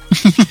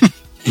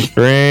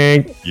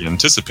 Drink. He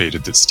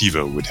anticipated that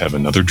Steve-O would have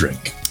another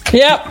drink.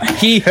 Yep.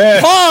 He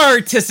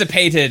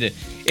participated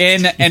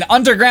in an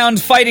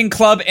underground fighting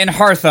club in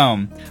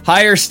Hearthome.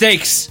 Higher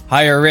stakes,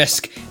 higher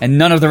risk, and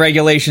none of the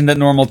regulation that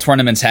normal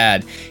tournaments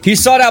had. He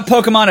sought out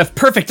Pokemon of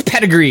perfect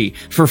pedigree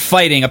for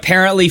fighting,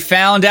 apparently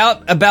found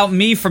out about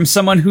me from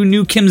someone who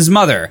knew Kim's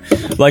mother.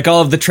 Like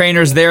all of the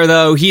trainers there,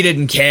 though, he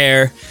didn't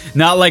care.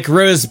 Not like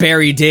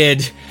Roseberry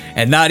did,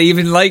 and not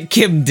even like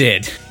Kim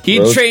did.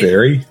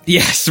 Roseberry?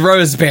 Yes,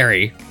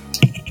 Roseberry.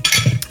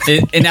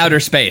 In outer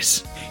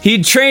space.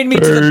 He'd trained me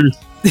to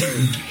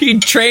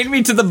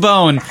the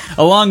bone,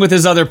 along with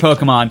his other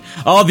Pokemon.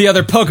 All the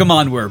other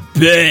Pokemon were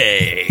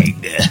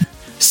big.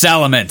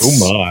 Salamence,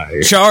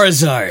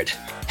 Charizard,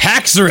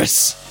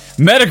 Haxorus,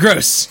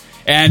 Metagross,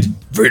 and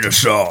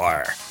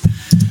Venusaur.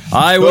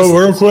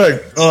 Real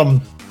quick.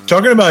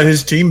 Talking about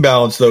his team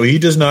balance, though, he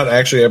does not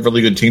actually have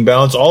really good team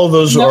balance. All of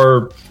those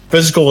are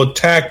physical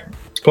attack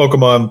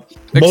Pokemon,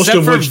 most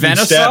of which need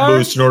stat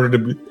boosts in order to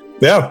be...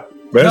 Yeah.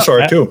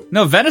 Venusaur, too.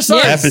 No,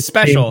 Venusaur is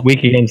special.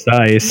 Weak against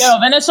ice. No,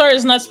 Venusaur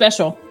is not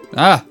special.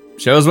 Ah,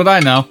 shows what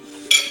I know.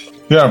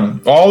 Yeah,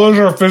 all those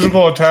are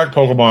physical attack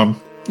Pokemon.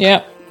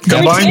 Yeah.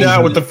 Combine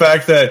that with the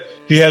fact that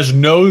he has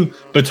no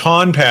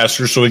baton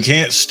passer, so he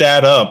can't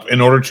stat up in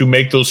order to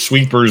make those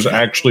sweepers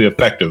actually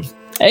effective.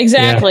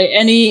 Exactly.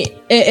 And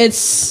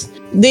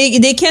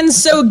they can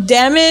soak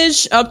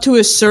damage up to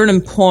a certain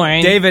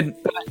point. David,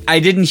 I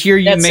didn't hear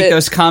you make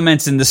those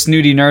comments in the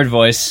snooty nerd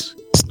voice.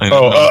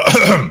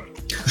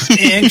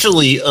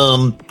 Actually,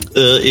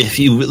 if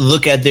you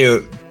look at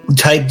their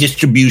type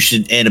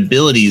distribution and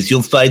abilities,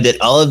 you'll find that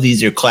all of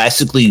these are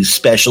classically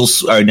special,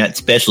 or not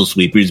special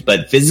sweepers,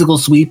 but physical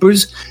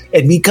sweepers.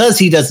 And because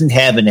he doesn't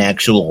have an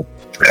actual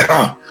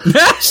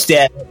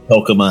stat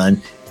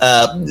Pokemon,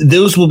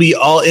 those will be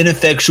all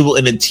ineffectual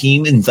in a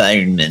team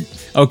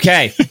environment.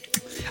 Okay.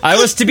 I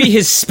was to be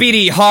his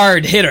speedy,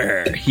 hard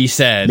hitter, he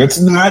said. That's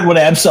not what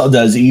Absol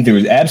does either.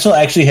 Absol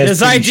actually has...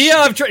 His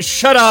idea of...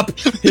 Shut up!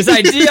 His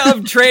idea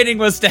of training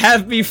was to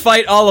have me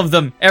fight all of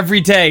them,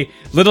 every day.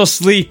 Little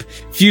sleep,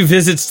 few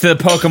visits to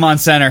the Pokemon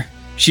Center.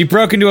 She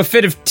broke into a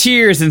fit of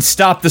tears and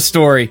stopped the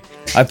story.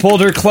 I pulled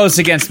her close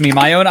against me,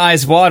 my own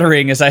eyes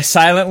watering as I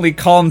silently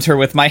calmed her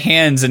with my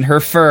hands in her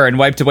fur and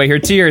wiped away her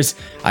tears.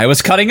 I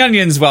was cutting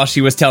onions while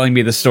she was telling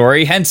me the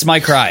story, hence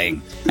my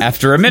crying.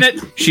 After a minute,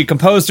 she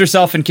composed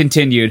herself and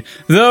continued,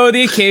 though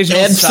the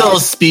occasional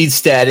Absol's speed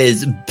stat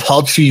is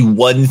paltry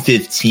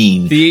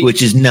 115,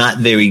 which is not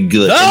very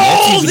good.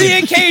 Oh, the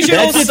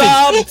occasional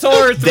sob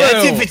tore through.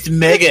 That's if it's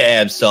Mega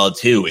Absol,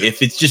 too.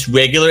 If it's just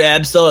regular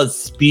Absol, its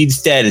speed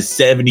stat is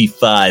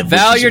 75.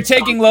 Val, you're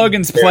taking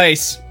Logan's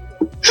place.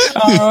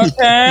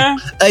 Okay.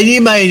 I need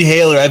my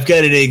inhaler. I've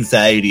got an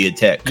anxiety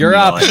attack. You're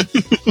up.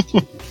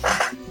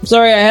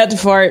 Sorry, I had to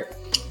fart.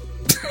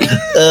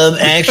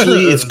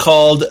 Actually, it's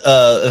called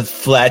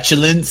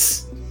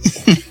flatulence.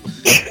 I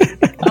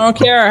don't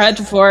care. I had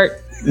to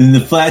fart. And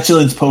the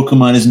flatulence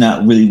Pokemon is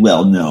not really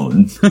well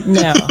known.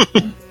 No.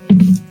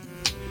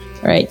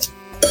 Right.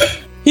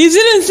 He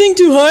didn't think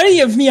too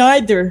highly of me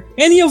either.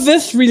 Any of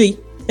us, really.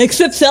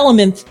 Except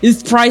Salamence,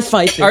 his prize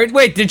fighter. All right,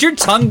 wait, did your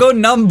tongue go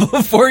numb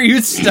before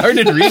you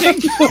started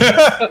reading?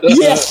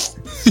 Yes.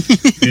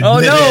 Oh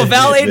no,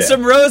 Val ate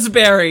some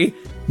roseberry.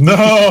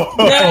 No.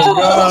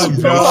 God,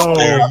 no.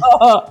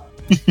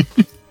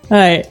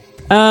 Alright.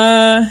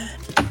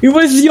 He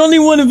was the only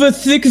one of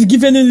us six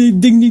given any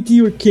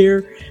dignity or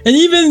care. And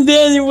even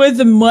then, it was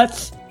a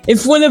mutt.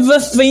 If one of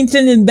us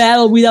fainted in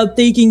battle without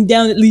taking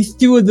down at least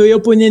two of the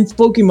opponent's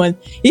Pokemon,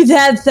 it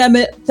had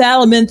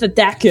Salamence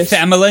attack us.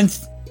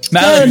 Salamence?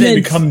 They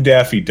become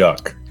Daffy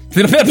Duck.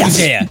 If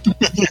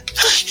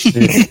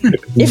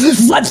we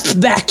flaps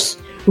back,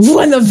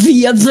 one of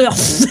the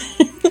others.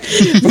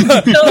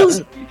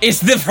 It's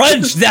the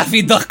French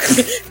Daffy Duck.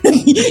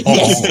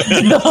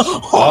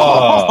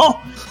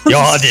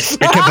 You're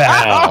despicable.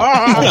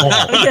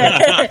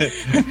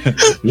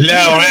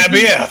 Le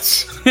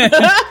rabbits.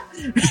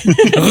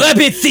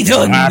 Rabbit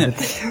season.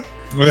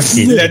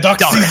 Le duck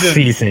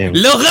season.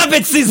 Le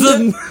rabbit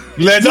season.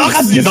 Le duck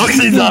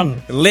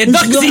season. Le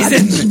duck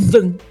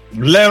season.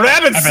 Le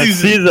rabbit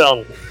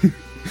season.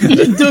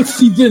 Le duck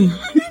season.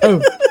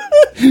 Oh.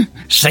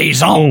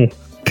 Saison.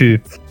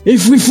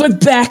 If we flip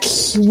back,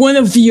 one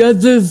of the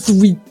others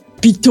would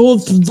be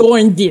told to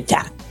join the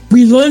attack.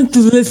 We learned to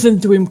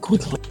listen to him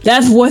quickly.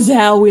 That was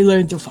how we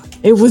learned to fight.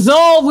 It was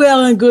all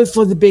well and good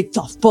for the big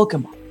tough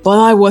Pokemon, but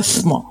I was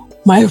small.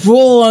 My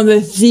role on the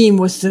team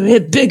was to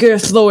hit bigger,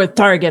 slower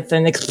targets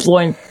and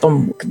exploit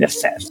some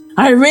weaknesses.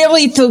 I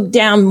rarely took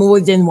down more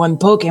than one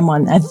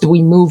Pokemon as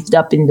we moved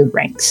up in the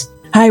ranks.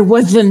 I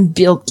wasn't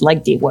built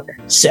like they were,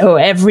 so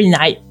every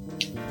night, ...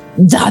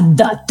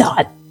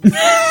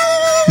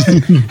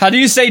 How do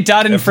you say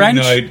dot in French?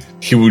 Every night,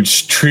 he would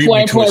treat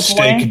me to a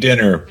steak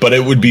dinner, but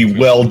it would be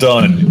well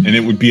done, and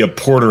it would be a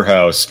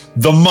porterhouse.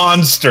 The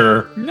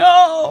monster!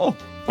 No!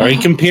 Are you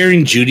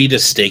comparing Judy to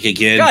steak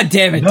again? God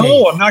damn it, No,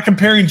 Dave. I'm not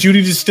comparing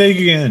Judy to steak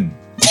again.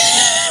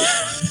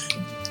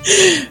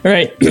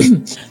 Right.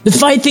 The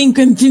fighting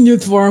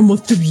continued for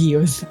almost 2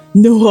 years.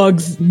 No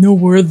hugs, no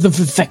words of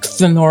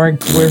affection or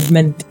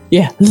encouragement.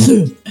 Yeah.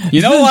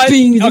 You know what?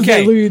 Being the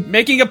Okay, delude.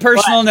 making a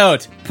personal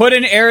note. Put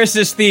in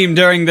Eris's theme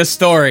during this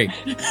story.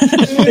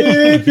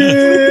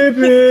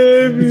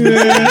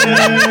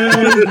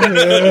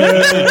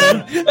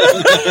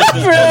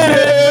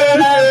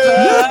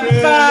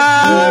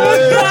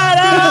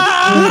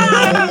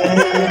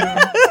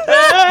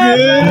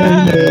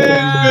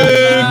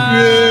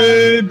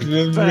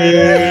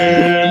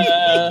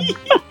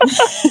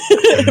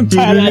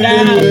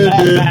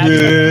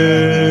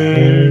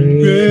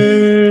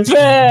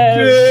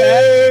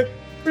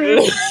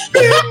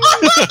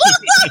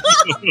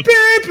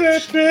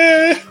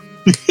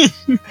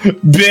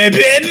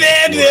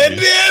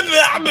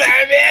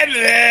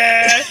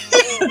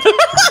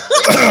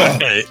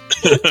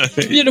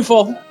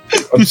 Beautiful.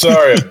 I'm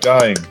sorry, I'm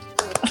dying.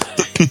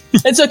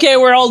 It's okay,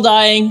 we're all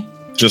dying.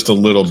 Just a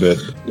little bit.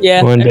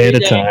 Yeah. One day every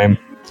at a time.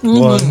 Mhm.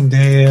 One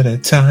day at a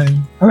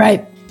time.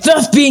 Alright.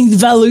 Thus being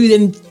valued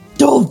and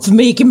told to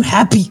make him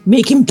happy,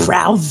 make him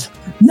proud.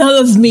 None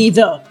of me,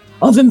 though,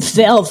 of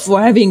himself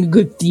for having a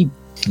good sleep.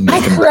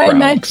 I cried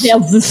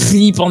myself to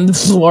sleep on the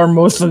floor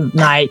most of the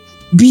night,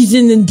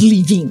 beaten and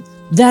bleeding.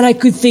 That I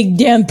could take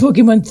down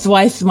Pokemon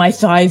twice my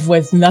size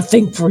was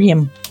nothing for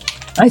him.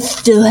 I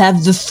still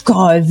have the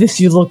scars if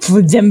you look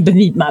for them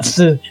beneath my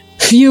fur.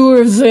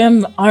 Fewer of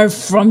them are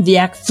from the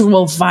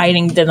actual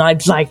fighting than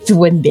I'd like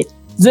to admit.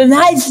 The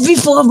nights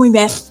before we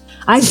met,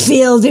 I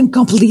failed him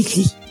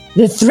completely.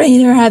 The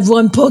trainer had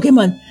one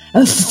Pokemon,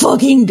 a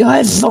fucking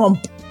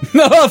Garthomp.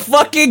 No,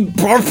 fucking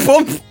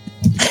Garthomp?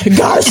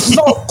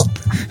 Garthomp!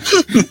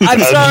 I'm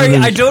sorry,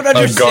 I don't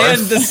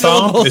understand the Garthomp?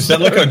 syllables. Is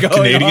that like a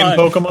Canadian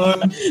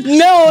Pokemon?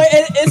 No,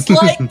 it's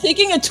like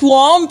taking a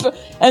Twomp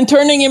and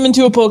turning him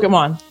into a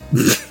Pokemon.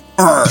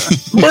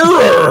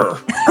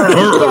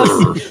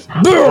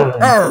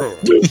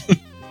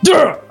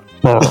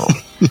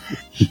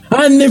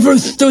 I never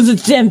stood a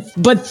chance,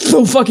 but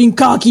so fucking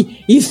cocky,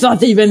 he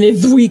thought even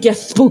his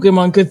weakest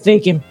Pokemon could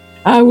take him.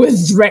 I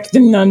was wrecked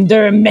in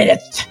under a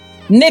minute.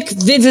 Nick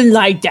didn't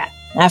like that.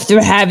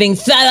 After having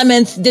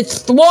Salamence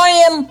destroy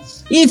him,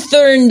 he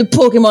turned the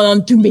Pokemon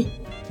onto me,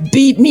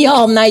 beat me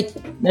all night,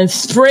 and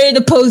sprayed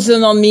a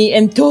poison on me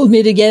and told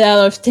me to get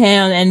out of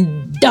town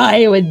and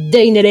die with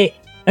dignity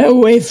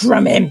away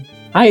from him.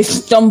 I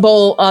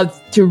stumbled up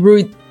to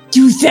Route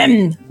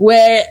 27,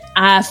 where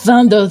I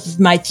found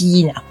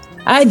Mightyena.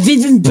 I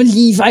didn't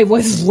believe I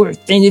was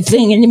worth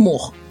anything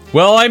anymore.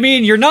 Well, I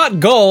mean, you're not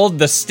gold,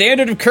 the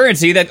standard of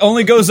currency that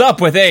only goes up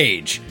with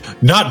age.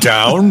 Not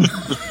down.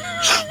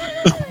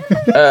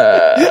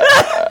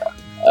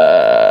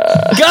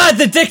 God,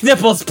 the dick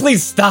nipples,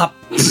 please stop.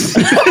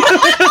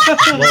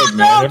 Look,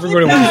 man,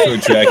 everybody wants to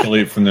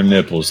ejaculate from their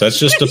nipples. That's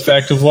just a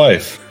fact of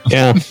life.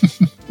 Yeah.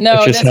 No,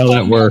 that's just how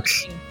that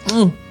works.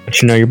 Mm.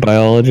 But you know your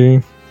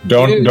biology.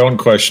 Don't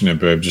question it,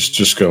 babe.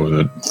 Just go with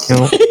it.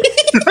 No.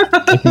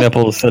 Dick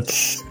nipples,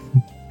 that's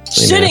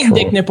shitting natural.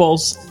 dick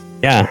nipples.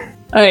 Yeah.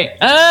 Alright,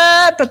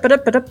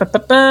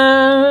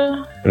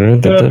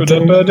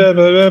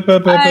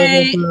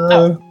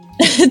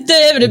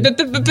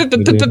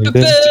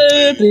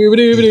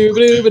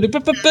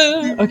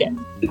 Okay.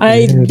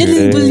 I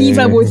didn't believe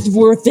I was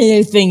worth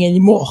anything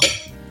anymore.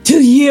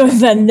 2 years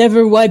that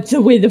never wiped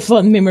away the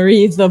fond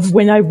memories of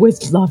when I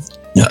was loved.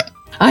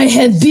 I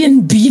had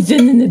been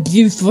beaten and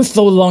abused for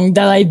so long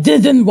that I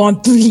didn't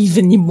want to leave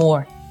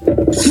anymore.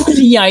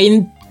 Truly, I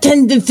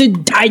intended to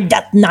die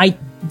that night.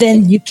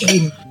 Then you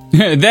came.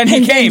 Then he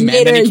And came, then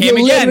and then he later came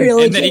you again,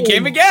 literally and then he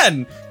came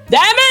again.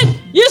 damn it!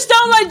 You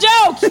stole my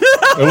joke!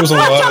 There was a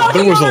lot.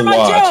 There was a my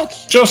lot. joke.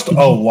 Just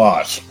a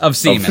lot of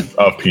semen.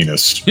 Of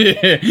penis.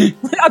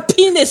 A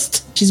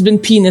penis. She's been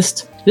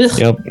penised. Ugh.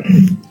 Yep.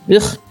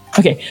 Ugh.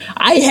 Okay,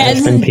 I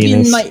hadn't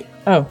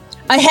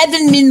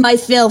been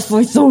myself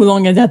for so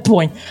long at that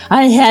point.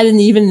 I hadn't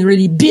even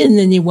really been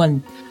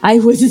anyone. I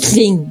was a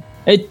thing,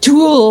 a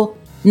tool,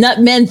 not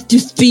meant to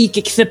speak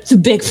except to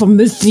beg for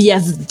mercy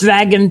as the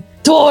dragon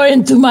tore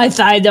into my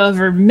side of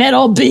her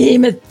metal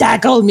behemoth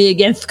tackled me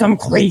against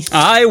concrete.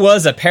 I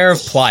was a pair of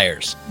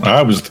pliers.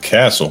 I was the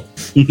castle.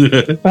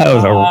 That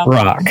was a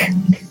rock.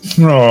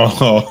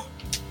 Oh.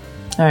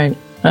 Alright.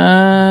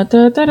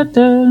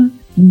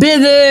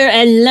 Bitter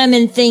and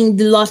lamenting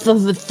the loss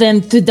of the them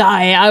to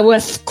die, I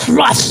was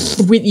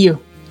crushed with you.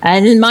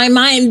 And in my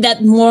mind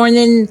that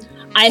morning,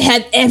 I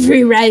had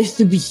every right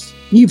to be.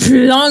 You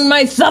prolonged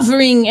my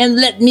suffering and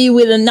left me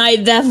with a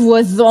night that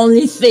was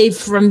only safe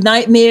from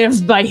nightmares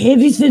by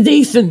heavy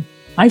sedation.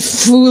 I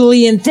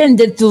fully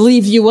intended to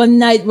leave you one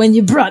night when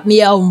you brought me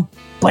home,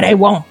 but I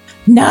won't.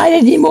 Not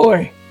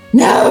anymore.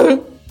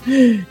 No!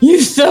 You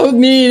showed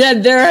me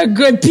that there are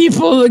good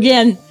people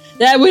again.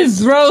 That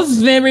with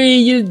Rosemary,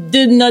 you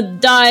did not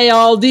die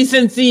all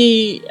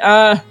decency.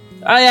 I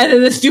had a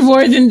list of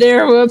words in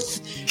there, whoops.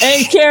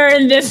 And care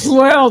in this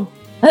world.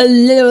 A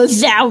little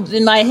doubt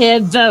in my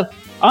head, though.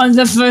 On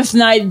the first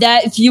night,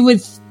 that if you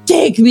would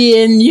take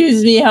me and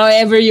use me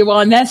however you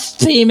want, that's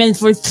payment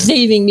for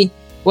saving me.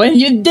 When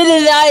you did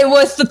it, I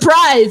was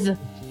surprised.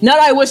 Not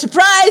I was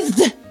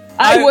surprised.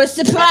 I was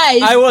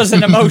surprised. I was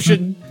an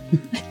emotion.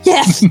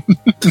 Yes.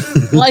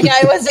 Like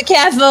I was a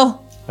castle.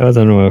 That was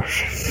an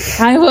emotion.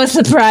 I was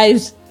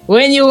surprised.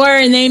 When you were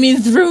in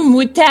Amy's room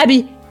with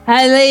Tabby,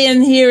 I lay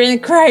in here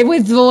and cried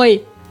with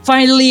joy,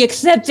 finally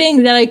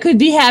accepting that I could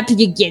be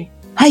happy again.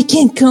 I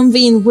can't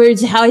convey in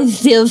words how it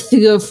feels to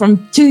go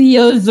from 2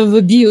 years of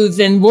abuse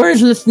and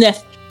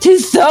worthlessness to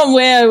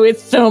somewhere with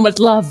so much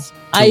love.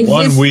 To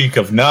 1 week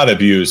of not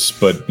abuse,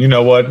 but you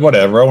know what?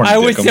 Whatever. I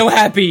was so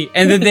happy,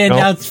 and then they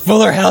announced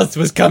Fuller House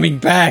was coming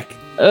back.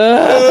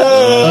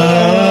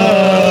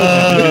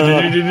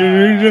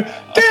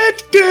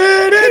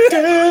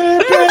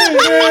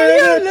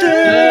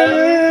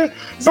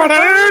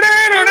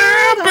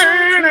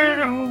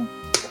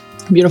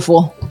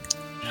 Beautiful.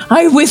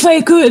 I wish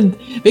I could,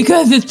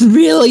 because it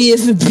really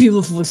is a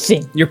beautiful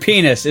thing. Your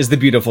penis is the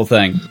beautiful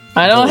thing.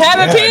 I don't have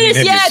a penis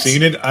have yet! you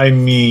seen it? I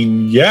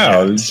mean,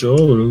 yeah.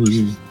 Stevo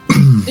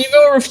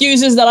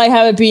refuses that I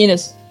have a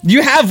penis.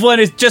 You have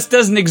one, it just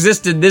doesn't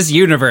exist in this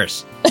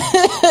universe.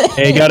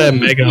 Hey, you gotta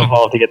mega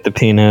evolve to get the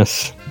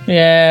penis.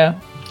 Yeah.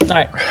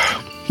 Alright.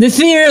 The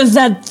fear is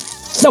that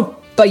so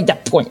by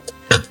that point.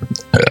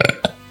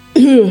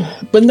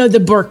 But not the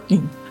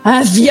barking.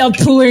 As the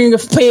outpouring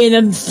of pain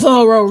and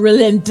sorrow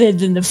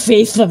relented in the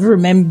face of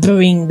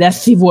remembering that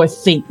she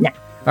was safe now.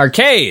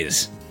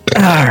 Arcades.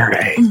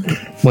 Alright.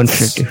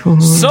 150.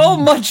 So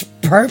much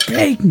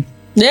burping.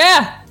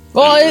 Yeah.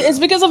 Well, it's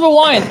because of a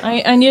wine.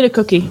 I need a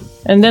cookie.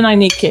 And then I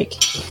need cake.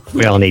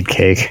 We all need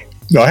cake.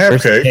 No, I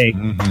have Where's cake.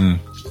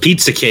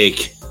 Pizza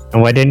cake.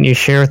 And why didn't you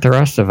share with the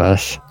rest of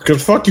us?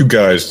 Because fuck you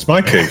guys. It's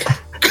my cake.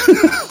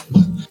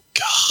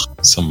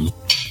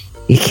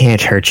 He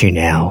can't hurt you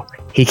now.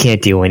 He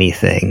can't do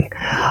anything.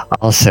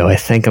 Also, I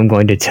think I'm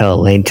going to tell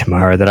Elaine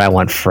tomorrow that I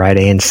want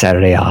Friday and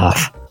Saturday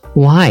off.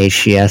 Why?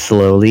 She asked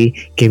slowly,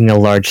 giving a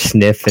large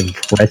sniff and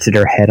rested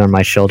her head on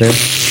my shoulder.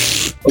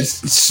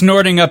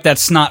 Snorting up that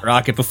snot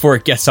rocket before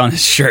it gets on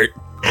his shirt.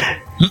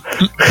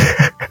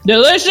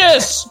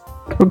 Delicious!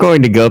 We're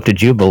going to go up to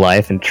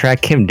Jubilife and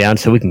track him down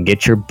so we can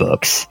get your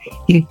books.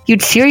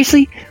 You'd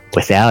seriously?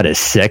 Without a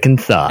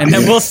second thought. And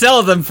then we'll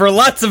sell them for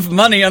lots of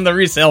money on the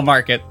resale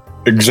market.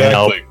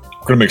 Exactly.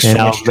 We're gonna make so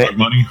much drug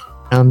money.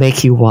 I'll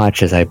make you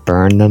watch as I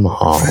burn them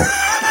all.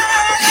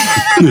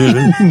 I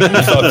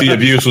thought the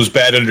abuse was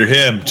bad under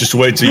him. Just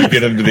wait till you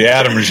get into the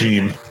Adam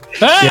regime.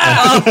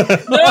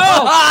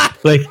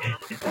 Like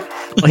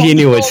you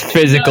knew it's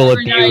physical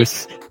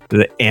abuse.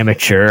 The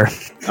amateur.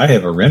 I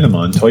have a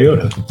Renamon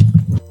Toyota.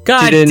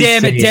 God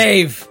damn it,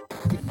 Dave!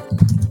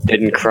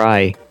 Didn't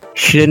cry.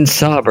 She didn't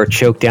sob or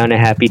choke down a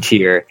happy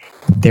tear.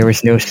 There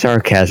was no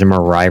sarcasm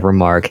or wry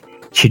remark.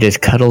 She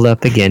just cuddled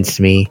up against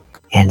me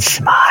and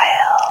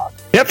smiled.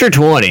 Chapter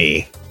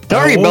 20.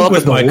 Sorry about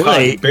with my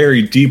cock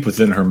buried deep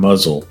within her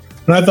muzzle.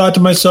 And I thought to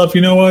myself, you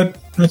know what?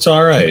 That's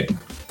alright.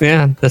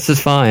 Yeah, this is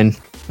fine.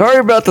 Sorry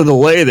about the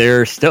delay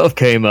there. Stuff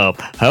came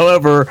up.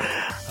 However,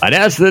 I'd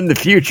ask that in the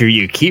future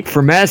you keep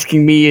from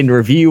asking me in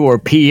review or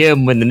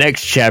PM when the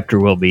next chapter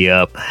will be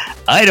up.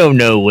 I don't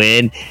know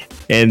when.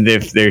 And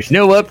if there's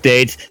no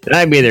updates, then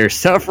I'm either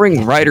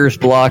suffering writer's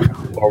block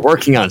or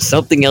working on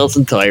something else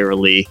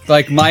entirely.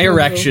 Like my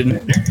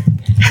erection.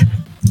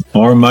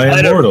 Or my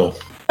immortal.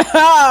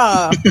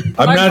 I'm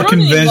I'm not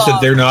convinced that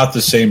they're not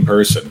the same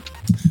person.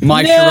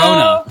 My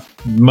Sharona.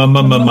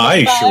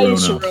 My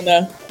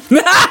Sharona.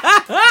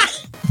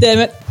 Damn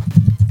it.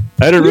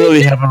 I don't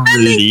really have a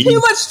Spending release. too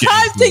much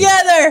time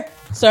together.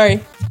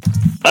 Sorry.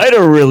 I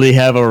don't really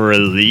have a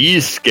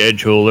release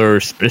schedule or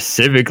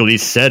specifically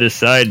set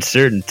aside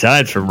certain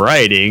times for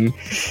writing,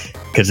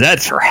 because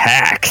that's for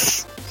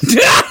hacks.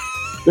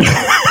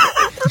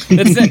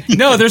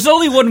 No, there's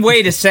only one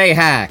way to say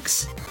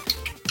hacks.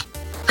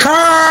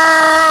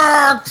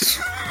 Hacks!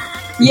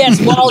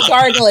 Yes, while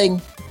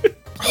gargling.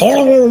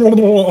 Well,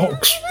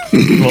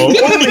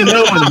 we'll only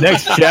know when the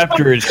next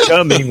chapter is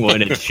coming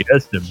when it's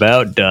just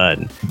about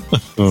done.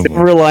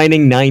 Silver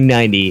Lining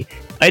 990.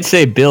 I'd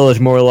say Bill is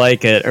more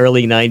like an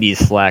early 90s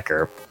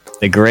slacker.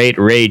 The great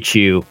Ray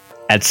Chew.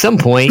 At some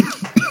point...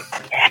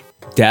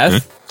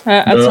 Death?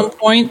 At some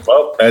point.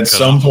 Well, at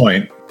some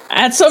point.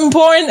 At some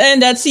point,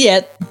 and that's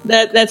it.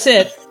 That's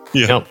it.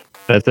 Yeah. No,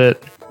 that's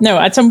it. No,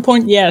 at some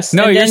point, yes.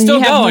 No, and you're then still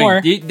you have going.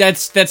 more.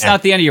 That's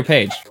not the end of your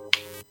page.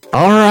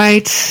 All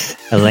right,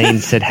 Elaine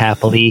said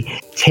happily,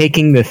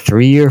 taking the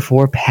 3 or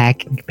 4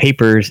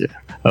 papers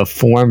of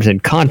forms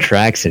and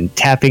contracts and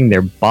tapping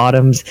their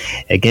bottoms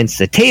against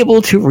the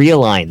table to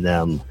realign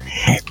them.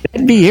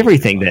 That'd be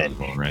everything then.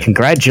 Right.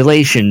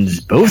 Congratulations,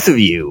 both of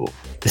you.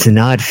 It's an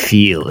odd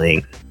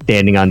feeling.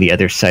 Standing on the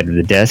other side of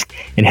the desk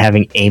and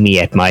having Amy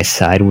at my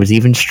side was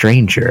even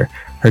stranger.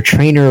 Her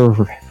trainer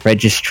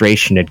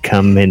registration had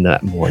come in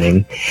that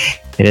morning,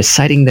 and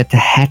deciding that the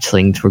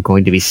hatchlings were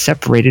going to be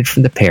separated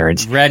from the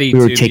parents. Ready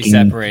to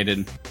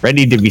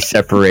be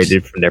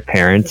separated from their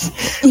parents.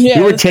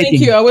 Yeah,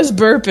 thank you. I was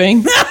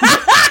burping.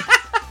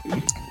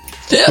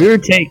 We were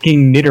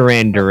taking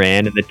Nidoran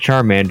Duran and the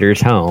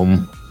Charmanders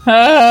home.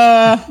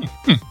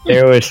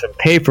 There was some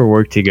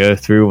paperwork to go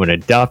through when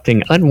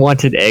adopting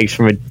unwanted eggs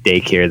from a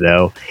daycare,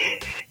 though,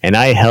 and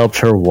I helped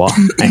her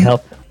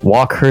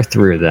walk her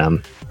through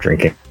them.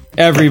 Drinking.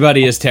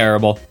 Everybody is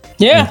terrible.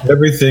 Yeah.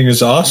 Everything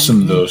is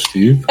awesome, though,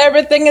 Steve.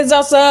 Everything is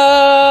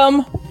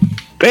awesome.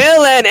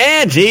 Bill and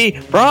Angie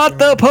brought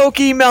the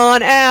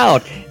Pokemon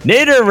out.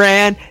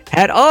 Nidoran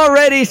had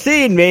already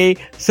seen me,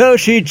 so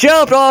she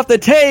jumped off the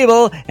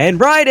table and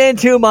right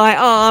into my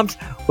arms,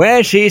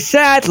 where she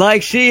sat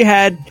like she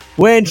had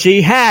when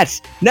she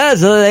hatched,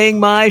 nuzzling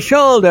my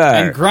shoulder.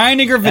 And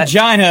grinding her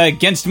vagina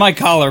against my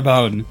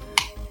collarbone.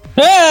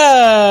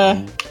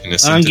 Ah!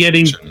 I'm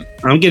getting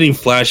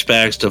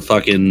flashbacks to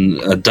fucking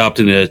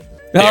adopting a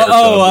the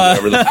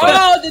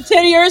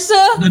Teddy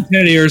Ursa? The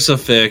Teddy Ursa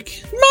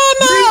fic.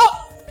 Mama!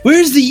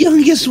 Where's the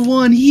youngest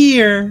one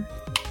here?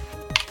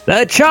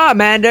 The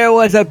Charmander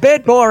was a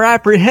bit more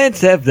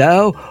apprehensive,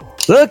 though,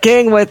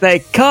 looking with a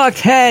cocked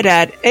head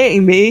at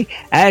Amy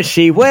as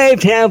she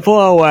waved him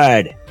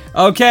forward.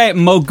 Okay,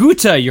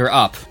 Moguta, you're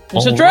up.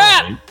 It's a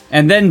trap! Right.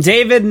 And then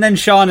David, and then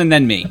Sean, and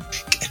then me.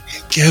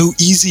 Go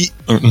easy.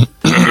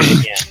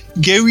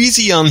 Go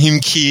easy on him,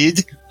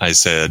 kid, I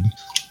said.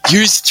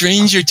 You're a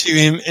stranger to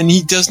him, and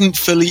he doesn't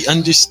fully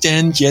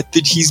understand yet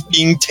that he's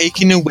being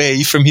taken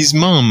away from his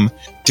mom.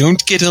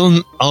 Don't get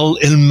all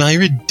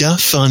Elmira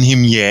Duff on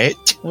him yet.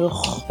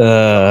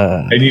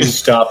 I need to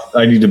stop.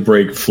 I need to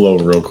break flow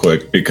real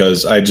quick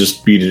because I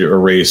just beat a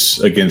race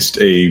against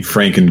a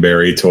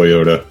Frankenberry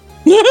Toyota.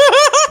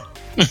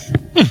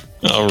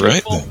 All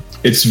right, then.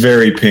 It's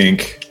very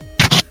pink.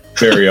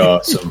 Very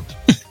awesome.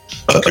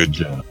 Good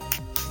job.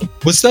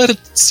 Was that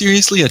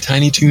seriously a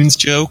Tiny Toons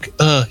joke?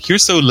 You're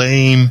so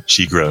lame,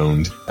 she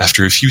groaned.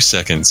 After a few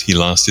seconds, he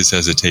lost his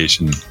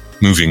hesitation,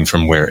 moving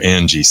from where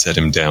Angie set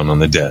him down on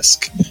the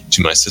desk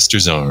to my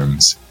sister's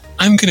arms.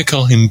 I'm gonna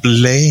call him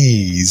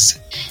Blaze.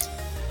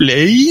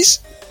 Blaze?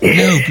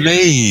 No,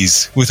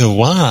 Blaze, with a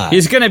Y.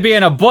 He's gonna be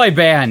in a boy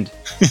band.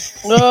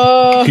 He's and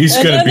gonna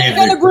then be they're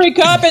gonna break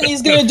up and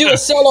he's gonna do a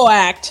solo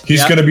act.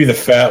 He's gonna be the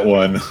fat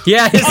one.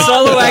 Yeah, his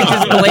solo act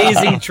is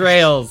Blazing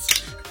Trails.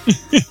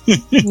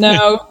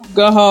 No,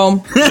 go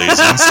home.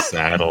 Blazing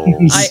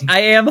Saddles. I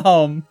am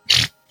home.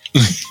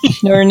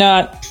 No, you're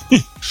not.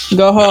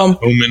 Go home.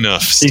 Home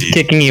enough, Steve. He's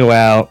kicking you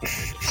out.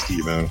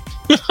 Steve-O.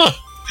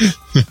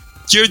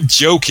 You're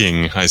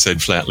joking, I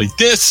said flatly.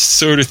 This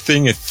sort of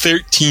thing a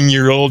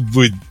 13-year-old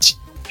would...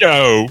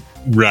 Oh,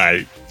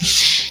 right.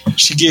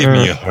 She gave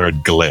me a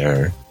hard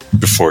glare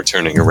before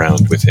turning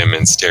around with him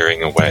and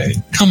staring away.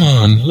 Come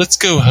on, let's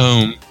go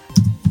home.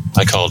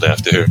 I called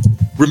after her.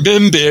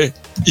 Remember,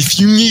 if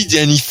you need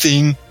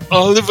anything,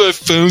 all of our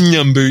phone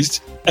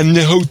numbers and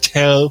the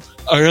hotel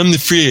are on the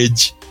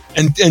fridge.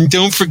 And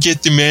don't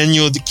forget the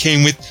manual that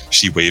came with...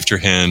 She waved her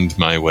hand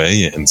my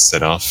way and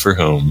set off for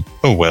home.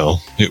 Oh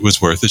well, it was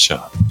worth a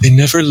shot. They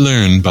never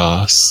learn,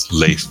 boss,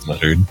 Leif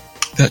muttered.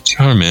 That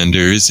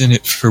Charmander is in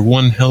it for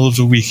one hell of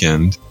a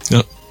weekend.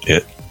 Oh,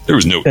 it. There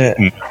was no...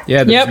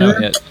 Yeah, there's no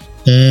hit.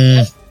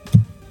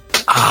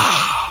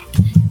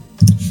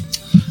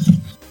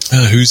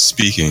 Who's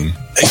speaking?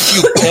 I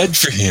feel bad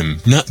for him.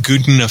 Not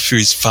good enough for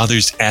his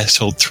father's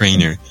asshole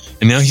trainer.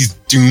 And now he's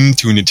doomed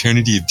to an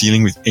eternity of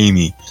dealing with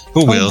Amy.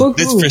 Oh well,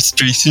 that's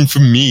frustration for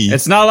me.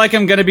 It's not like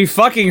I'm gonna be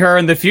fucking her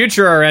in the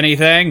future or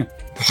anything.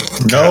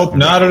 Nope,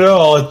 not at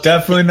all. It's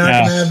definitely not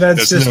gonna have that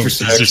That's sister no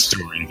sex. sister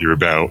story they're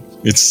about.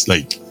 It's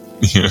like,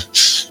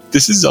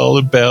 this is all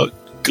about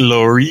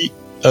glory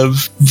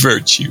of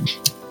virtue.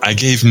 I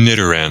gave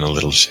Nidoran a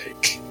little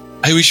shake.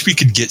 I wish we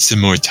could get some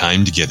more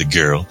time together,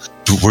 girl.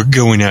 But we're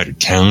going out of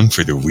town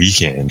for the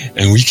weekend,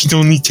 and we can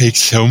only take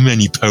so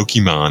many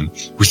Pokemon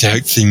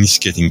without things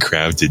getting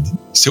crowded.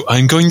 So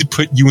I'm going to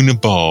put you in a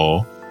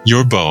ball,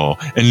 your ball,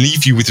 and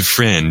leave you with a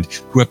friend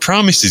who I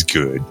promise is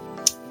good.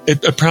 I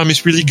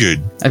promise really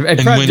good. They're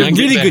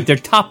really good. They're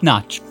top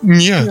notch.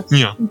 Yeah.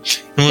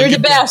 They're the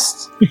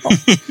best.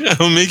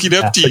 I'll make it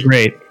up to you.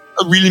 Great.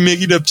 I'll really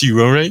make it up to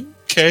you, all right?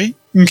 Okay?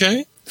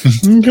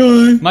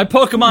 My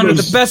Pokemon are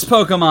the best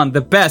Pokemon.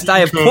 The best. I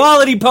have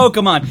quality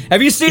Pokemon.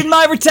 Have you seen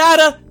my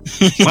Rattata?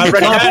 My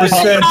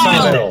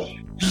Rattata.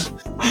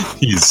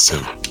 He's so...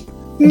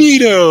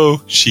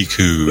 Neato, she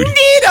cooed.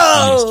 Neato!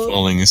 Almost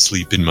falling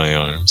asleep in my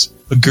arms.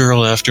 A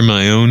girl after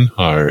my own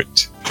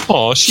heart.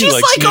 Aw, She's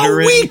likes like a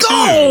Nidoran week too.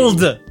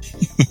 old!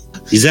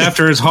 He's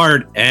after his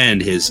heart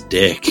and his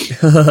dick.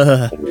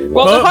 Well,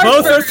 the heart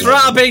both are first.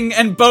 throbbing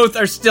and both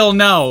are still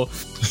no.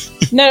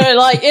 No,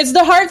 like it's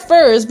the heart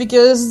first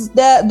because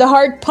the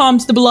heart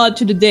pumps the blood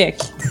to the dick.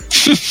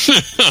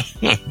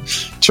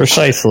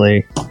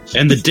 Precisely.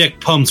 And the dick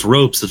pumps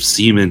ropes of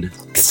semen.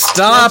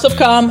 Stop! Lots of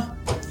cum.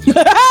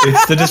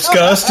 It's the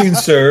disgusting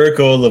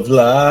circle of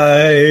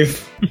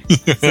life.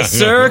 The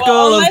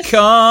circle of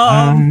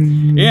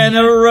cum in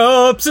the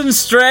ropes and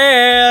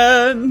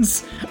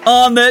strands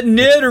on that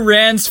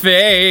Nidoran's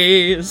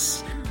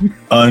face.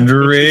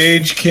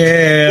 Underage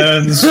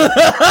cans.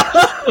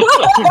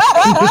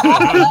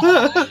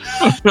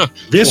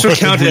 This would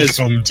count as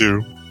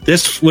to.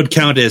 This would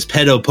count as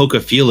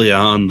pedopokophilia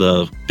on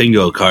the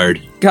bingo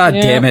card. God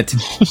damn it.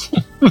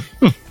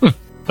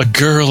 A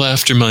girl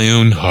after my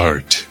own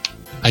heart.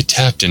 I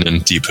tapped an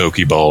empty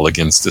Pokeball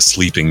against a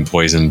sleeping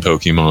poison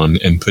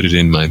Pokemon and put it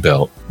in my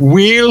belt.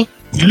 Well,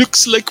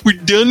 looks like we're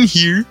done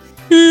here.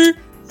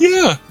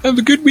 Yeah, have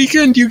a good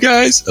weekend, you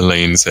guys,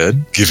 Elaine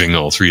said, giving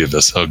all three of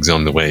us hugs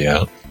on the way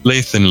out.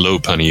 Lath and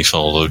Lopunny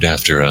followed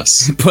after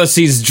us.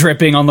 Pussy's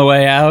dripping on the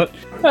way out.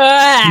 Oh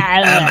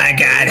my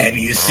god, have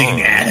you seen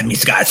Adam?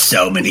 He's got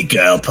so many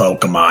girl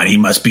Pokemon. He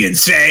must be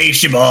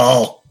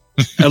insatiable.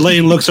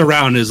 Elaine looks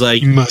around and is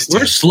like,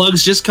 where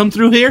slugs just come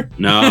through here?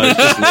 No, it's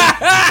just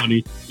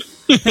funny.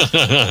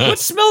 What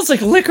smells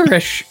like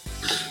licorice?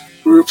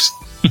 Oops.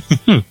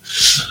 You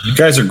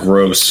guys are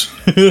gross.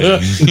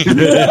 It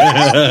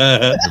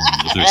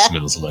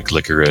smells like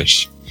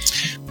licorice.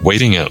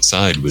 Waiting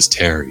outside was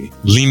Terry,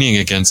 leaning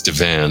against a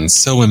van,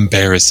 so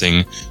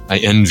embarrassing, I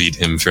envied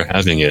him for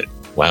having it.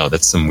 Wow,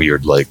 that's some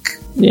weird,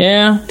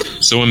 Yeah.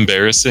 so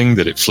embarrassing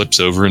that it flips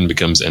over and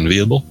becomes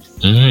enviable?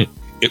 Alright.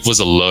 It was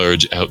a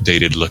large,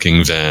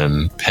 outdated-looking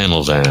van,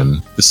 panel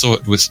van, the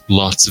sort with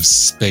lots of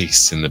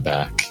space in the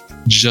back,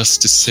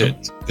 just to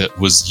sit, that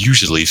was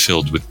usually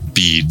filled with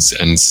beads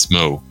and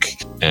smoke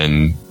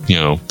and,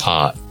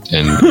 pot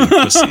and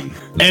pussy.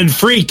 And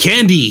free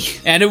candy.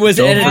 And it was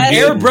an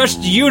airbrushed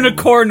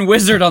unicorn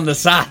wizard on the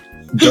side.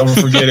 Don't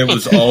forget, it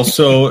was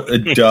also a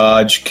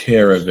Dodge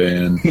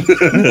Caravan.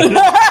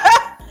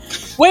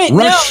 Wait,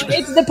 no,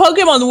 it's the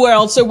Pokemon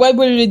world. So what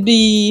would it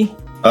be?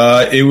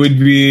 It would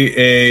be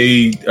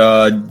a. It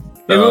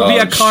would be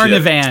a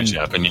Carnivan.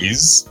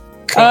 Japanese.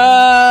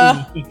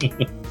 I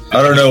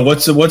don't know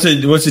what's a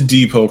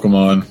D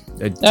Pokemon.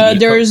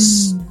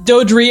 There's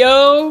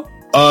Dodrio.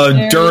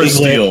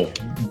 Durasteel.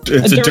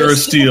 It's a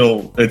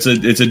Durasteel.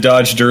 It's a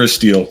Dodge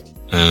Durasteel.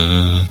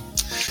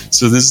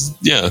 So this,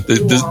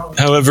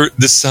 however,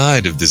 the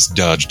side of this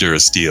Dodge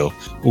Durasteel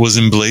was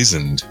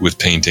emblazoned with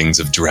paintings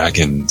of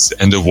dragons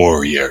and a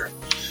warrior.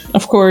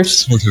 Of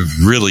course. Sort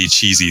of really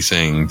cheesy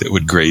thing that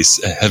would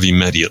grace a heavy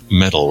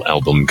metal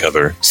album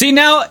cover. See,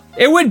 now,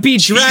 it would be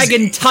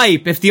dragon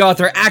type if the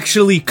author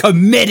actually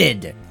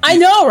committed. I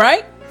know,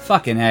 right?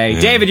 Fucking A.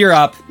 David, you're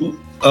up.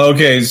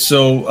 Okay,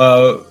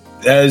 so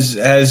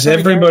has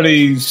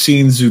everybody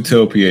seen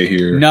Zootopia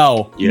here?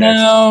 No.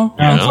 No.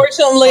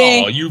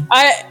 Unfortunately,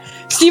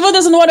 Steve-O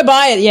doesn't want to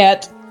buy it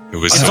yet.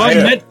 It's on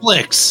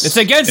Netflix. It's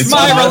against It's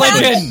my on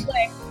religion.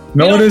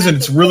 No, it isn't.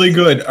 It's really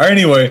good.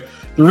 Anyway,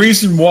 the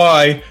reason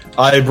why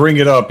I bring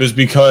it up is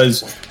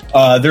because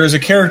there's a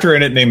character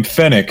in it named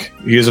Fennec.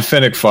 He is a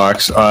Fennec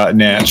fox,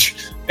 Natch,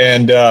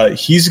 and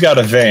he's got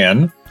a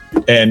van.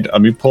 And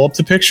let me pull up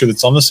the picture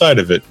that's on the side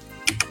of it.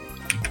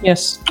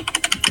 Yes.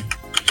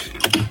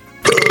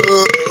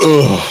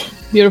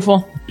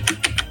 Beautiful.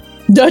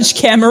 Dodge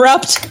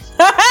Camerupt.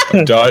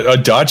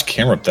 Dodge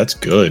Camerupt. That's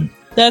good.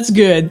 That's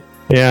good.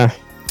 Yeah.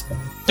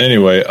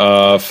 Anyway,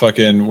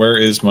 fucking, where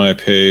is my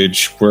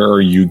page? Where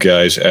are you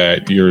guys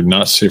at? You're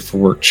not safe for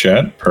work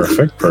chat.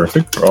 Perfect.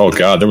 Oh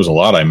god, there was a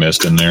lot I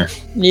missed in there.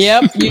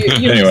 Yep.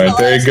 Anyway,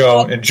 there you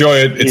go. Enjoy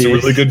it. It's a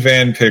really good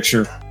van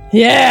picture.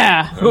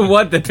 Yeah.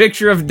 What, the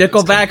picture of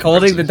Nickelback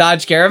holding the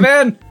Dodge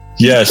Caravan?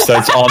 Yes,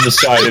 that's on the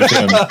side of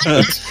him.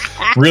 It's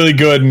really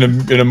good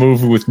in a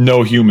movie with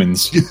no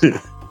humans.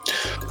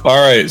 All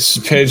right,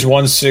 so page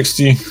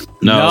 160.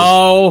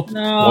 No.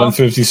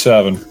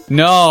 157.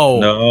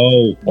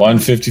 No.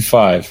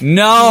 155.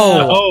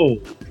 No.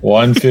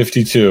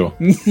 152.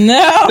 No.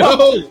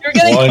 You're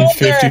getting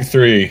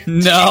 153.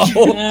 No.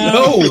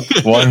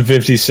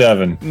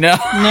 157. No. You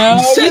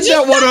said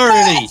that one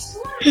already.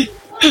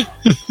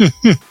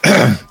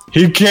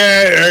 He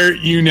can't hurt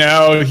you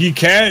now. He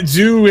can't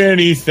do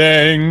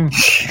anything.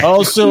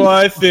 Also,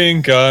 I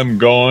think I'm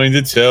going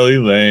to tell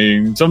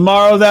Elaine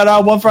tomorrow that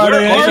I want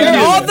Friday. You're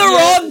on the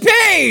wrong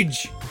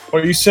page.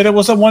 Well, you said it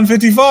was at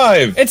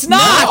 155. It's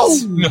not.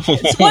 No.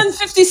 It's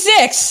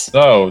 156.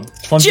 Oh,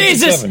 it's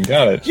 157. Jesus.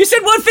 Got it. You said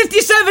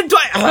 157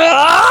 twice.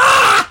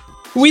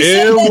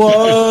 It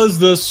was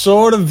the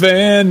sort of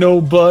van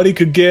nobody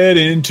could get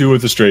into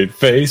with a straight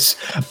face,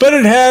 but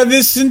it had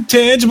this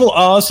intangible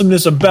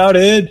awesomeness about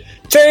it.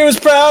 Terry was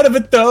proud of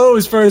it, though.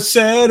 His first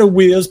set of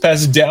wheels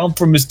passed down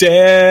from his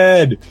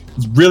dad.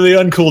 His really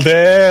uncool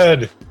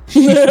dad.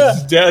 His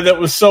dad that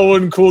was so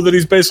uncool that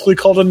he's basically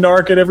called a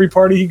narc at every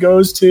party he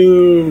goes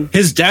to.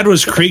 His dad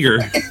was Krieger.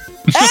 Okay,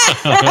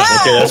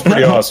 that's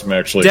pretty awesome,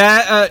 actually.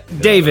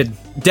 David.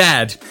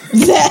 Dad.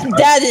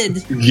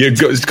 Dadded.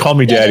 Call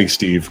me Daddy,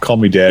 Steve. Call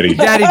me Daddy.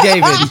 Daddy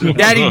David.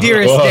 Daddy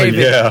Dearest David.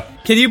 Yeah.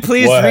 Can you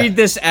please What? read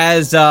this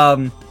as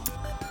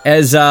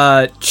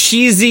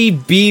cheesy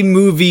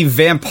B-movie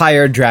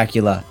vampire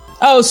Dracula?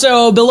 Oh,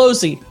 so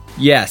Belosi.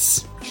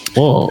 Yes.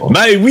 Whoa.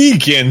 My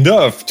weekend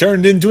off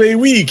turned into a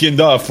weekend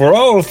off for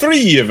all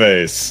three of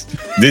us,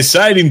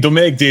 deciding to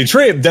make the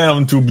trip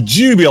down to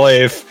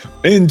Jubilee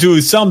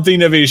into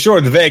something of a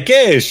short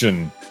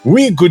vacation.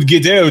 We could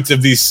get out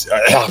of this. We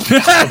could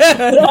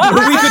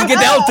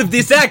get out of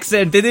this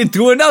accent and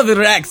into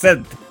another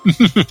accent.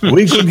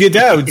 We could get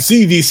out,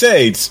 see the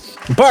sights,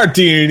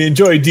 party, and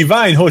enjoy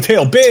divine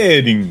hotel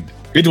bedding.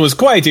 It was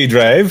quite a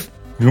drive.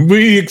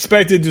 We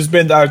expected to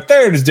spend our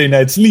Thursday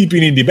night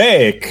sleeping in the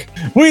back.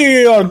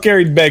 We all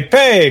carried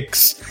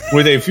backpacks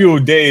with a few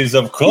days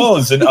of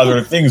clothes and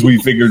other things we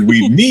figured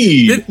we'd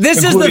need.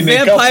 This is the including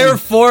a vampire couple-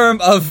 form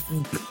of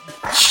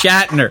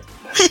Shatner.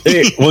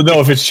 Well, no,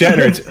 if it's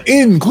Shatner, it's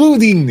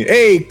including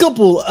a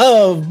couple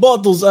of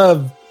bottles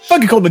of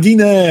fucking Cold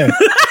Medina.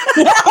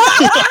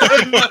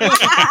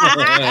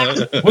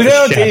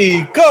 Without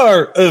a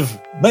car of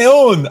my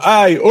own,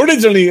 I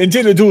originally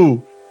intended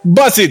to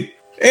bus it,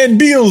 and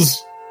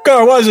Bill's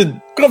car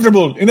wasn't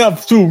comfortable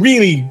enough to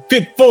really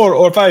fit 4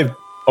 or 5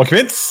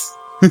 occupants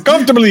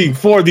comfortably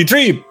for the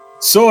trip.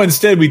 So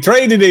instead, we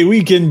traded a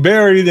weekend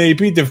buried a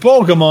pit of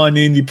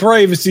Pokemon in the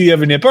privacy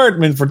of an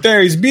apartment for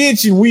Terry's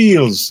bitch and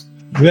wheels.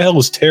 Who the hell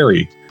was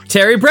Terry?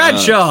 Terry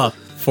Bradshaw,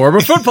 former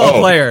football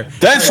player.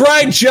 That's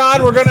right,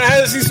 John. We're going to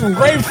have to see some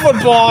great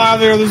football out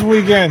there this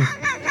weekend.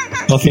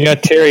 Well, if you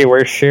got Terry,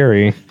 where's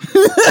Sherry?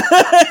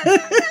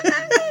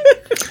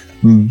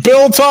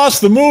 Bill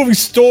tossed the movie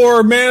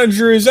store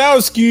manager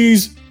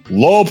Izowski's.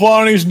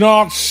 Lopunny's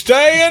not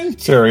staying?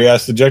 Terry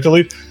asked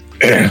dejectedly.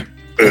 We're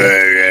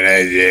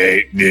gonna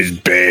take this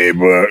babe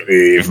won't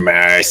leave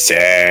my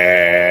side.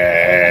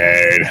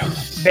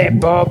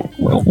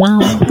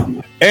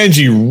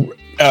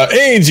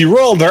 Angie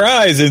rolled her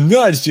eyes and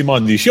nudged him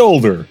on the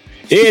shoulder.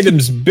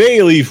 Adam's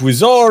Bayleaf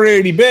was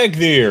already back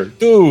there,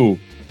 too.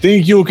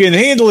 Think you can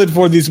handle it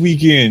for this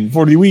weekend?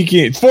 For the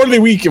weekend? For the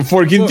weekend?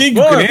 For think you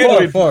can handle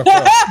it?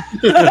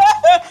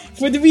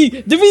 For the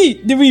weekend.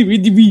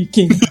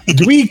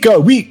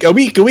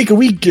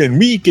 Weekend.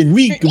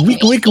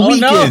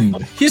 No.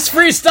 He's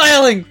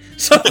freestyling.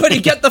 Somebody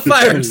get the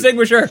fire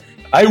extinguisher.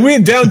 I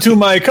went down to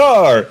my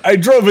car. I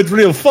drove it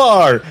real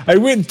far. I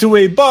went to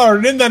a bar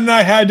and then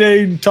I had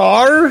a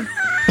tar.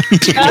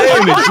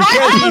 Damn it, you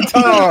can't be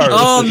tar.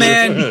 Oh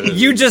man,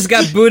 you just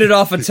got booted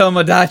off of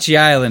Tomodachi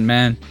Island,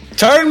 man.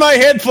 Turn my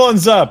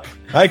headphones up.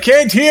 I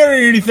can't hear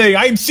anything.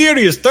 I'm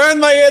serious. Turn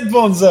my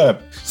headphones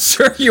up.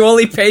 Sir, you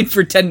only paid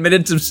for 10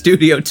 minutes of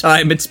studio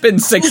time. It's been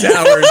 6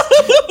 hours.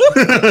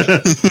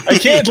 I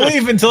can't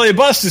leave until he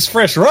busts his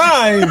fresh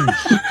rhyme.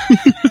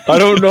 I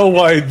don't know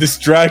why this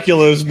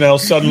Dracula is now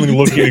suddenly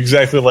looking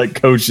exactly like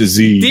Coach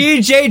Z.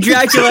 DJ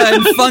Dracula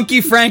and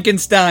Funky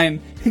Frankenstein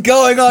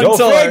going on Yo,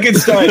 tour.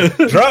 Frankenstein,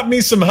 drop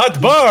me some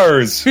hot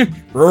bars.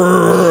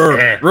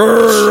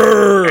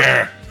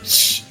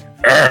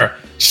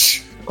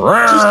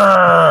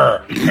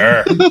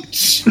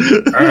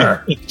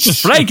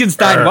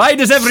 Frankenstein, why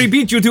does every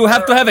beat you do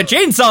have to have a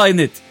chainsaw in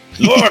it?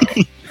 Look.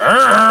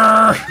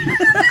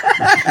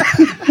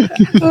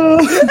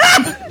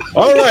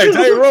 All right,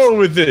 I roll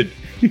with it.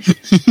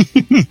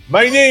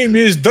 My name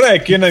is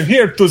Drek, and I'm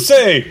here to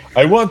say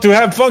I want to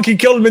have Funky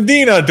Kill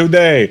Medina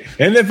today.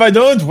 And if I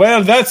don't,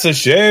 well, that's a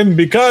shame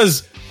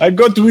because I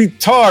got to eat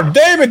tar.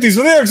 Damn it, these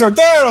lyrics are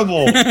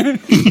terrible.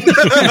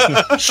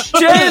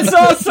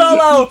 Chainsaw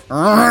solo.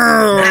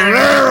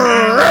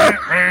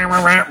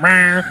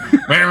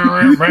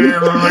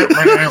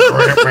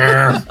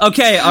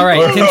 Okay, all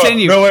right,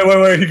 continue. No,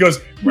 wait. He goes.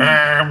 All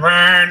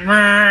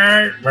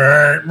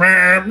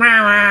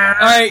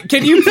right,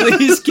 can you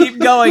please keep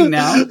going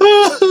now?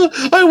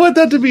 I want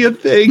that to be a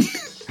thing.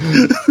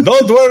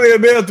 Don't worry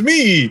about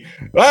me.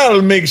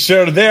 I'll make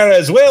sure they're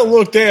as well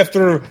looked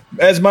after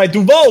as my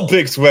Duval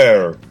picks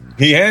were.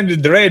 He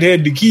handed the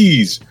redhead the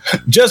keys.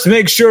 Just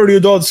make sure you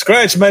don't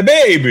scratch my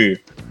baby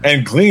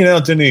and clean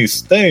out any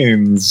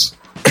stains.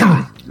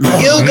 You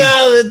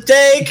gotta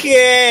take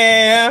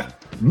care.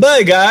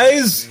 Bye,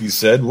 guys, he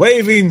said,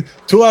 waving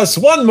to us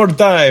one more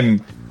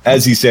time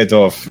as he set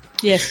off.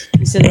 Yes,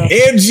 he said off.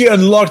 Angie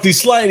unlocked the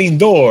sliding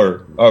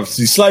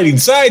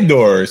side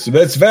door. So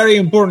that's very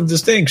important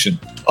distinction.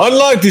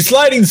 Unlocked the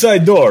sliding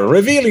side door,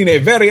 revealing a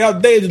very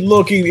outdated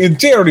looking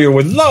interior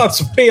with lots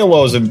of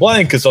pillows and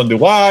blankets on the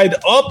wide,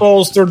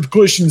 upholstered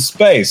cushion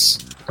space.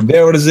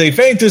 There was a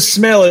faintest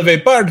smell of a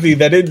party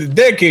that ended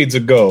decades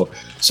ago,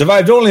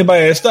 survived only by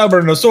a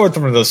stubborn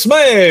assortment of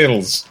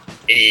smells.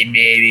 Hey,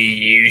 maybe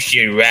you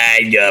should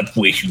ride up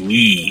with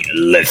me,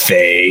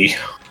 LaFay.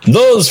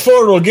 Those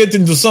four will get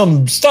into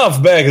some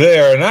stuff back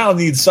there, and I'll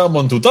need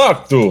someone to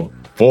talk to.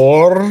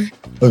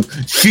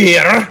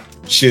 Fear.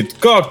 She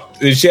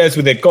asked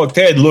with a cocked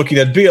head, looking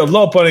at Bill,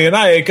 Lopunny, and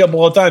I a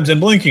couple of times and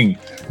blinking.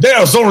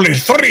 There's only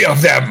 3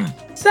 of them.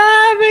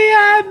 Sorry,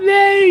 I'm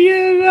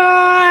making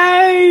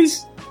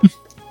noise.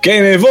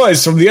 Came a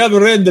voice from the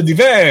other end of the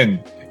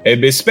van. A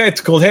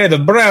bespectacled head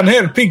of brown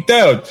hair peeked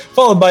out,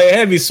 followed by a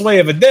heavy sway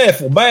of a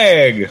duffel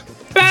bag.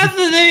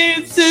 Bethany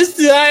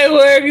insisted I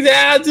work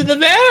down to the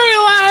very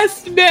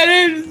last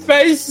minute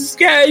by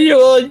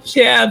schedule,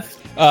 Chef.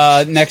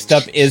 Next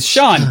up is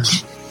Sean.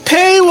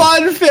 Pay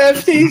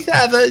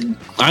 $157.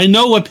 I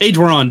know what page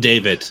we're on,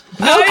 David.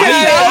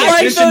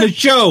 The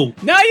show.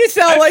 Now you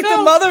sound like the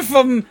mother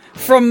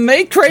from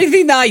Make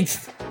Crazy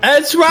Nights.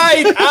 That's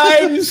right.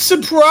 I'm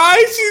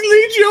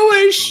surprisingly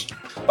Jewish.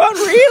 But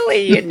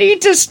really, you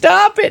need to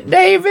stop it,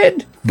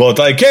 David. But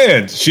I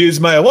can't.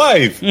 She's my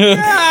wife.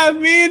 Yeah,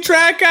 me and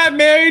Track got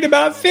married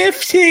about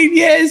 15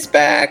 years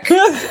back.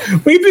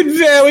 We've been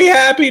very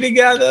happy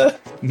together.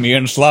 Me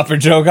and Slopper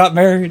Joe got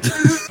married.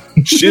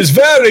 She's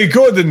very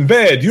good in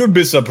bed. You'd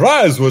be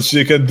surprised what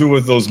she can do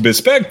with those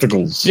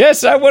bespectacles.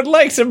 Yes, I would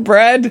like some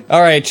bread.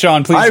 All right,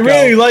 Sean, please I go.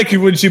 really like it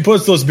when she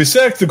puts those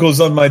bespectacles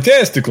on my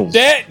testicles.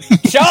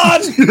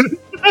 Sean!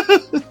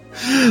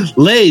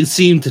 Lay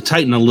seemed to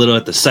tighten a little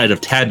at the sight of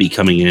Tabby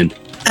coming in.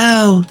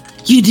 Oh,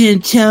 you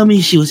didn't tell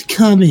me she was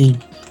coming.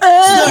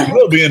 She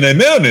will be in a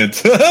minute.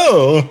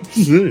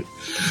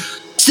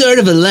 Sort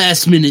of a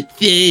last minute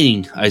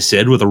thing, I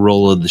said with a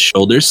roll of the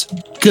shoulders.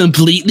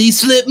 Completely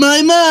slipped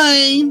my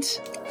mind.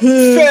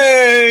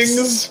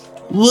 Thanks.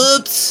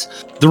 Whoops.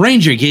 The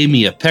ranger gave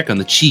me a peck on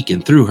the cheek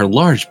and threw her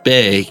large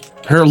back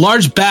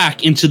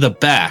into the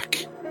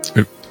back.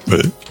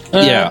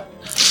 Yeah.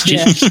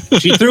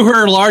 She threw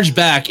her large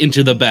back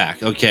into the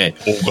back. Okay.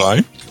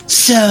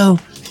 So,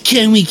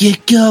 can we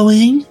get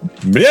going?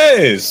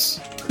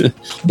 Yes.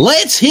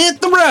 Let's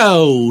hit the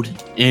road.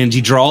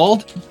 Angie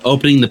drawled,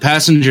 opening the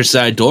passenger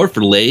side door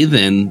for Lathe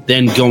and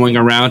then going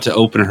around to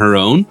open her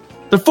own.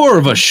 The 4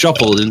 of us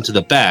shuffled into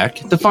the back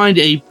to find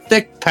a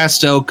thick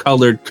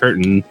pastel-colored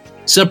curtain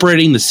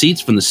separating the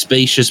seats from the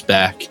spacious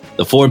back.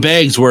 The 4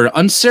 bags were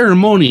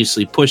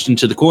unceremoniously pushed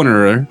into the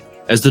corner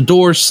as the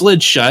door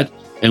slid shut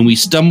and we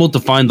stumbled to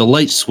find the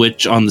light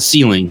switch on the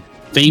ceiling.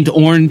 Faint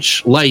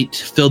orange light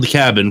filled the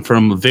cabin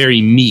from a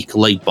very meek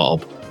light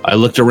bulb. I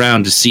looked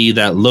around to see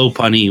that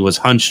Lopunny was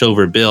hunched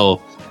over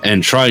Bill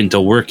and trying to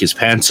work his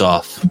pants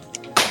off.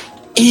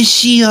 Is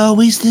she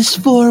always this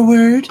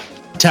forward?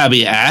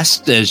 Tabby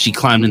asked as she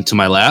climbed into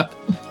my lap.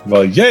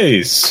 Well,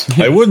 yes.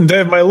 I wouldn't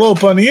have my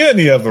Lopunny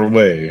any other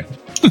way.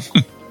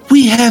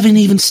 We haven't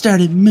even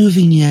started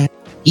moving yet.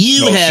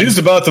 She's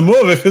about to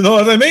move, if you know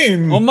what I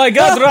mean. Oh my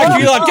god,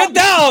 Dracula, get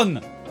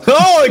down! No,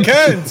 I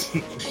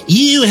can't.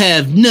 You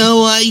have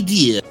no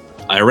idea.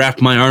 I wrapped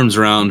my arms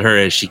around her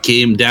as she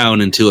came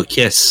down into a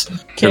kiss.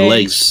 Her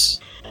legs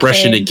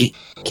brushing again.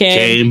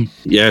 Came.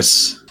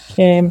 Yes.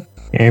 Came.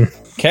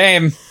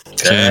 Came.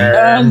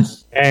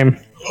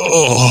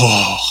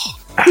 Oh,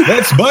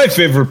 that's my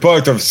favorite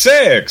part of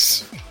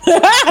sex.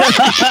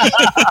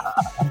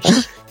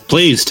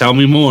 Please tell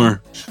me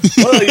more.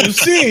 Well, you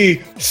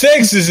see,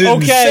 sex is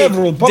in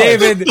several parts.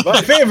 David,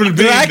 my favorite being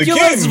the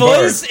Dracula's game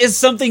voice part. is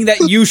something that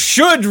you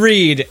should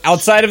read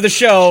outside of the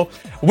show.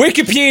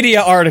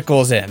 Wikipedia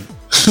articles in.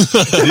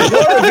 The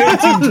War of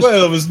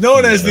 1812 is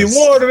known as the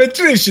War of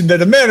Attrition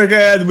that America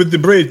had with the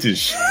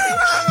British.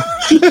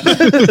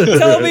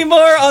 Tell me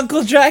more,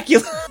 Uncle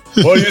Dracula.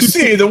 Well, you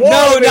see, the War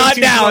No, of not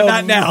now, 1812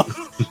 not now.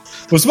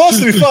 was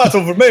mostly fought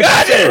over maple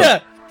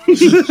syrup.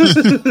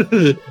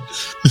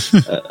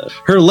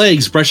 Her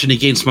legs brushing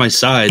against my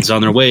sides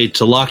on their way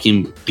to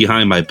locking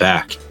behind my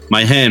back.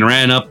 My hand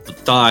ran up the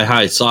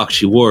thigh-high sock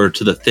she wore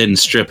to the thin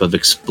strip of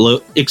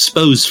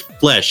exposed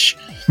flesh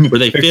where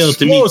they failed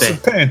to meet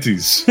Explosive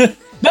panties.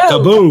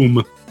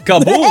 Kaboom!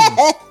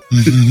 Kaboom!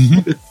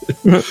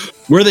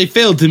 Where they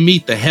failed to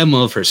meet the hem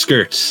of her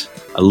skirts.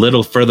 A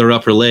little further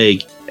up her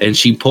leg, and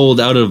she pulled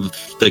out of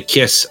the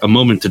kiss a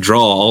moment to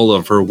draw all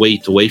of her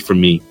weight away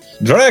from me.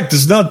 Drac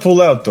does not pull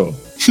out, though.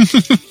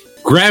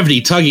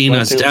 Gravity tugging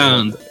us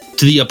down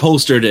to the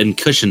upholstered and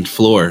cushioned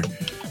floor.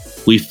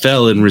 We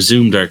fell and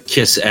resumed our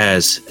kiss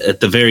as,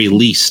 at the very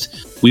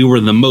least, we were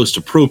the most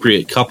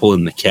appropriate couple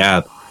in the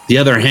cab. The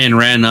other hand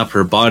ran up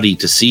her body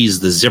to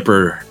seize the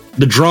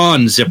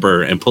drawn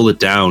zipper, and pull it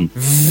down.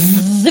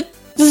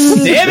 Damn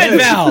it,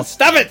 Val!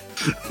 Stop it!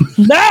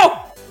 No!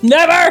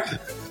 Never!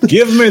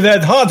 Give me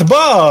that hot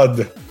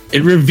bod!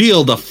 It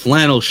revealed a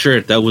flannel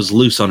shirt that was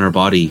loose on her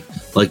body,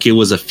 like it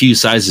was a few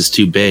sizes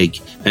too big,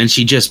 and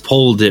she just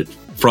pulled it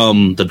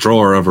from the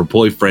drawer of her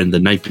boyfriend the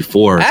night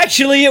before.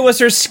 Actually, it was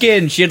her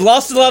skin. She had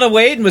lost a lot of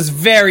weight and was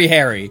very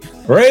hairy.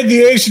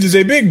 Radiation is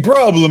a big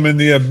problem in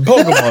the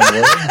Pokemon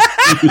world.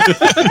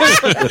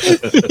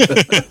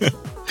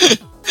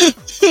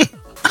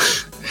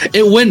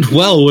 It went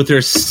well with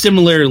her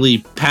similarly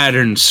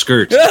patterned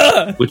skirt,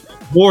 which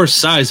was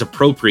size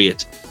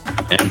appropriate,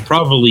 and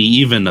probably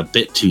even a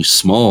bit too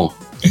small.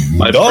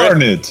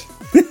 Darn it!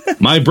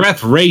 My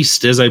breath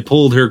raced as I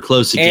pulled her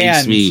close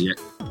against me.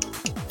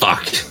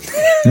 Fuck.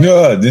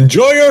 Good.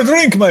 Enjoy your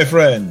drink, my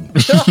friend.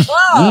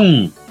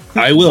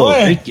 I will.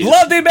 Thank you.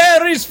 Bloody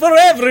Marys for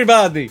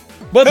everybody.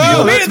 But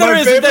you mean there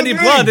isn't any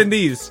blood in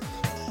these?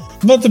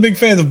 Not a big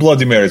fan of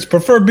Bloody Marys.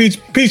 Prefer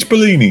peach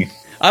Bellini.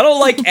 I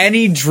don't like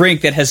any drink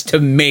that has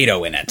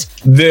tomato in it.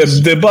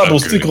 The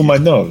bubbles tickle my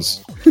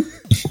nose.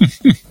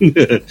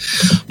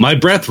 My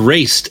breath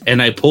raced,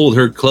 and I pulled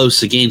her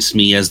close against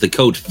me as the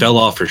coat fell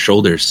off her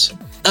shoulders.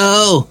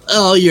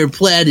 Oh, your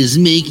plaid is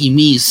making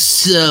me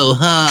so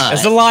hot.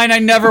 That's a line I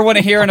never want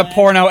to hear in a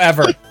porno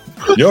ever.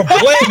 Your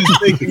plaid is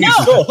making me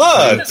so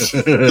hot.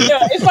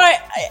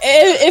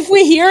 If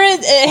we hear it,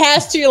 it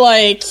has to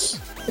like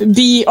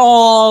be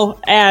all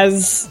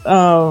as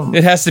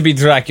It has to be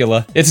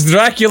Dracula. It's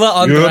Dracula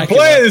on Your Dracula.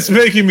 plaid is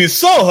making me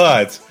so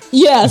hot.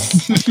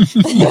 Yes.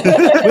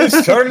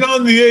 Let's turn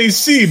on the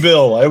AC,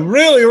 Bill. I'm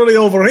really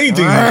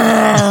overheating.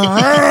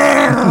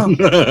 Why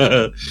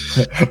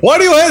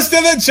do you have to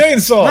have that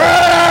chainsaw?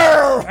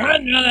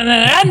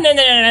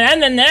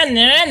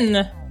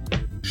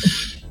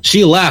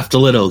 She laughed a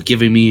little,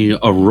 giving me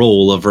a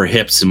roll of her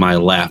hips in my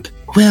lap.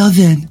 Well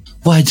then,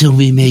 why don't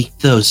we make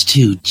those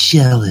two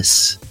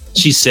jealous?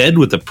 She said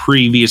with a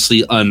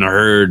previously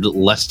unheard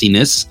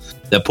lustiness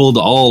that pulled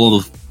all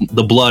of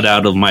the blood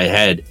out of my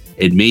head.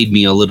 It made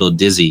me a little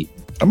dizzy.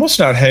 I must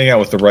not hang out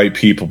with the right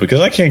people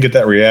because I can't get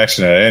that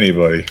reaction out of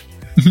anybody.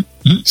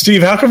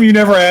 Steve, how come you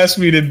never asked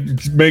me to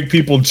make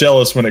people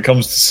jealous when it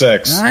comes to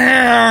sex?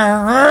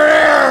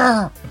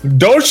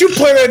 Don't you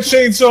play that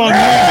chainsaw on me,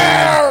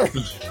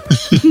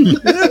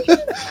 man.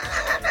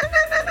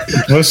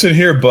 Listen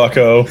here,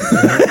 bucko.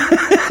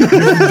 You've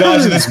been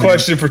dodging this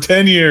question for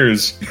 10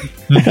 years.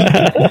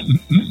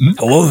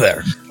 Hello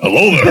there.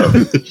 Hello there.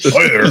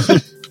 Hi there.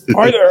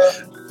 Hi there.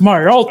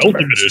 My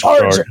ultimate is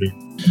charging.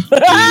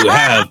 You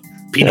have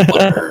peanut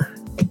butter.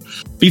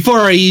 Before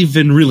I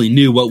even really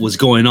knew what was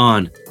going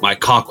on, my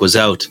cock was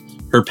out.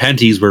 Her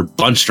panties were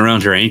bunched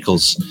around her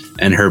ankles,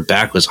 and her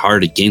back was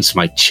hard against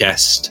my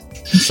chest.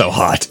 So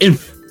hot.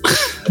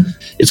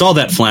 It's all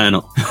that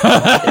flannel.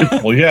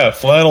 Well, yeah,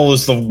 flannel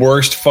is the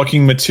worst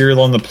fucking material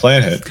on the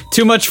planet.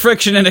 Too much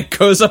friction and it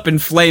goes up in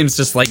flames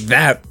just like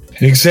that.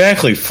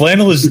 Exactly.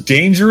 Flannel is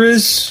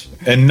dangerous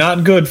and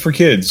not good for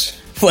kids.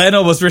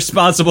 Flannel was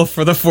responsible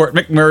for the Fort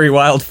McMurray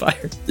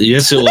wildfire.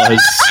 Yes, it was.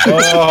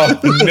 Oh,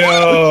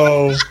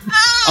 no.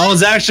 I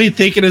was actually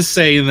thinking of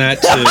saying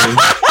that, too.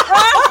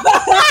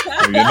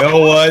 You know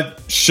what?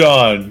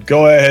 Sean,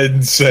 go ahead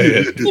and say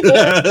it.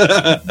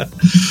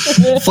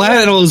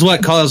 Flannel is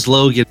what caused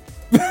Logan.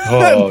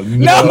 Oh,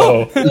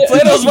 no.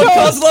 Flannel's what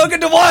caused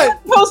Logan to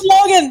what? Post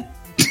Logan.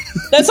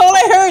 That's all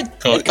I heard.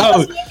 It Oh,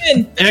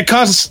 Logan. and it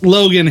cost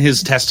Logan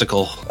his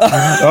testicle.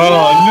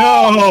 Oh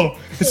no!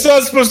 It's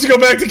not supposed to go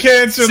back to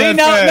cancer. See, that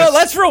no, fast.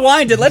 let's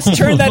rewind it. Let's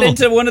turn that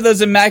into one of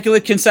those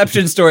immaculate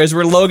conception stories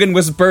where Logan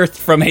was birthed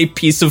from a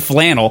piece of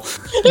flannel.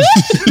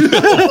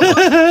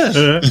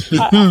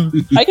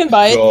 I can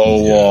buy it.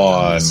 Go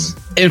on.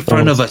 In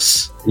front of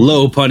us,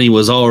 Low Punny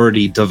was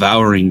already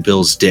devouring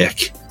Bill's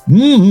dick.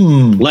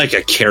 Like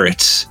a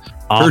carrot.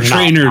 Her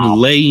trainer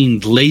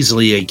leaned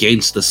lazily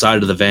against the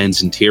side of the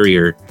van's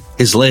interior,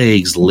 his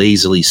legs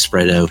lazily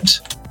spread out.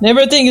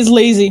 Everything is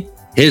lazy.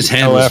 His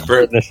hand No was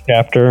effort in this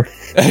chapter.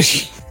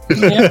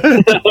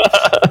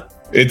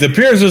 It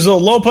appears as though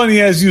Lopunny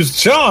has used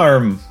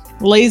charm.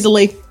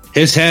 Lazily.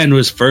 His hand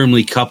was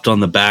firmly cupped on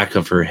the back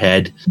of her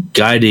head,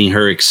 guiding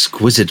her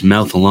exquisite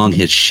mouth along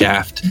his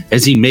shaft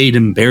as he made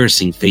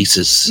embarrassing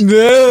faces.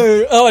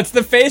 Oh, it's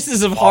the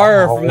faces of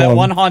horror from that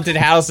one haunted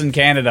house in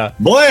Canada.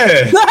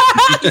 Bleh!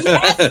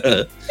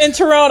 In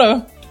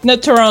Toronto.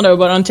 Not Toronto,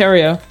 but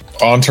Ontario.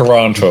 On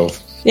Toronto.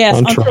 Yes,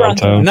 on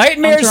Toronto.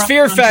 Nightmares On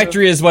Fear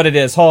Factory is what it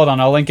is. Hold on,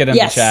 I'll link it in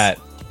Yes. the chat.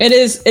 It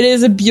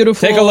is a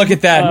beautiful. Take a look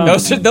at that.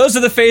 Those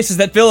are the faces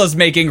that Bill is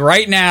making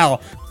right now.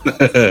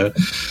 Well,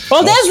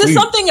 there's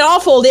something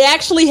awful. They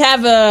actually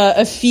have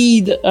a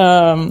feed,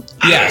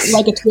 yes,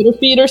 like a Twitter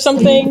feed or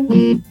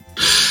something.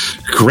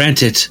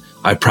 Granted,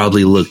 I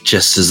probably look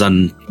just as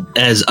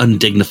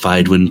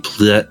undignified when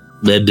blah,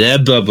 blah,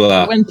 blah,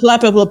 blah. When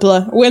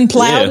when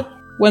plowed, Yeah.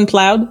 when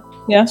plowed,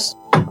 yes,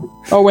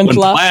 or when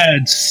plowed.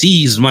 Plaid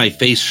seized my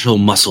facial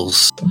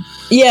muscles.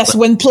 Yes,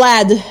 when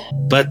plaid.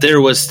 But there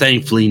was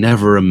thankfully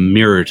never a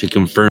mirror to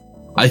confirm.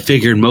 I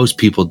figured most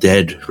people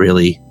dead,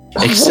 really,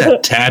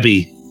 except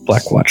Tabby.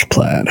 Blackwatch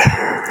Plaid.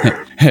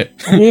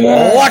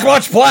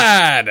 Blackwatch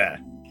Plaid!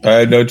 I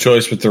had no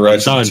choice but to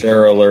Wretched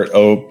Terror Alert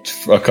oped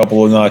a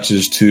couple of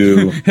notches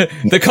to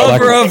The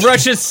cover of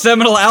Rush's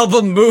seminal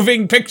album,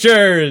 Moving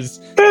Pictures.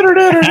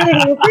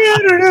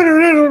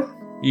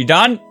 You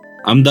done?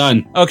 I'm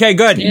done. Okay,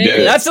 good.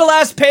 Yeah. That's the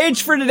last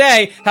page for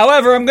today.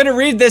 However, I'm going to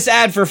read this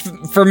ad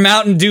for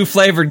Mountain Dew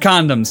flavored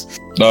condoms.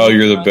 Oh,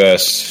 you're the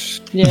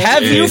best.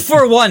 Have you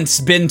for once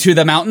been to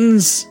the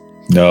mountains?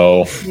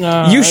 No.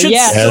 You should.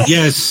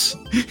 Yes.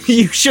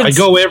 You should. I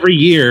go every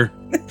year.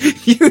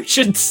 You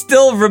should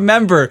still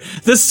remember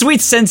the sweet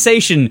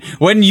sensation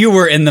when you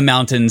were in the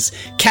mountains,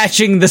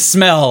 catching the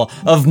smell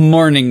of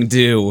morning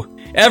dew.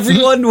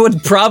 Everyone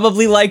would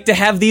probably like to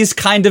have these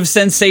kind of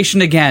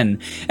sensation again.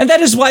 And that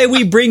is why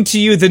we bring to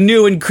you the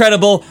new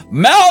incredible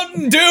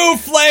Mountain Dew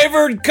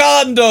flavored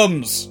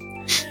condoms.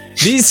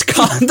 These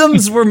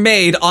condoms were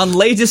made on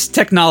latest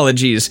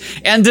technologies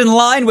and in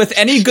line with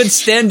any good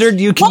standard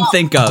you can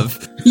think of.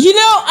 You know,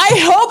 I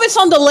hope it's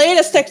on the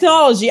latest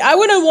technology. I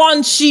wouldn't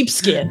want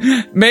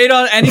sheepskin. Made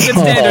on any good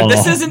standard.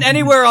 This isn't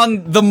anywhere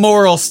on the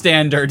moral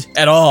standard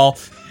at all.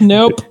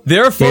 Nope.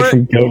 Therefore, Made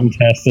from goat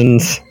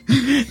intestines.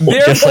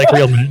 Just like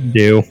real men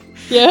do.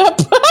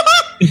 Yep.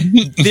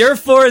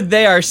 Therefore,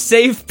 they are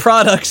safe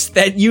products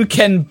that you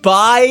can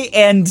buy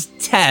and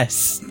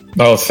test.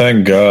 Oh,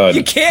 thank God.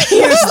 You can't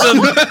use them.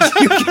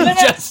 You can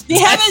just They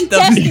haven't them.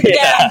 tested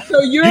yet,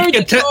 so you're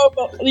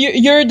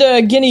you're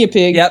the guinea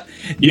pig. Yep.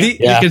 You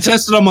can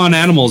test them on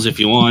animals if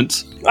you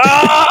want.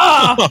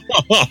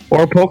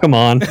 Or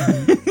Pokemon.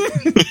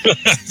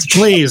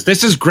 Please,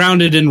 this is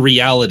grounded in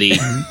reality.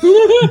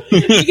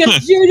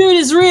 Because your dude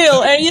is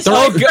real and he's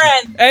my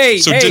friend. Hey,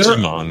 So hey,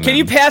 Digimon, can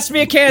you pass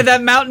me a can of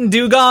that Mountain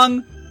Dew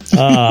gong?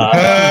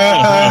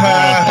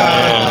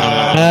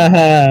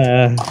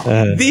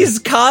 These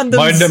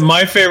condoms.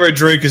 My favorite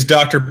drink is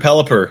Dr.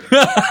 Pelipper.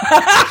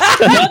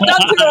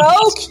 Dr.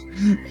 Oak?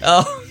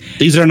 Oh.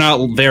 These are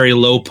not very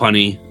low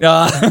punny.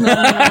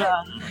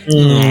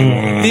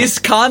 These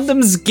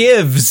condoms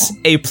gives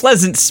a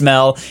pleasant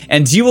smell,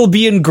 and you will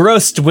be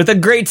engrossed with a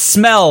great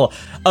smell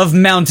of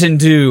Mountain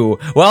Dew,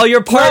 while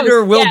your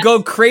partner will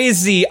go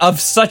crazy of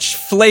such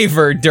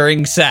flavor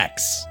during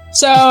sex.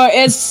 So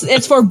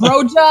it's for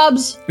bro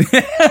jobs?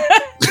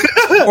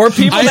 Or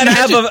people that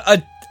have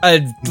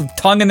a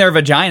tongue in their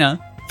vagina.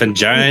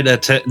 Vagina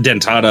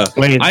dentata.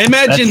 Wait, I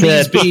imagine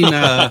that's these it. being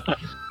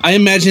I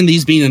imagine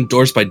these being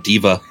endorsed by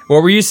Diva.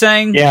 What were you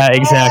saying? Yeah,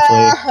 exactly.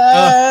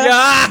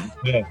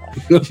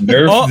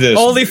 Nerf this.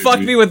 Only fuck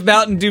me with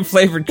Mountain Dew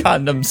flavored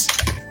condoms.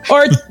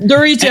 Or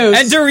Doritos.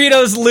 And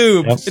Doritos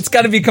lube. Yep. It's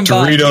got to be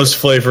combined. Doritos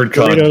flavored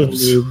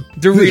condoms.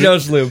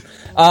 Doritos lube.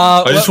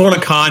 I just want a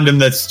condom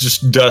that's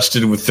just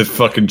dusted with the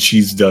fucking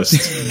cheese dust.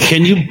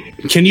 Can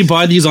you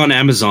buy these on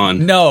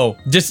Amazon? No,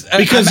 just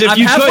because I'm if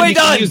you halfway could, you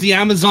done. can use the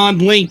Amazon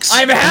links.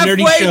 I'm on halfway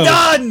Nerdy Show.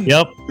 done.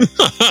 Yep.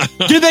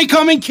 Do they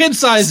come in kid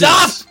sizes?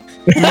 Stop.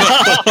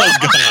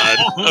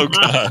 Oh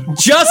God.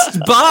 Just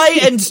buy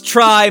and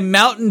try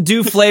Mountain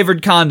Dew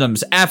flavored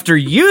condoms. After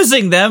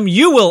using them,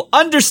 you will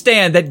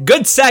understand that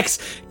good sex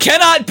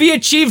cannot be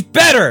achieved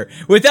better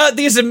without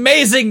these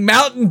amazing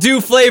Mountain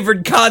Dew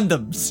flavored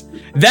condoms.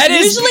 That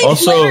is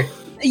Also,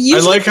 I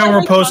like how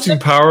we're posting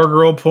Power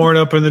Girl porn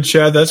up in the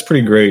chat. That's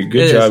pretty great.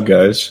 Good It job,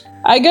 guys.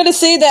 I gotta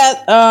say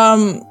that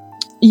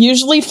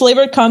usually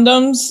flavored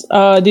condoms,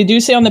 they do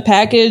say on the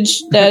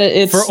package that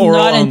it's For oral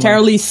not only.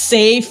 entirely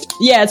safe.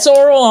 Yeah, it's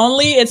oral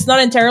only. It's not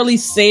entirely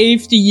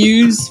safe to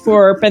use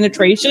for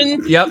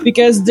penetration. Yep.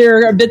 Because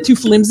they're a bit too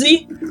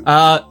flimsy.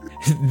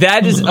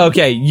 That is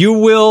okay. You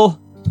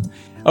will.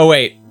 Oh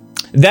wait.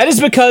 That is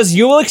because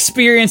you will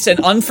experience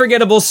an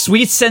unforgettable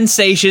sweet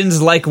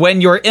sensations like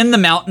when you're in the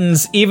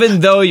mountains,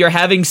 even though you're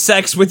having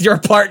sex with your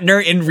partner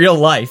in real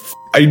life.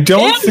 I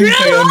don't think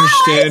I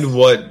understand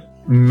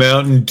what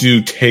Mountain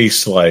Dew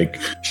tastes like,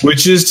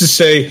 which is to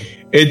say,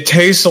 it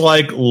tastes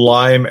like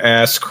lime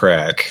ass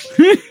crack.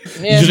 Do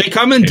they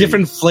come in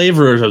different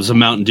flavors of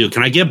Mountain Dew?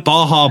 Can I get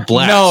Baja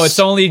Blast? No, it's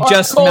only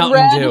just Code Mountain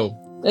Red? Dew.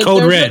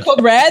 Code There's Red. no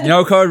Code Red?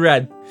 No Code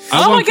Red.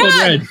 I want Code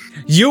Red.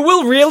 You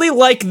will really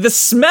like the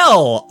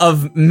smell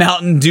of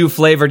Mountain Dew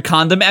flavored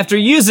condom after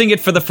using it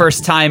for the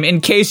first time,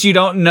 in case you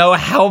don't know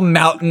how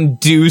Mountain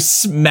Dew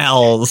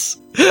smells.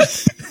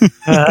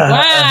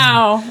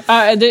 Wow.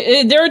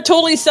 They're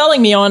totally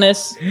selling me on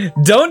this.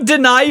 Don't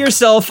deny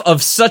yourself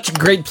of such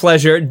great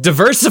pleasure.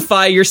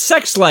 Diversify your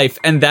sex life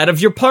and that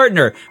of your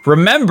partner.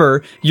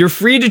 Remember, you're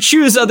free to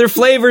choose other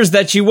flavors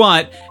that you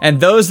want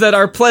and those that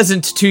are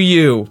pleasant to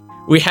you.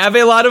 We have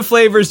a lot of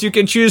flavors you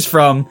can choose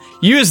from.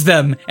 Use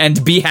them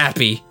and be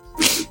happy.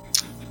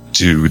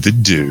 Do the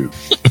do.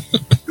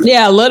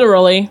 Yeah,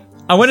 literally.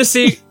 I want to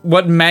see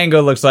what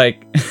mango looks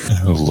like.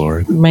 Oh,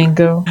 Lord.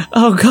 Mango.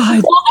 Oh,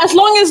 God. Well, as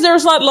long as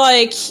there's not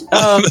like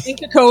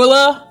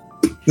Coca-Cola.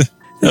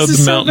 Oh,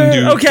 the Mountain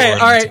Dew. Okay, all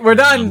right, we're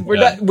done. We're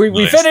done.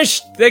 We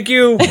finished. Thank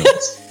you.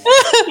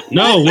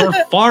 No, we're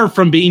far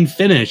from being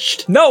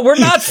finished. No, we're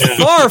not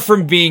far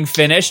from being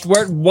finished.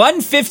 We're at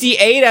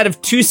 158 out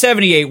of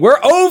 278.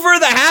 We're over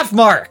the half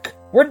mark.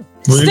 We're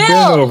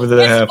Still, over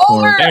the half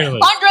over mark.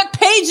 100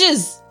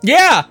 pages.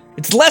 Yeah,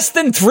 it's less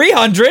than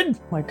 300. Oh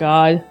my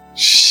God.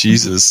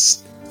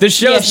 Jesus. The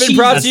show's been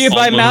brought to you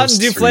by Mountain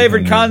Dew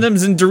flavored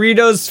condoms and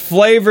Doritos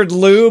flavored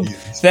lube.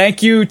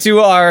 Thank you to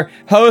our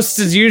hosts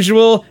as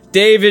usual,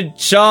 David,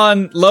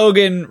 Sean,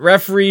 Logan,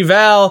 referee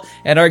Val,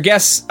 and our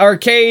guests,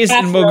 Arcades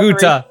and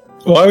Moguta.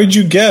 Why would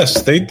you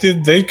guess? They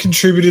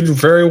contributed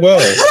very well.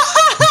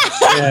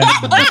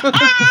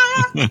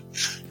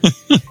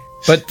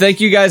 But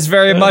thank you guys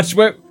very much.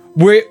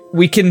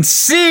 We can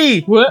see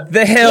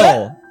the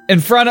hill in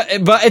front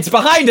of, but it's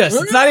behind us.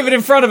 It's not even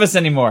in front of us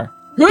anymore.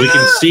 We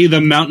can see the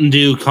Mountain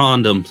Dew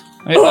condom.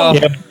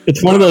 Yeah,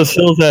 it's one of those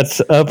hills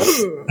that's up.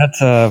 That's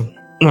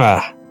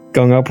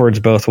going upwards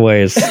both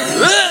ways.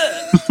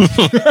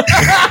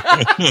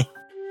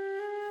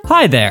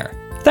 Hi there.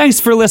 Thanks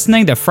for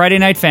listening to Friday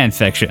Night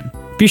Fanfiction.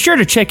 Be sure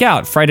to check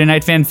out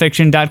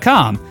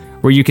FridayNightFanfiction.com,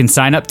 where you can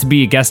sign up to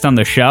be a guest on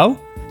the show,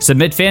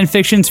 submit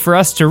fanfictions for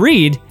us to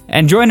read,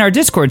 and join our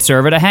Discord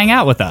server to hang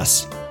out with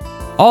us.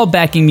 All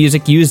backing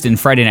music used in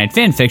Friday Night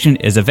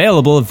Fanfiction is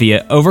available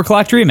via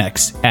Overclocked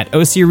Remix at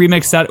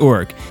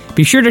ocremix.org.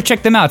 Be sure to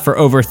check them out for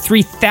over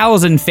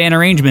 3,000 fan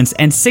arrangements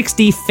and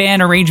 60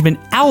 fan arrangement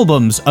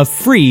albums of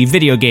free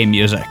video game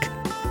music.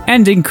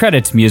 Ending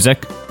credits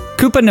music,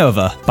 Koopa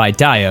Nova by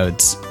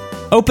Diodes.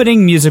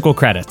 Opening musical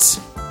credits,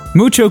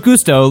 Mucho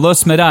Gusto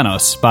Los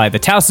Medanos by the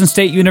Towson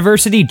State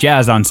University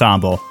Jazz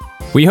Ensemble.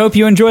 We hope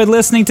you enjoyed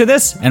listening to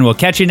this, and we'll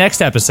catch you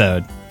next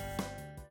episode.